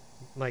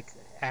like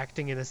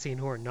acting in a scene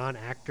who were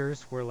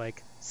non-actors were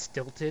like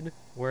stilted,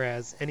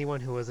 whereas anyone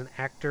who was an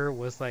actor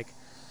was like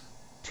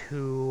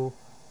too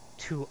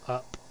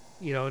up,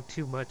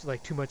 too much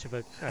of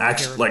a Like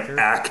caricature.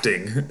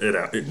 acting it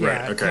out. Yeah,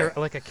 Right. Okay.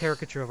 like a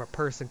caricature of a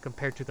person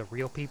compared to the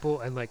real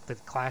people, and like the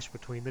clash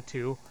between the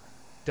two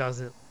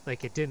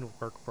it didn't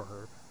work for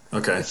her.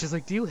 Okay. And she's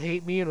like, "Do you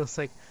hate me?" And it's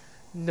like,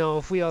 "No,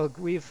 if we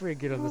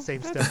agreed on the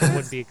same stuff, it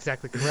wouldn't be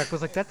exactly correct." I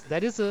was like,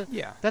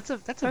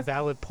 "That's a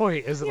valid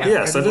point, isn't it?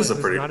 Yes, that Anyone is a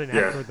who's pretty- not an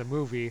yeah. actor in the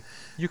movie,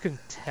 you can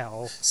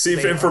tell." See,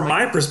 they and are, from like, my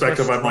they're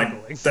perspective, I'm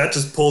struggling. like, that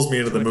just pulls me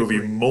into the To a movie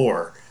degree.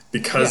 more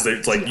because Yeah.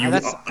 it's like See, you I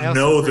also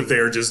know agree. that they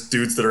are just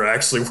dudes that are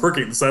actually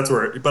working. So that's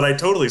where. But I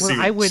totally see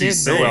Well, I what went in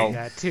she's knowing saying.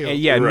 that too.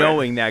 Yeah, Right.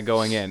 knowing that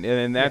going in,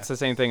 and that's the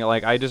same thing.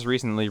 Like I just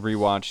recently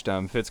rewatched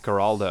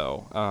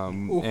Fitzcarraldo,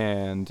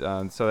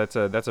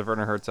 so that's a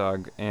Werner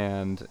Herzog,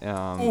 and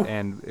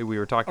we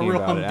were talking real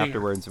about it humdinger.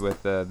 afterwards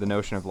with the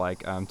notion of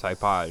like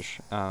typage,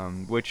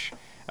 which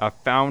a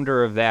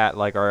founder of that,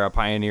 like, or a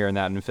pioneer in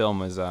that in film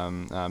was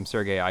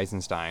Sergei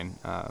Eisenstein,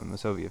 a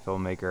Soviet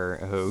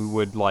filmmaker who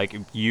would like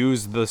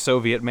use the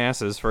Soviet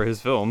masses for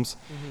his films.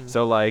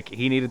 So like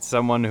he needed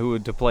someone who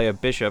would to play a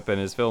bishop in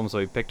his film, so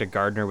he picked a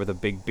gardener with a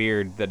big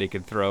beard that he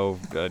could throw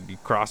a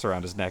cross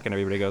around his neck, and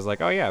everybody goes like,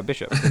 "Oh yeah,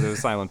 bishop," because it was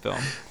a silent film.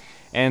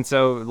 And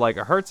so, like,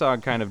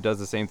 Herzog kind of does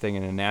the same thing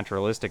in a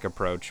naturalistic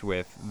approach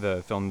with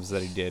the films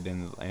that he did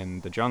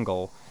in the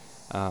jungle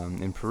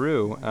in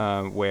Peru,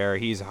 where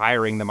he's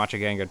hiring the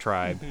Machaganga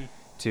tribe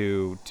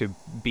to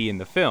be in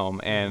the film.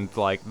 And,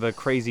 like, the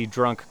crazy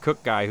drunk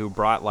cook guy who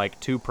brought, like,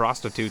 2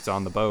 prostitutes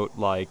on the boat,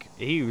 like,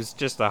 he was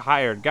just a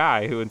hired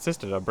guy who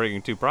insisted on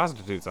bringing 2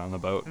 prostitutes on the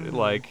boat.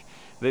 Like,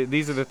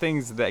 these are the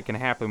things that can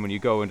happen when you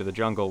go into the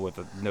jungle with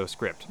no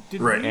script.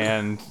 Right.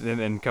 And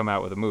then come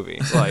out with a movie.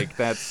 Like,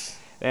 that's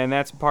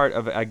part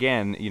of,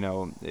 again,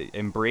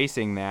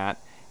 embracing that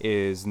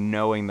is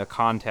knowing the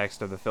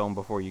context of the film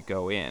before you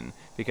go in,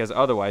 because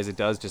otherwise it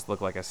does just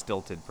look like a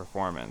stilted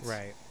performance.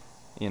 Right.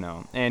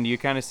 And you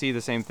kind of see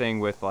the same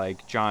thing with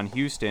like John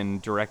Huston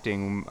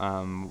directing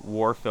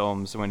war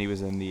films when he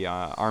was in the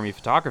Army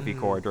Photography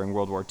Corps during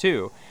World War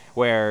II,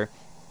 where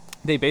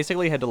they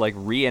basically had to like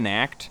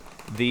reenact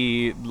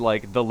the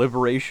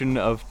liberation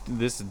of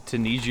this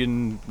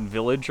Tunisian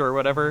village or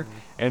whatever.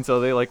 And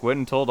so they like went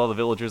and told all the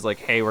villagers like,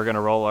 hey, we're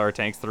gonna roll our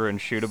tanks through and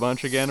shoot a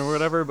bunch again or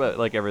whatever, but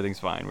like everything's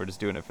fine, we're just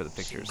doing it for the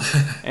pictures.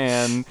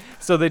 And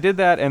so they did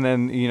that, and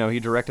then he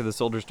directed the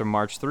soldiers to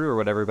march through or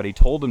whatever, but he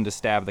told them to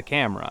stab the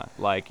camera.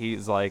 Like,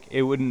 he's like,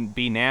 it wouldn't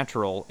be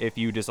natural if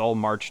you just all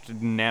marched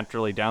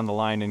naturally down the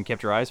line and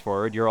kept your eyes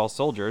forward. You're all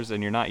soldiers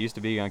and you're not used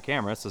to being on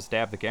camera, so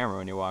stab the camera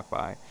when you walk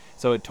by.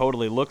 So it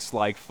totally looks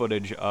like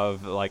footage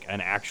of like an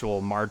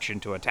actual march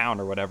into a town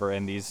or whatever,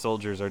 and these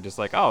soldiers are just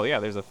like, oh yeah,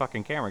 there's a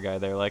fucking camera guy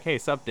there, like, hey,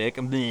 sup, dick,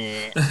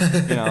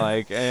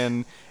 like,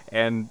 and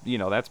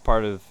that's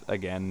part of,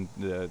 again,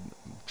 the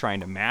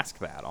trying to mask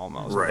that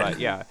almost. Right. But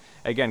yeah,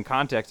 again,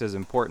 context is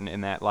important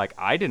in that, like,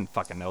 I didn't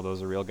fucking know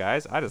those were real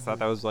guys. I just thought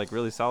that was like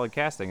really solid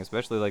casting,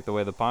 especially like the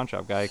way the pawn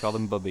shop guy called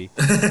him Bubby.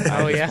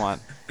 I just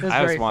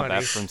want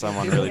that from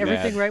someone really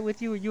Everything bad. right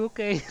with you? Are you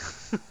okay?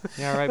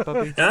 Yeah, right, Bubby.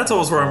 And that's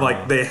almost where I'm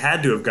like, they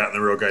had to have gotten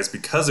the real guys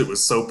because it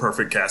was so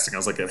perfect casting. I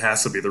was like, it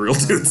has to be the real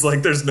dudes.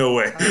 Like, there's no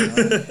way.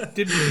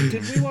 Did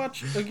we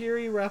watch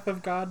Aguirre Wrath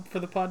of God for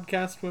the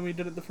podcast when we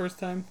did it the first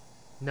time?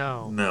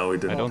 No. No, we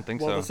didn't. I don't think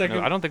Well, so. the second-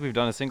 No, I don't think we've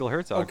done a single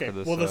Herzog Okay. for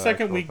this. Well, the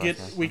second we actual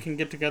podcast. can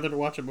get together to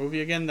watch a movie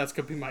again, that's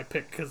gonna be my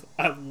pick because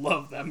I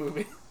love that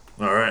movie.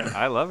 All right.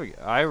 I love it.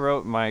 I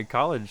wrote my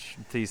college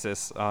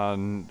thesis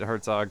on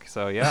Herzog,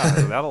 so yeah,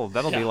 that'll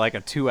be like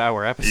a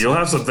 2-hour episode. You'll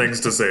have some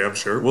things to say, I'm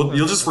sure. Well,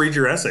 you'll just read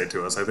your essay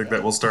to us. I think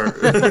that we'll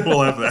start.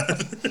 We'll have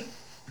that.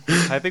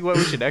 I think what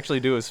we should actually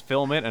do is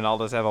film it, and I'll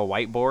just have a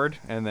whiteboard,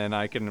 and then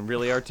I can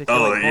really articulate.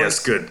 Oh, points, yes,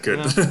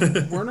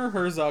 good. Werner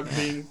Herzog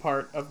being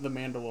part of The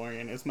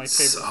Mandalorian is my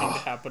favorite thing to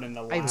happen in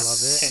the last love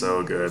it. 10 So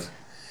years. good.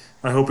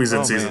 I hope he's in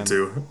Oh, season man.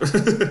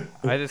 2.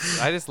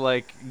 I just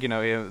like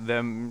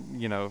them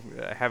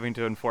having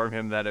to inform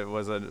him that it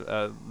was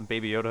a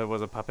Baby Yoda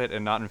was a puppet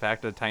and not in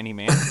fact a tiny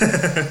man.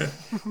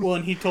 Well,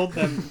 and he told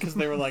them because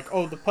they were like,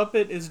 "Oh, the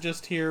puppet is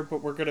just here,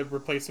 but we're gonna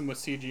replace him with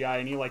CGI."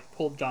 And he like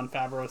pulled Jon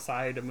Favreau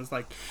aside and was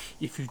like,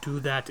 "If you do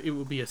that, it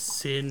will be a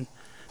sin,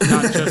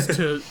 not just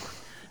to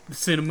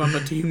cinema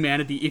but to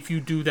humanity. If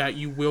you do that,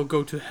 you will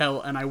go to hell,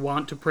 and I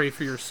want to pray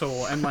for your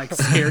soul." And like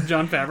scared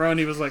Jon Favreau, and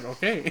he was like,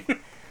 "Okay."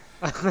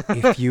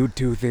 If you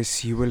do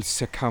this, you will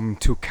succumb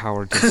to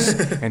cowardice,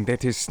 and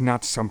that is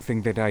not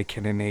something that I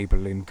can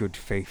enable in good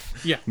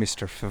faith, Yeah.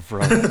 Mr.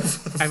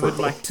 Favreau. I would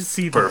like to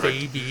see the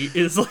Perfect. baby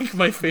is like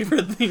my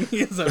favorite thing he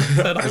has ever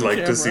said on I'd like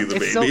to camera. see the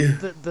It's so baby.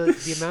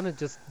 the amount of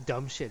just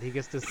dumb shit he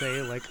gets to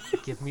say, like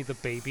 "give me the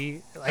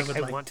baby," like would I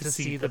like want to to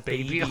see see the the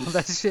baby. baby. All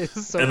that shit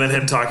is so. And then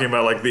him talking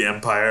about like the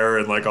Empire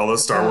and like all the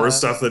Star Wars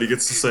stuff that he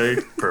gets to say.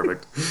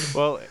 Perfect.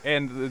 Well,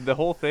 and the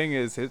whole thing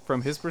is,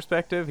 from his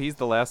perspective, he's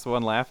the last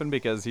one laughing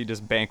because he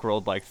just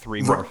bankrolled like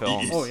 3 more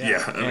films. Oh,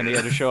 yeah. I And he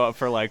had to show up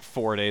for like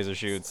 4 days of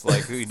shoots.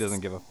 Like, he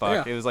doesn't give a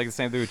fuck. Yeah. It was like the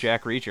same thing with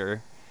Jack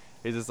Reacher.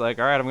 He's just like,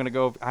 all right, I'm going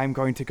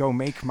to go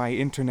make my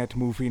internet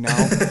movie now.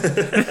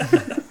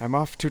 I'm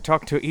off to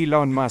talk to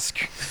Elon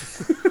Musk.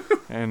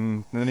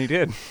 and then he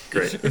did.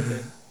 Great.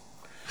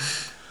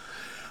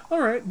 All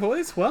right,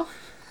 boys. Well,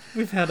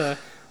 we've had a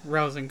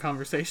rousing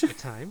conversation.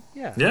 time.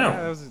 Yeah.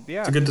 Yeah. Yeah.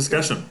 It's a good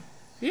discussion.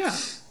 Yeah.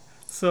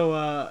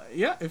 So,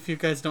 yeah, if you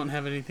guys don't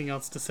have anything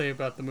else to say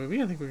about the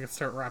movie, I think we can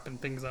start wrapping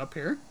things up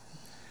here.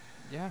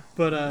 Yeah.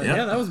 But, Yeah.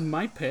 yeah, that was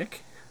my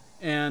pick.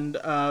 And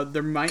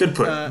there might...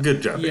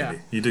 Good job, yeah.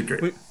 Andy. You did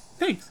great.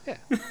 Thanks. Yeah.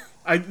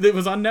 It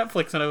was on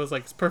Netflix, and I was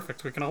like, it's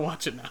perfect. We can all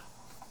watch it now.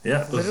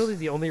 Yeah. Literally,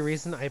 the only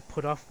reason I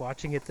put off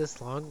watching it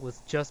this long was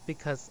just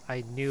because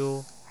I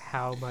knew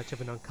how much of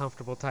an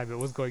uncomfortable time it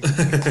was going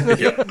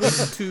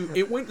to be.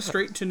 It went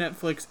straight to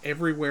Netflix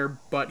everywhere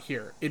but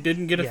here. It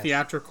didn't get a Yes.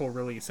 theatrical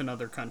release in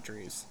other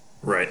countries.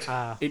 Right.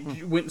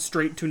 It went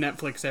straight to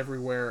Netflix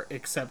everywhere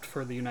except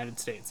for the United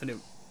States, and it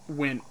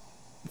went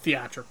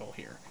theatrical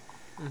here.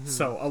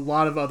 So a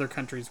lot of other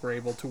countries were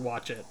able to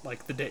watch it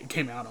like the day it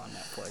came out on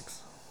Netflix.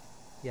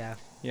 Yeah.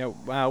 Yeah,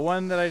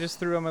 one that I just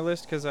threw on my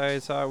list because I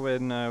saw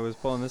when I was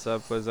pulling this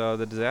up was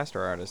The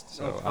Disaster Artist.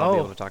 So I'll be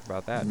able to talk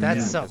about that.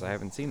 That's so- because I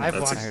haven't seen I've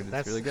that. watched I heard it. it's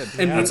That's- really good.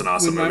 And Yeah. That's an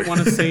awesome we might movie.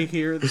 want to say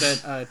here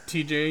that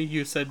TJ,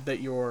 you said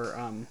that your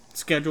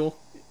schedule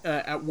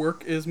at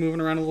work is moving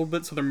around a little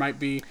bit, so there might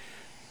be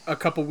a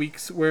couple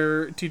weeks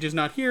where TJ's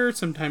not here.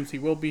 Sometimes he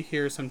will be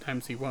here,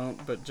 sometimes he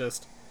won't. But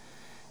just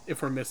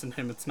if we're missing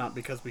him, it's not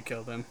because we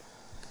killed him.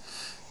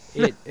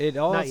 It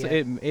also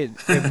yet. it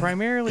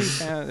primarily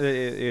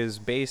is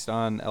based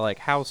on like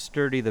how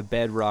sturdy the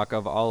bedrock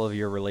of all of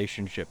your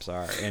relationships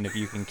are, and if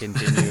you can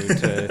continue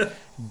to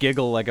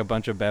giggle like a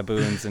bunch of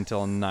baboons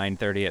until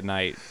 9:30 at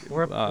night.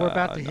 We're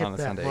about to hit on a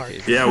that Sunday mark.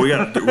 occasion. Yeah,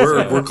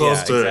 we're close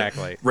Yeah, to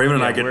exactly. Raymond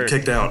and Yeah, I getting we're-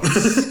 kicked out.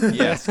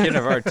 Yeah, skin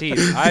of our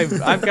teeth.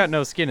 I've got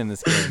no skin in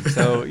this game,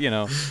 so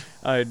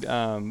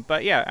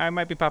but yeah, I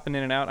might be popping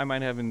in and out. I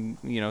might have some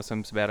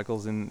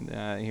sabbaticals in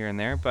here and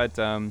there, but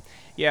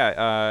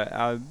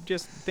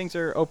just things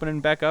are opening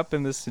back up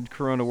in this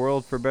Corona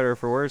world for better or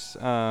for worse,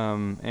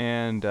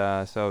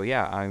 so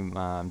yeah,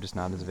 I'm just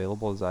not as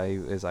available as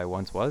I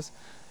once was.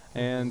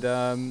 And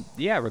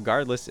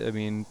regardless, I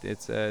mean,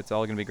 it's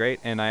all gonna be great.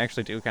 And I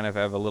actually do kind of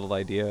have a little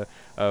idea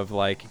of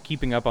like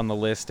keeping up on the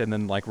list and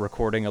then like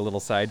recording a little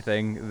side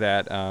thing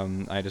that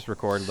I just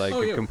record like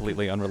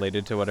completely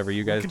unrelated to whatever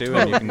you guys do,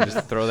 and you can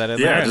just throw that in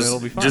there, Yeah, and it'll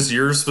be fun. just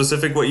your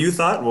specific what you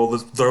thought. We'll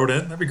just throw it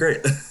in. That'd be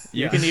great.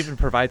 You can even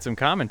provide some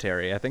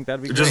commentary. I think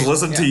that'd be great. Just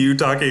listen to Yeah. you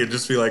talking and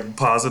just be like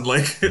pause and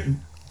like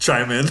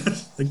chime in.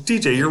 Like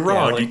DJ, you're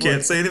wrong. like, you can't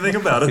look, say anything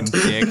about it.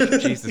 Fucking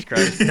dick. Jesus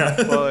Christ. Yeah.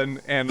 Well,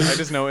 and I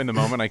just know in the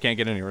moment I can't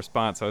get any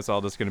response, so it's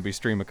all just going to be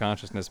stream of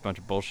consciousness, bunch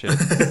of bullshit.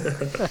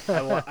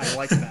 I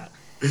like that.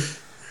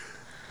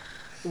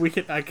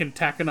 I can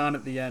tack it on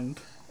at the end.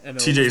 And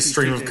it'll TJ's be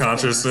stream of TJ's corner.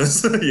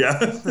 consciousness. Yeah.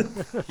 I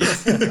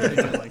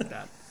do like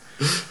that.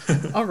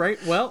 All right.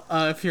 Well,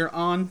 if you're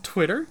on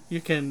Twitter,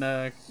 you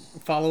can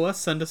follow us.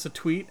 Send us a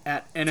tweet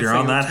at NSAOT If you're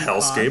on that pod.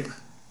 hellscape,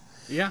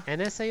 Yeah,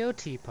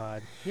 NSAOT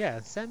pod.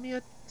 Yeah. Send me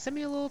a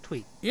little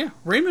tweet. yeah.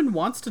 Raymond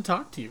wants to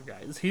talk to you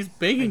guys. He's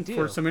begging I do.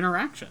 for some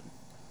interaction.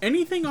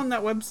 Anything on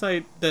that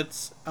website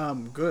that's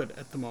good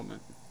at the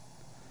moment.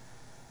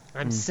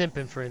 I'm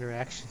simping for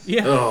interaction.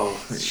 Yeah.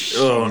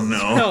 oh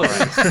no. Hell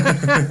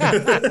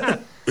yeah.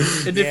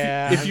 And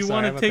Yeah, if I'm you sorry,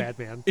 want I'm to a take bad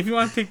man. if you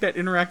want to take that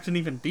interaction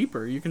even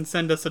deeper, you can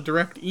send us a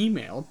direct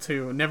email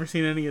to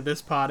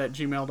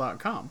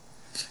neverseenanyofthis@gmail.com.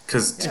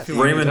 Because You can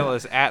Raymond tell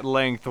us at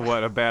length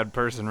what a bad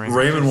person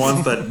Raymond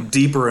wants that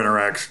deeper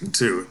interaction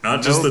too,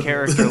 not just No the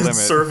character limit.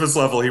 surface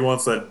level. He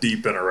wants that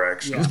deep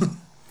interaction.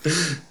 Yeah.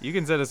 You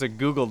can send us a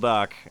Google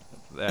Doc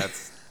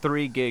that's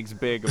 3 gigs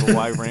big of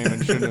why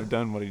Raymond shouldn't have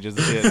done what he just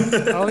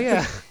did. Oh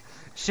yeah.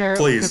 Share it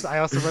Please. because I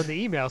also run the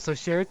email, so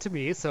share it to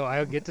me so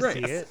I'll get to Right.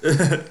 see it.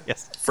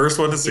 Yes. First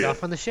one to see Get it.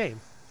 off on the shame.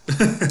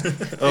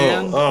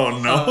 Oh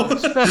no.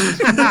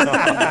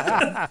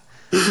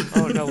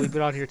 Oh no, we've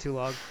been on here too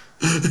long.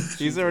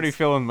 He's already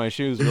filling my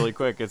shoes really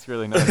quick. It's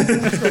really nice.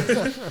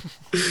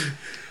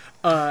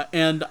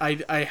 And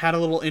I had a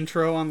little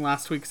intro on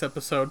last week's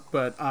episode,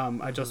 but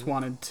I just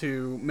wanted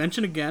to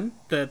mention again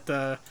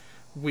that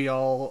we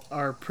all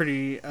are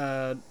pretty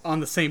on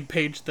the same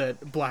page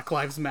that Black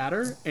Lives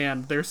Matter,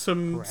 and there's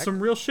some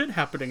real shit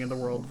happening in the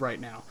world right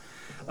now.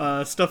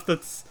 Stuff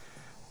that's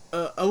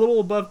a little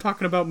above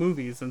talking about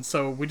movies, and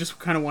so we just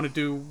kind of want to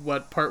do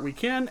what part we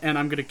can, and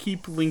I'm going to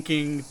keep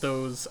linking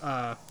those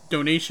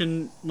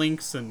donation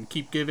links and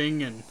keep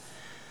giving, and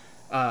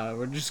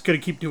we're just going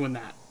to keep doing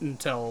that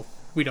until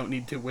we don't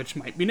need to, which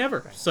might be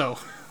never. So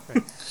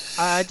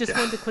I just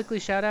wanted to quickly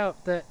shout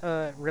out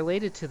that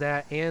related to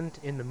that and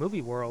in the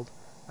movie world,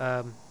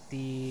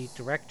 the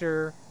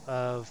director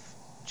of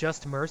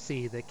Just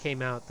Mercy that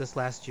came out this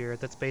last year,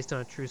 that's based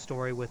on a true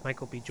story with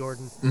Michael B.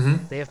 Jordan.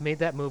 They have made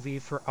that movie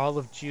for all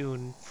of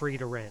June free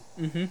to rent.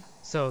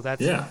 So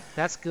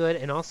that's good.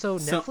 And also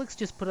Netflix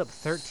just put up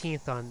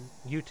 13th on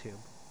YouTube.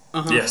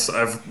 Yes,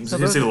 I've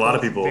So seen a lot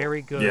of people.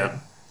 Very good. Yeah.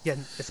 Yeah,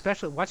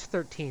 especially watch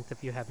 13th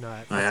if you have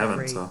not. I It's haven't, a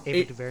great so.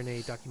 Ava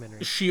DuVernay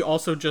documentary. she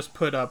also just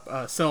put up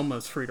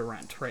Selma's free to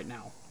rent right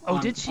now. Oh,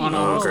 did she? On Oh,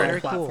 almost all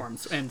very cool.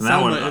 platforms. And that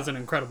Selma one, is an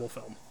incredible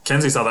film.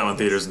 Kenzie saw that one in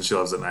theaters and she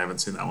loves it, and I haven't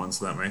seen that one,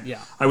 so that may. Yeah.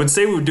 I would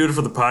say we would do it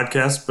for the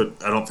podcast, but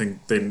I don't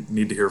think they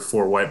need to hear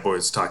four white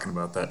boys talking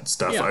about that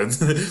stuff. Yeah.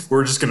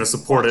 We're just going to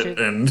support Watch it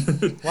it.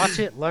 and. Watch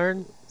it,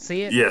 learn,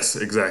 see it, Yes,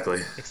 exactly.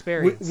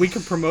 experience. We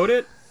can promote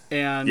it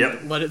and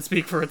Yep. let it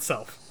speak for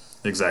itself.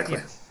 Exactly.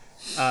 Yes.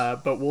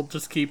 But we'll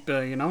just keep,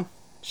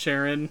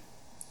 sharing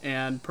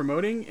and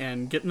promoting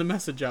and getting the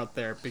message out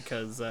there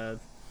because,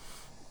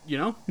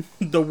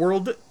 the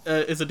world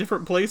is a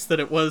different place than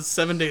it was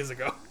 7 days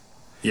ago.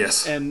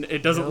 Yes. And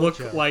it doesn't No look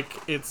joke. like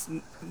it's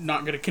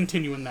not going to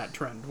continue in that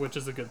trend, which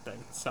is a good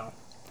thing. So,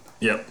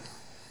 Yep.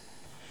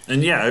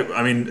 And yeah,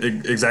 I mean,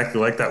 exactly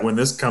like that. When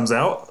this comes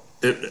out,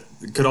 it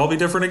could all be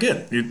different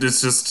again.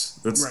 It's just,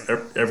 Right.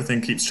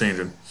 everything keeps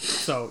changing.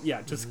 so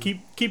yeah, just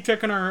keep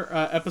checking our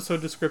episode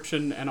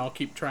description, and I'll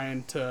keep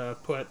trying to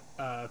put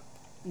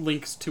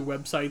links to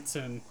websites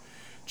and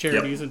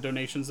charities and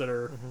donations that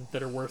are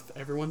worth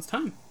everyone's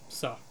time.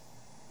 So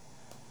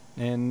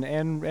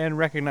and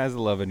recognize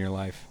the love in your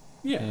life.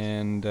 yeah,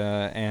 And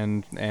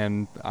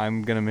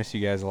I'm gonna miss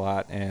you guys a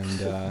lot. And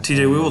TJ,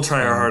 we will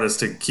try our hardest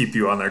to keep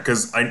you on there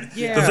because the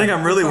Yeah, thing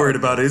I'm really that's worried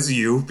about is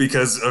you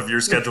because of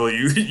your schedule.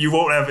 You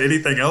won't have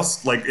anything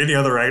else like any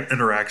other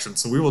interaction,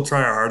 so we will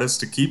try our hardest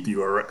to keep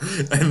you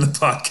in the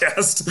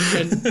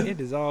podcast. and it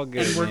is all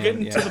good. and we're man.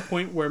 getting Yeah. to the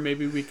point where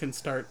maybe we can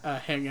start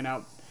hanging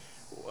out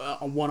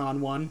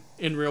one-on-one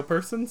in real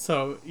person.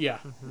 So yeah,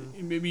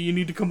 maybe you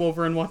need to come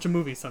over and watch a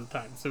movie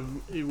sometime, so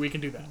we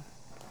can do that.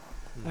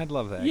 I'd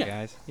love that, Yeah.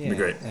 guys. Be Yeah,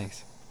 great.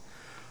 Thanks.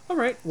 All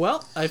right,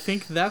 well, I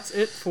think that's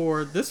it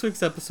for this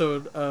week's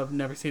episode of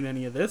Never Seen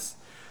Any of This.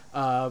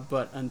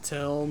 But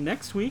until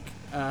next week,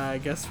 I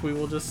guess we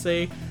will just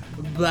say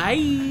bye.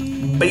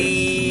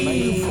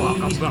 Bye.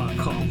 Fuck, I'm gonna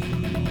come.